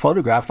filmed or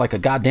photographed like a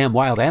goddamn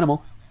wild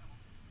animal.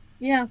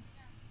 Yeah.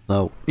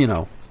 So,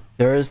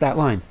 there is that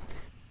line.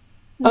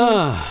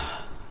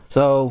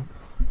 So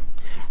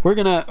we're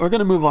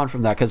gonna move on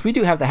from that because we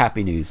do have the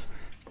happy news.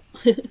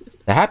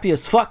 The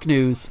happiest fuck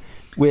news,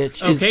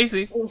 which is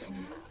Casey.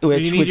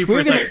 Which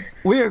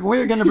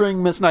we're gonna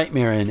bring Miss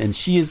Nightmare in, and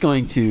she is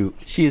going to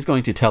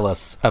tell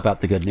us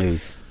about the good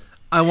news.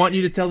 I want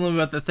you to tell them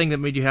about the thing that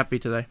made you happy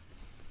today.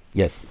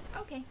 Yes.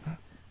 Okay.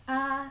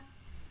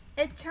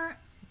 It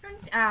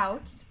turns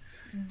out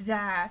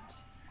that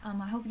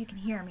I hope you can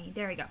hear me.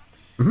 There we go.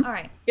 Mm-hmm. All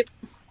right. Yep.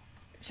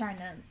 Trying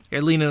to. Yeah,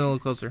 lean in a little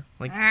closer.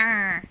 Like. All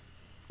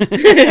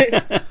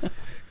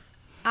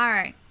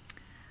right.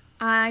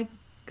 I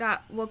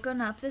got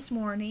woken up this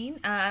morning.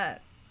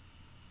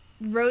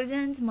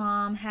 Rosen's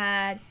mom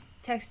had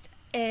texted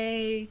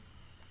a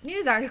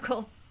news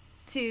article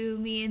to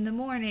me in the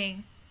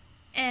morning.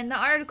 And the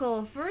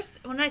article,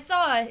 first, when I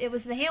saw it, it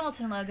was the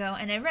Hamilton logo,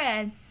 and I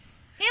read,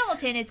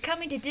 Hamilton is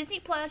coming to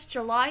Disney Plus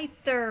July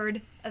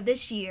 3rd of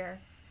this year.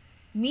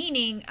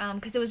 Meaning,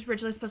 because it was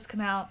originally supposed to come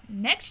out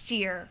next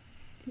year,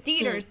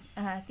 theaters,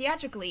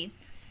 theatrically.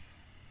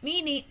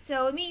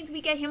 So it means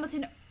we get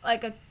Hamilton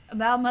like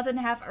about a month and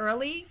a half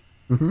early.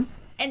 Mm-hmm.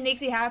 And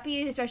makes me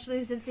happy,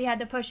 especially since they had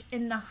to push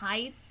In the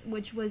Heights,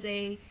 which was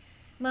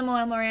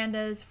Lin-Manuel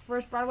Miranda's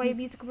first Broadway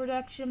musical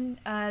production,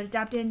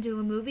 adapted into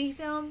a movie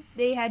film.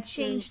 They had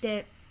changed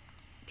it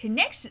to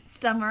next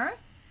summer,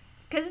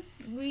 because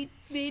we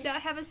may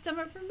not have a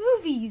summer for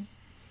movies.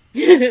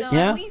 So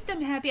at least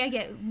I'm happy I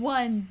get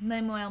one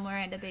Lin-Manuel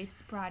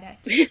Miranda-based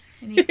product. It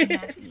makes me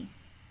happy.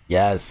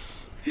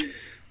 Yes.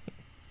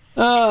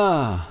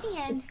 The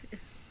end.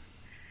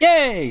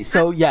 Yay!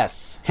 So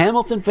yes,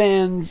 Hamilton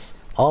fans,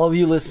 all of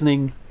you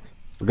listening,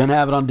 we're gonna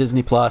have it on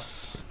Disney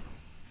Plus.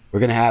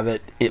 We're gonna have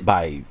it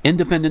by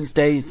Independence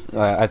Day.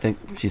 I think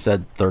she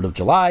said 3rd of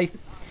July,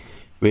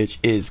 which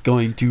is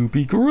going to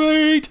be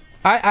great.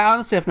 I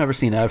honestly have never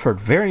seen it. I've heard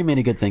very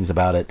many good things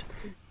about it,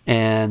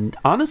 and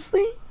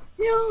honestly,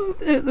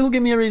 it'll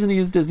give me a reason to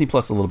use Disney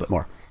Plus a little bit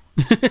more.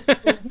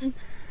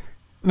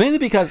 Mainly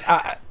because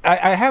I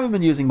haven't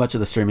been using much of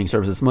the streaming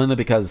services, mainly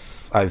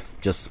because I've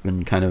just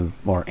been kind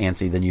of more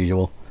antsy than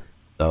usual.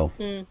 So,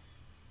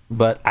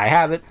 but I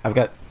have it. I've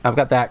got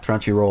that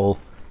Crunchyroll,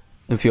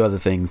 and a few other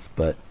things.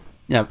 But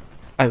yeah,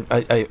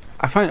 I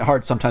find it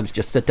hard sometimes to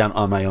just sit down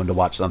on my own to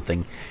watch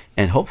something,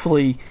 and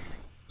hopefully,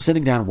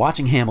 sitting down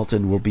watching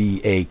Hamilton will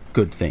be a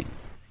good thing.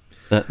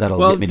 That'll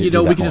get me to do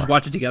that we can more. just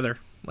watch it together.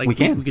 Like We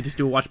can. We could just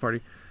do a watch party.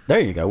 There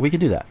you go. We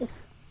can do that.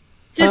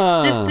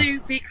 Just to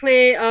be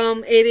clear,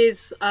 it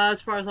is, as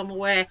far as I'm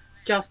aware,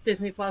 just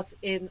Disney Plus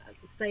in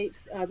the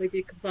States. They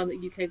did confirm that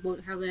UK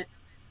won't have it.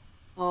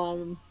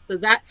 So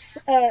that's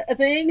a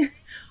thing.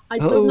 I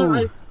don't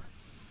know.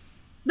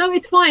 No,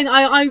 it's fine.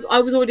 I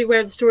was already aware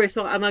of the story,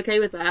 so I'm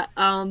okay with that.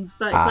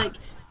 But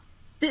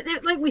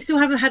it's like we still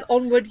haven't had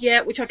Onward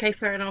yet, which okay,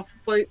 fair enough.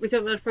 But we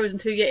still haven't had Frozen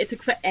 2 yet. It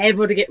took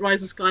forever to get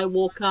Rise of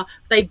Skywalker.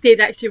 They did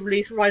actually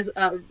release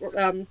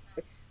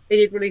They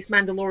did release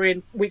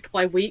Mandalorian week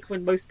by week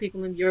when most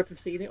people in Europe have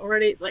seen it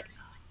already. It's like,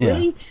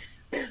 really?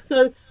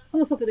 So,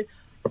 some stuff to do.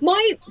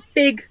 My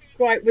big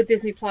gripe with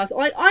Disney Plus,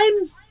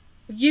 I'm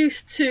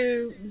used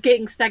to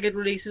getting staggered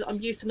releases. I'm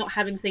used to not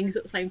having things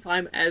at the same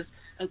time as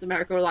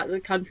America or like the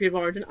country of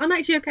origin. I'm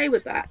actually okay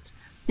with that.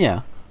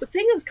 Yeah. The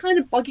thing that's kind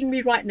of bugging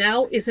me right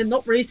now is they're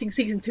not releasing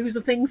season 2s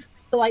of things.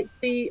 So, like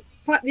the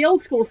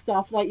old school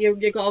stuff, like your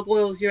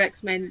Gargoyles, your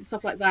X-Men,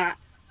 stuff like that,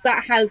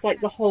 that has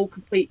like the whole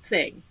complete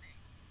thing.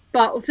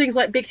 But things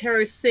like Big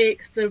Hero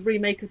 6, the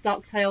remake of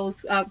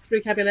DuckTales,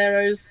 Three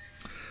Caballeros,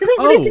 they're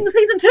not releasing the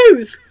season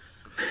 2s.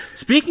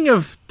 Speaking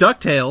of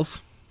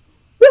DuckTales,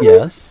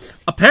 Yes.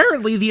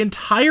 apparently the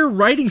entire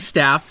writing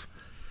staff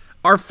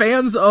are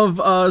fans of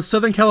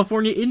Southern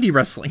California indie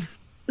wrestling.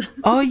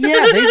 Oh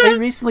yeah, they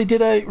recently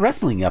did a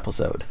wrestling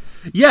episode.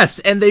 Yes,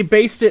 and they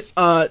based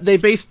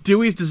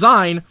Dewey's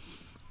design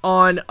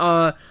on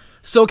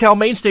SoCal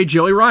mainstay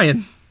Joey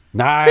Ryan.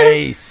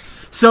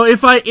 Nice. So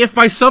if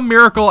by some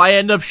miracle I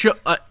end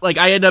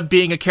up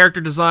being a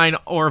character design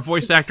or a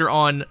voice actor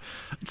on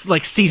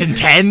like season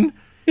 10,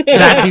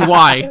 that'd be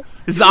why.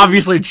 This is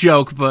obviously a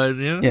joke, but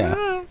Yeah.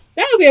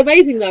 That would be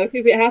amazing though if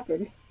it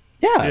happened.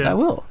 Yeah, that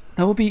will.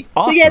 That will be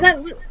awesome. So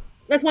yeah,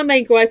 that's my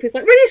main gripe. Is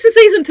like release the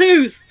season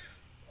 2s.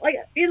 Like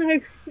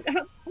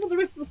all the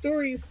rest of the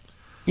stories.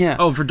 Yeah.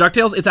 Oh, for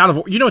DuckTales, it's out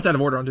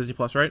of order on Disney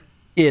Plus, right?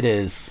 It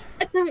is.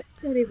 I don't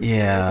even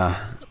Yeah.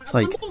 It's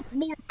like, I want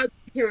more about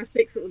Big Hero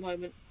 6 at the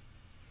moment.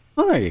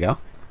 well, there you go.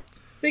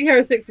 Big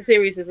Hero 6, the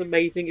series is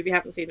amazing. If you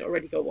haven't seen it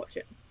already, go watch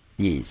it.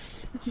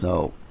 Yes.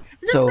 So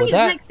It's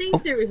that. an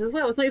XD series as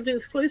well. It's not even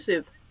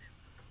exclusive.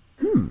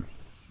 You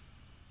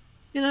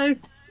know,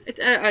 I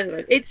don't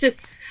know. It's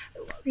just,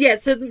 yeah.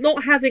 So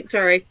not having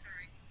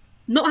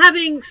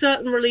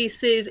certain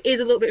releases is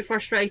a little bit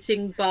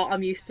frustrating, but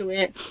I'm used to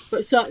it.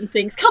 But certain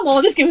things, come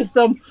on, just give us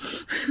them.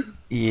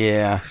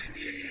 Yeah.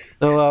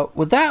 So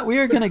with that, we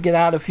are going to get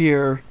out of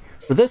here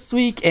for this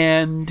week,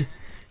 and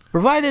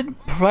provided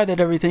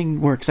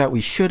everything works out,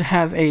 we should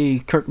have a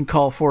curtain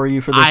call for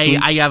you for this week.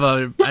 I have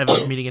a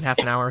meeting in half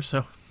an hour,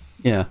 so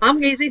Yeah.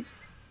 I'm easy.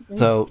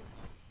 So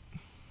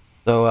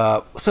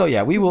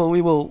yeah, we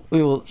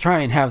will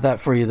try and have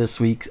that for you this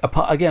week.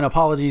 Again,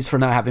 apologies for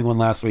not having one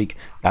last week.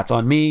 That's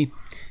on me.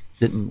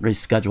 Didn't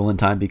reschedule in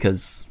time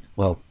because,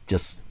 well,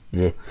 just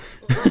bleh.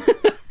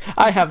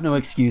 I have no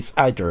excuse.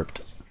 I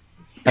derped.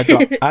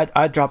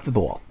 I dropped the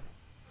ball.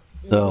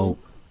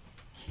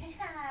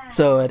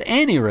 So at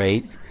any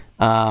rate,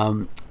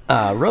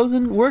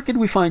 Rosen, where could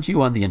we find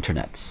you on the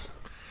internets?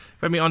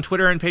 find me on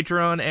Twitter and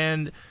Patreon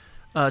and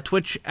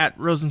Twitch at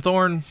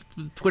Rosenthorn.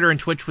 Twitter and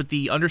Twitch with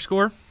the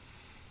underscore.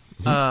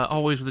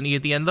 Always with an E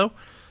at the end, though.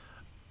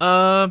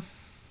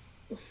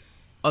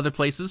 Other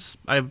places,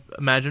 I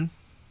imagine.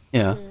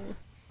 Yeah.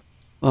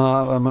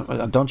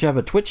 Don't you have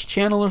a Twitch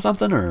channel or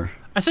something? Or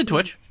I said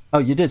Twitch. oh,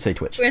 you did say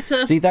Twitch.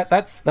 Twitter. See,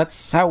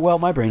 that's how well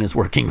my brain is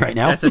working right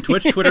now. I said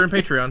Twitch, Twitter, and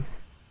Patreon.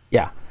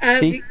 Yeah.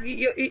 See,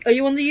 Are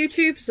you on the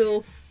YouTubes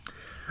or?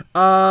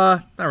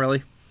 Not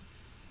really.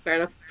 Fair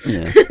enough.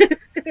 yeah.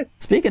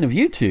 Speaking of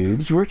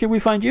YouTubes, where can we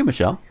find you,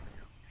 Michelle?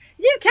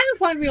 You can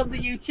find me on the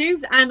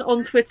YouTubes and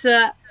on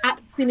Twitter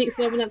at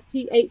Phoenix11. That's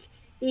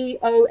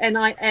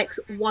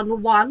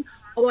PHEONIX11.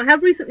 Oh, I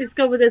have recently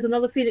discovered there's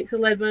another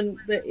Phoenix11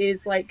 that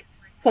is like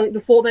something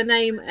before their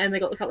name, and they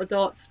got a couple of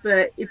dots.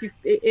 But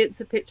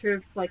it's a picture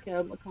of like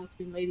a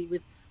cartoon lady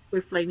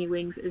with flamey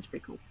wings. It's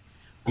pretty cool.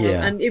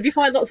 Yeah. And if you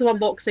find lots of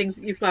unboxings,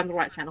 you've found the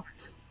right channel.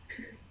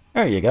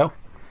 There you go.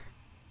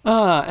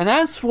 And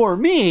as for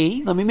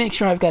me, let me make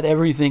sure I've got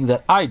everything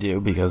that I do,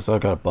 because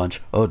I've got a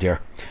bunch. Oh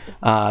dear.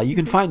 You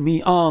can find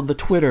me on the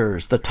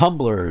Twitters, the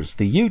Tumblrs,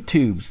 the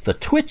YouTubes, the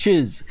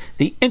Twitches,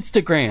 the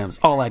Instagrams,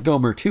 all at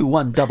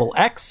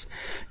Gomer21XX.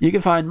 You can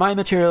find my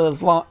material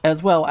as well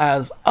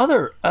as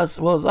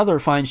other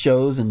fine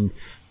shows and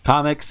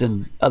comics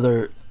and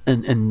other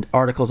and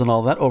articles and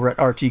all that over at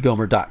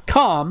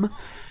rtgomer.com.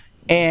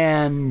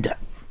 And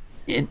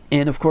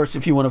of course,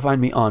 if you want to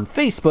find me on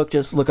Facebook,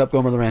 just look up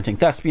Gomer the Ranting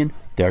Thespian.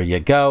 There you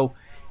go.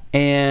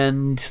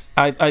 And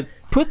I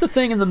put the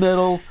thing in the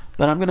middle,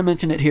 but I'm going to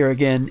mention it here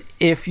again.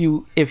 If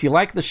you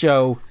like the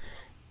show,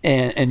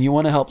 and you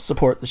want to help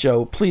support the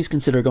show, please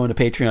consider going to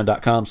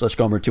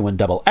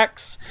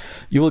patreon.com/Gomer21XX.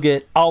 You will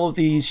get all of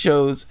these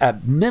shows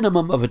at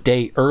minimum of a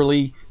day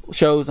early,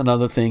 shows and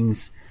other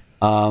things.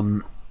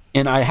 And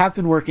I have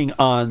been working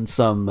on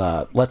some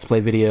Let's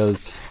Play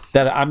videos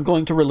that I'm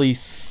going to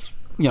release.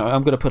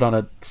 I'm going to put on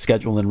a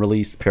schedule and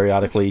release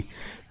periodically.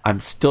 I'm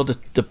still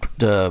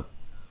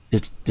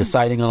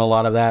deciding on a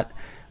lot of that.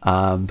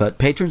 But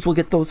patrons will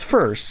get those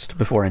first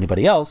before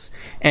anybody else,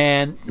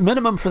 and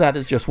minimum for that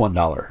is just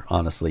 $1,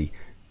 honestly.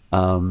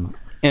 And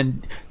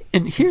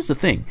here's the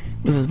thing: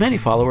 with as many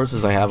followers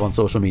as I have on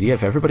social media,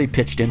 if everybody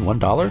pitched in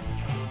 $1,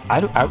 I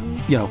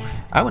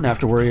wouldn't have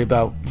to worry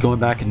about going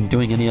back and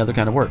doing any other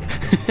kind of work,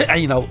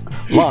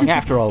 long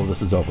after all of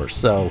this is over.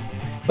 So,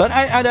 but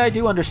I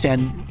do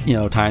understand,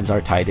 times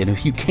are tight, and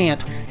if you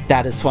can't,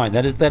 that is fine.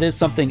 That is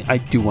something I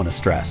do want to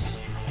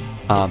stress,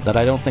 that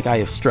I don't think I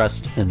have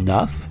stressed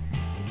enough.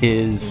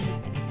 Is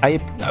I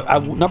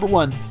number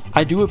one,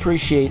 I do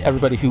appreciate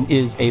everybody who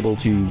is able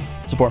to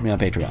support me on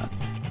Patreon.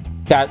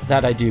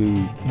 That I do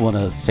want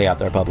to say out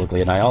there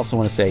publicly, and I also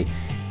want to say,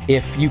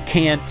 if you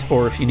can't,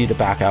 or if you need to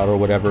back out or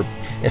whatever,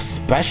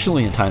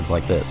 especially in times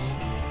like this,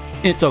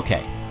 it's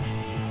okay.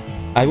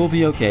 I will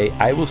be okay.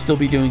 I will still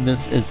be doing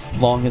this as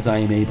long as I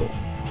am able.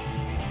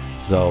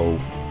 So,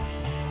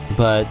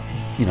 but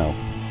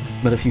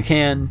if you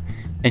can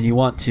and you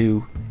want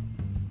to,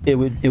 it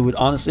would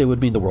honestly, it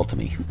would mean the world to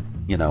me.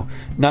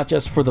 Not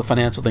just for the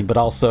financial thing, but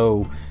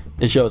also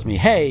it shows me,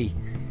 hey,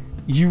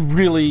 you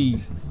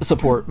really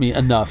support me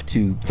enough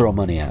to throw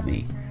money at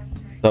me.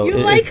 So you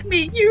like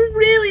me. You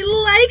really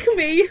like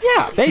me.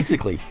 Yeah,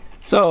 basically.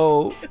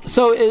 So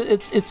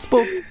it's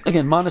both,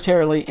 again,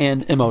 monetarily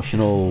and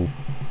emotional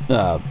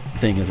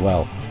thing as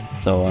well.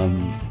 So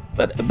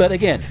but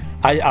again,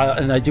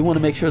 I do want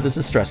to make sure this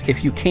is stressed.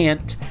 If you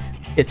can't,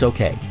 it's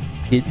okay.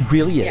 It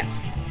really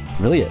is. Yeah.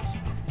 Really is.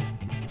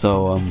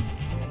 So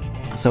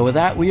with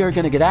that, we are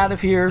going to get out of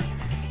here,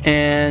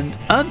 and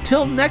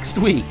until next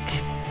week,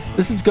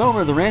 this is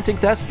Gomer, the Ranting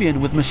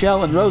Thespian, with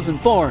Michelle and Rosen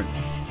Thorn,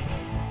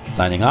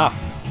 signing off.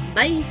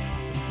 Bye.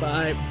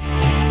 Bye.